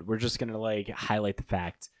are good. We're just going to like highlight the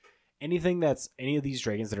fact. Any of these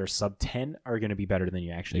dragons that are sub 10 are going to be better than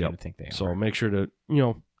you actually going to think they are. So make sure to,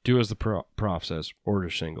 do as the prof says, order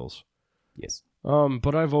singles. Yes.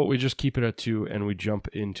 But I vote we just keep it at 2 and we jump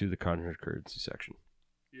into the contra currency section.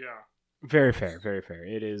 Yeah. Very fair, very fair.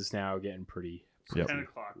 It is now getting pretty 10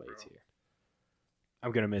 o'clock, late bro. here.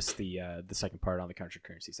 I'm going to miss the second part on the contra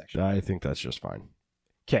currency section. I think that's just fine.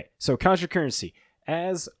 Okay, so contra currency.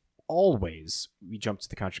 As always, we jump to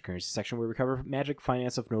the contra currency section where we cover Magic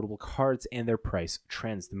finance of notable cards and their price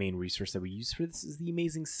trends. The main resource that we use for this is the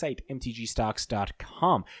amazing site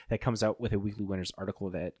mtgstocks.com that comes out with a weekly winners article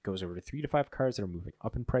that goes over to 3 to 5 cards that are moving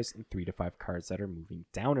up in price and 3 to 5 cards that are moving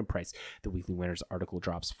down in price. The weekly winners article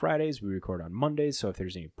drops Fridays. We record on Mondays, so if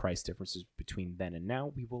there's any price differences between then and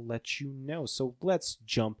now, we will let you know. So let's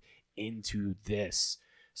jump into this.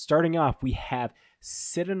 Starting off, we have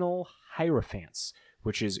Citadel Hierophants,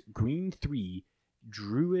 which is green 3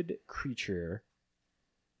 druid creature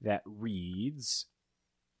that reads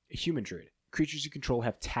a human druid. Creatures you control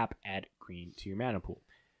have tap, add green to your mana pool.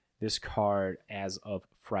 This card, as of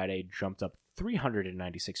Friday, jumped up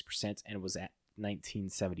 396% and was at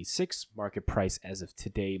 1976. Market price as of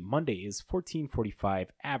today, Monday, is $14.45.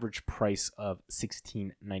 Average price of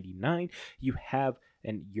 $16.99. You have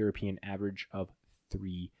an European average of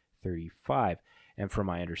 $3.35. And from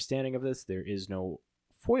my understanding of this, there is no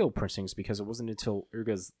foil printings because it wasn't until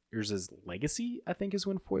Urza's Legacy, I think, is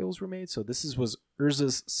when foils were made. So this was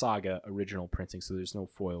Urza's Saga original printing, so there's no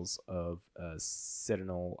foils of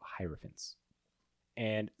Citadel Hierophants.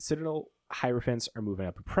 And Citadel Hierophants are moving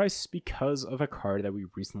up in price because of a card that we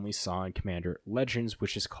recently saw in Commander Legends,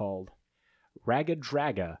 which is called Raga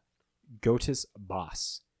Draga Gotus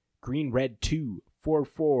Boss. Green red 2,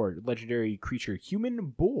 4/4 legendary creature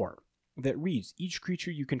human boar that reads, each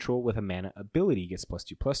creature you control with a mana ability gets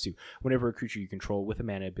 +2/+2. Whenever a creature you control with a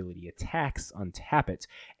mana ability attacks, untap it.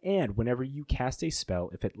 And whenever you cast a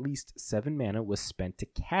spell, if at least 7 mana was spent to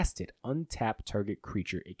cast it, untap target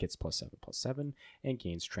creature, it gets +7/+7 and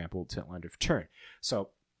gains trample till end of turn.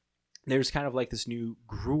 So there's kind of like this new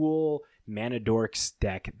Gruul Mana Dorks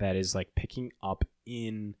deck that is like picking up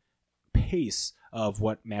in pace of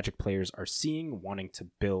what Magic players are seeing, wanting to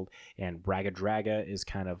build, and Raga Draga is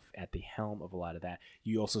kind of at the helm of a lot of that.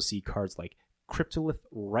 You also see cards like Cryptolith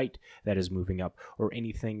Rite that is moving up, or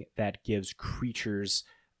anything that gives creatures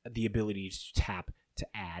the ability to tap to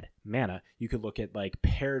add mana. You could look at like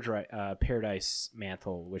Paradise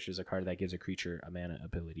Mantle, which is a card that gives a creature a mana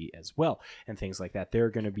ability as well, and things like that. They're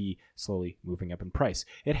going to be slowly moving up in price.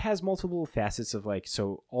 It has multiple facets of like,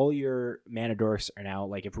 so all your mana dorks are now,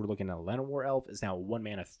 like if we're looking at a Llanowar Elf, is now 1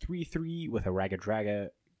 mana 3/3 with a Raga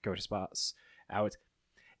Draga Gotus Boss out.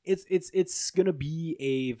 It's going to be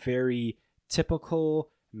a very typical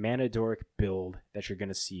mana dork build that you're going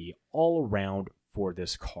to see all around for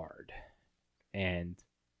this card. And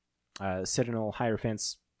Citadel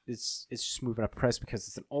Hierophants, it's just moving up price because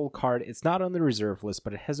it's an old card. It's not on the reserve list,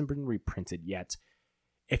 but it hasn't been reprinted yet.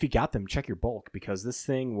 If you got them, check your bulk, because this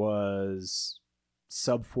thing was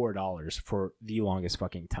sub $4 for the longest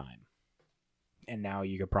fucking time. And now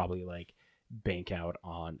you could probably like bank out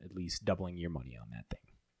on at least doubling your money on that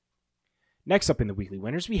thing. Next up in the weekly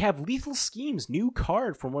winners, we have Lethal Schemes, new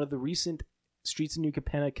card from one of the recent Streets of New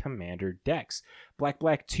Capenna Commander decks.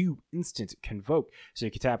 Black 2 instant convoke. So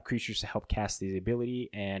you can tap creatures to help cast the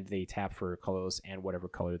ability, and they tap for colorless and whatever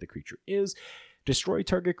color the creature is. Destroy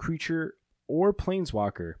target creature or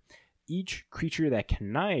planeswalker. Each creature that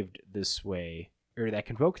connived this way, or that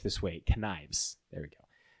convoked this way, connives. There we go.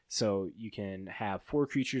 So you can have 4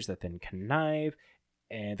 creatures that then connive,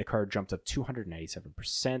 and the card jumped up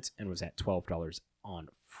 297% and was at $12 on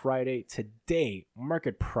Friday. Today,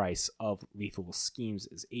 market price of Lethal Schemes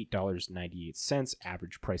is $8.98,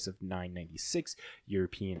 average price of $9.96,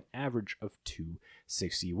 European average of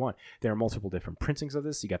 $2.61. There are multiple different printings of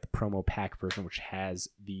this. You got the promo pack version, which has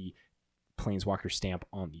the Planeswalker stamp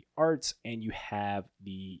on the art, and you have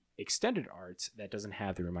the extended art that doesn't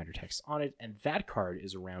have the reminder text on it, and that card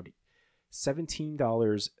is around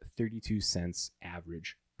 $17.32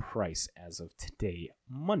 average price as of today,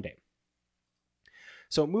 Monday.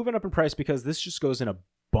 So moving up in price because this just goes in a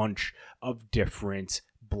bunch of different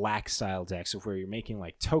black style decks of where you're making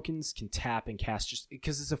like tokens, can tap and cast, just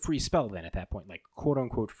because it's a free spell then at that point, like quote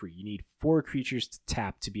unquote free. You need 4 creatures to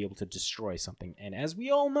tap to be able to destroy something. And as we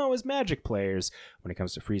all know as Magic players, when it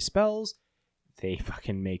comes to free spells, they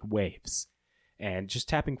fucking make waves. And just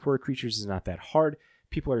tapping 4 creatures is not that hard.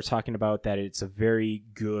 People are talking about that it's a very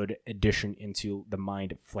good addition into the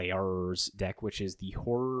Mind Flayers deck, which is the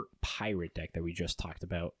horror pirate deck that we just talked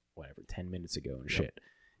about, 10 minutes ago and shit,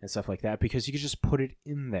 and stuff like that, because you could just put it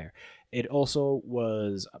in there. It also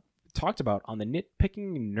was talked about on the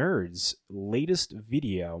Nitpicking Nerds latest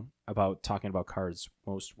video about talking about cards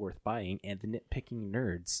most worth buying, and the Nitpicking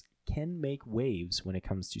Nerds can make waves when it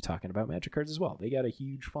comes to talking about Magic cards as well. They got a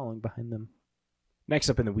huge following behind them. Next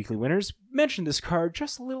up in the weekly winners, mentioned this card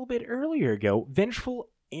just a little bit earlier ago,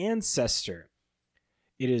 Vengeful Ancestor.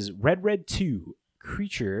 It is Red 2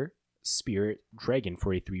 creature spirit dragon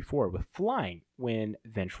for a 3/4 with flying. When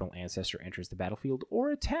Vengeful Ancestor enters the battlefield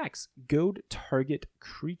or attacks, goad target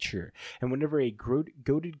creature. And whenever a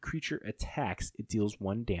goaded creature attacks, it deals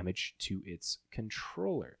 1 damage to its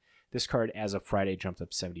controller. This card, as of Friday, jumped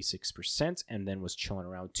up 76% and then was chilling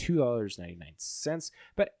around $2.99.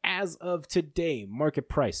 But as of today, market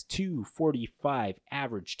price $2.45,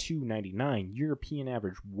 average $2.99, European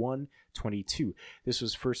average $1.22. This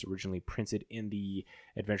was first originally printed in the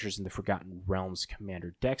Adventures in the Forgotten Realms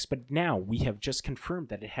Commander decks, but now we have just confirmed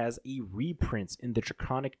that it has a reprint in the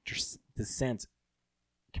Draconic Descent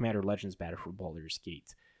Commander Legends Battle for Baldur's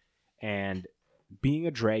Gate. And being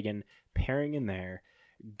a dragon, pairing in there,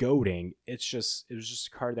 goading, it was just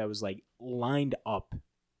a card that was like lined up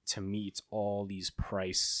to meet all these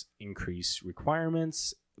price increase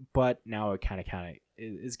requirements, but now it kind of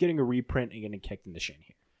is getting a reprint and getting kicked in the shin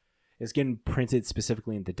here. It's getting printed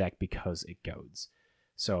specifically in the deck because it goads.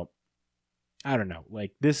 So I don't know,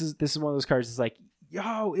 like this is one of those cards that's like,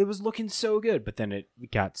 yo, it was looking so good, but then it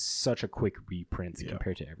got such a quick reprint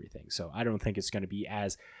compared to everything. So I don't think it's going to be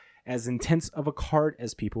as intense of a card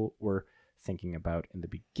as people were thinking about in the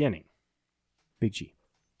beginning. Big G.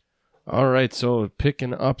 All right, so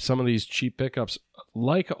picking up some of these cheap pickups.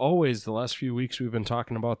 Like always, the last few weeks we've been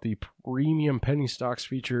talking about the premium penny stocks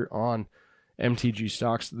feature on MTG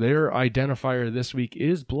Stocks. Their identifier this week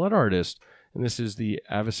is Blood Artist, and this is the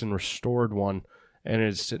Avacyn Restored one, and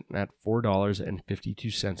it's sitting at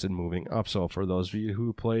 $4.52 and moving up. So for those of you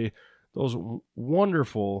who play those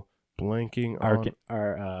wonderful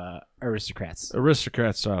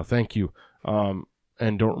Aristocrats style, thank you.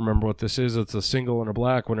 And don't remember what this is. It's a single and a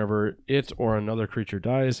black. Whenever it or another creature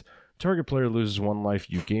dies, target player loses 1 life.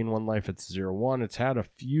 You gain 1 life. It's 0/1. It's had a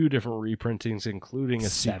few different reprintings, including a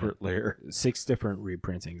secret lair. 6 different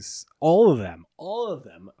reprintings. All of them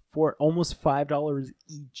for almost $5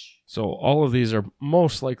 each. So all of these are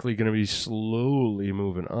most likely going to be slowly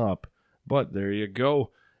moving up. But there you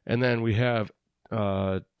go. And then we have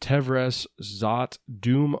Tevres Zot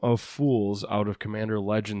Doom of Fools out of Commander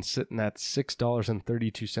Legends sitting at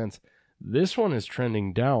 $6.32. This one is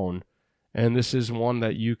trending down, and this is one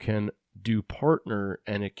that you can do partner,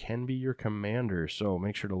 and it can be your commander, so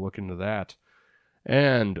make sure to look into that.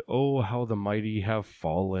 And oh, how the mighty have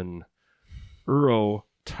fallen. Uro,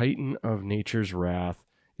 Titan of Nature's Wrath,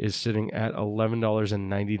 is sitting at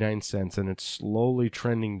 $11.99, and it's slowly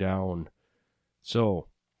trending down. So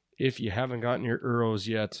if you haven't gotten your Uros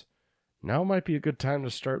yet, now might be a good time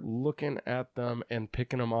to start looking at them and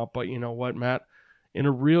picking them up. But you know what, Matt? In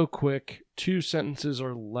a real quick 2 sentences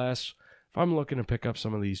or less, if I'm looking to pick up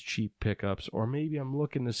some of these cheap pickups, or maybe I'm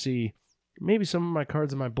looking to see maybe some of my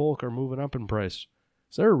cards in my bulk are moving up in price,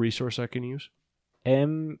 is there a resource I can use?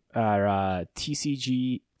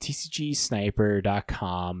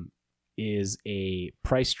 TCGsniper.com is a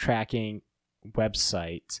price tracking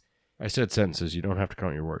website. I said sentences. You don't have to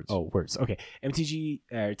count your words. Oh, words. Okay.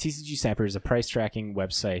 TCG Sniper is a price tracking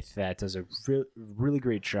website that does a really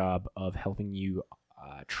great job of helping you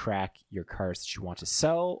track your cards that you want to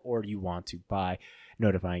sell or you want to buy,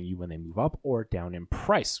 notifying you when they move up or down in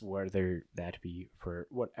price, whether that be for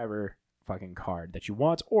whatever fucking card that you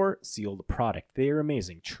want or sealed product. They are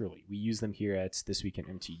amazing, truly. We use them here at This Week in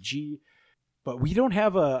MTG, but we don't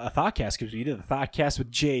have a Thoughtcast because we did the Thoughtcast with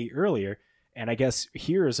Jay earlier. And I guess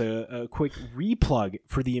here is a quick replug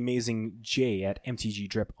for the amazing Jay at MTG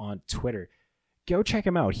Drip on Twitter. Go check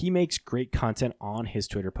him out. He makes great content on his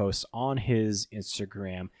Twitter posts, on his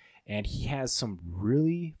Instagram, and he has some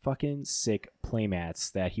really fucking sick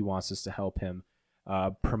playmats that he wants us to help him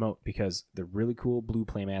promote because they're really cool blue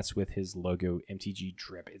playmats with his logo MTG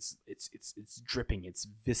Drip. It's dripping. It's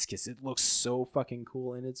viscous. It looks so fucking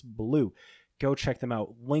cool, and it's blue. Go check them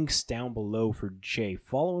out. Links down below for Jay.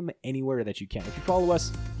 Follow him anywhere that you can. If you follow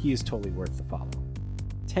us, he is totally worth the follow.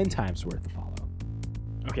 10 times worth the follow.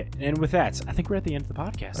 Okay, and with that, I think we're at the end of the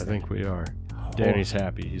podcast. I think we are. Danny's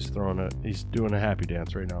happy. He's doing a happy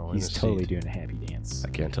dance right now. He's totally doing a happy dance.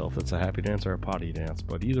 I can't tell if it's a happy dance or a potty dance,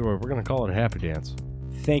 but either way, we're going to call it a happy dance.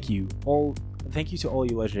 Thank you to all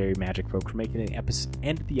you legendary Magic folk for making the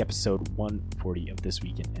episode 140 of This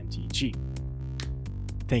Week in MTG.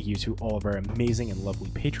 Thank you to all of our amazing and lovely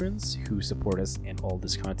patrons who support us and all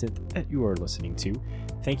this content that you are listening to.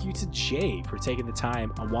 Thank you to Jay for taking the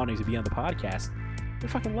time and wanting to be on the podcast. We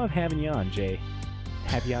fucking love having you on, Jay.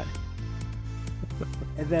 Have you on?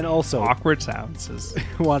 And then also awkward sounds.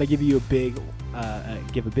 Want to give you a big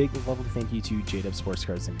lovely thank you to J-Dub Sports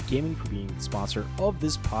Cards and Gaming for being the sponsor of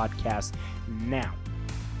this podcast. Now,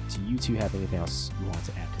 do you two have anything else you want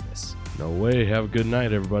to add to this? No way. Have a good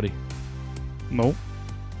night, everybody. Nope.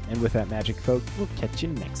 And with that magic, folk, we'll catch you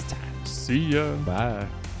next time. See ya. Bye.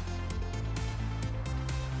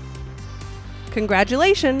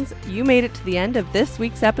 Congratulations! You made it to the end of this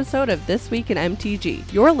week's episode of This Week in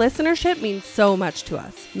MTG. Your listenership means so much to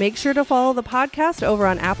us. Make sure to follow the podcast over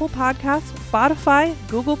on Apple Podcasts, Spotify,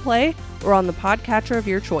 Google Play, or on the podcatcher of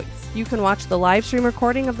your choice. You can watch the live stream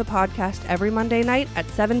recording of the podcast every Monday night at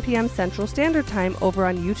 7 p.m. Central Standard Time over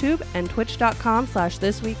on YouTube and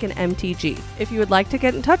twitch.com/thisweekinmtg. If you would like to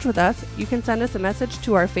get in touch with us, you can send us a message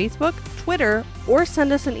to our Facebook, Twitter, or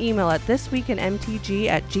send us an email at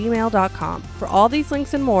thisweekinmtg@gmail.com. For all these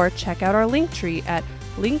links and more, check out our link tree at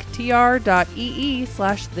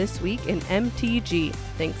linktr.ee/thisweekinmtg.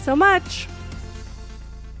 Thanks so much!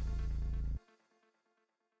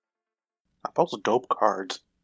 Those dope cards.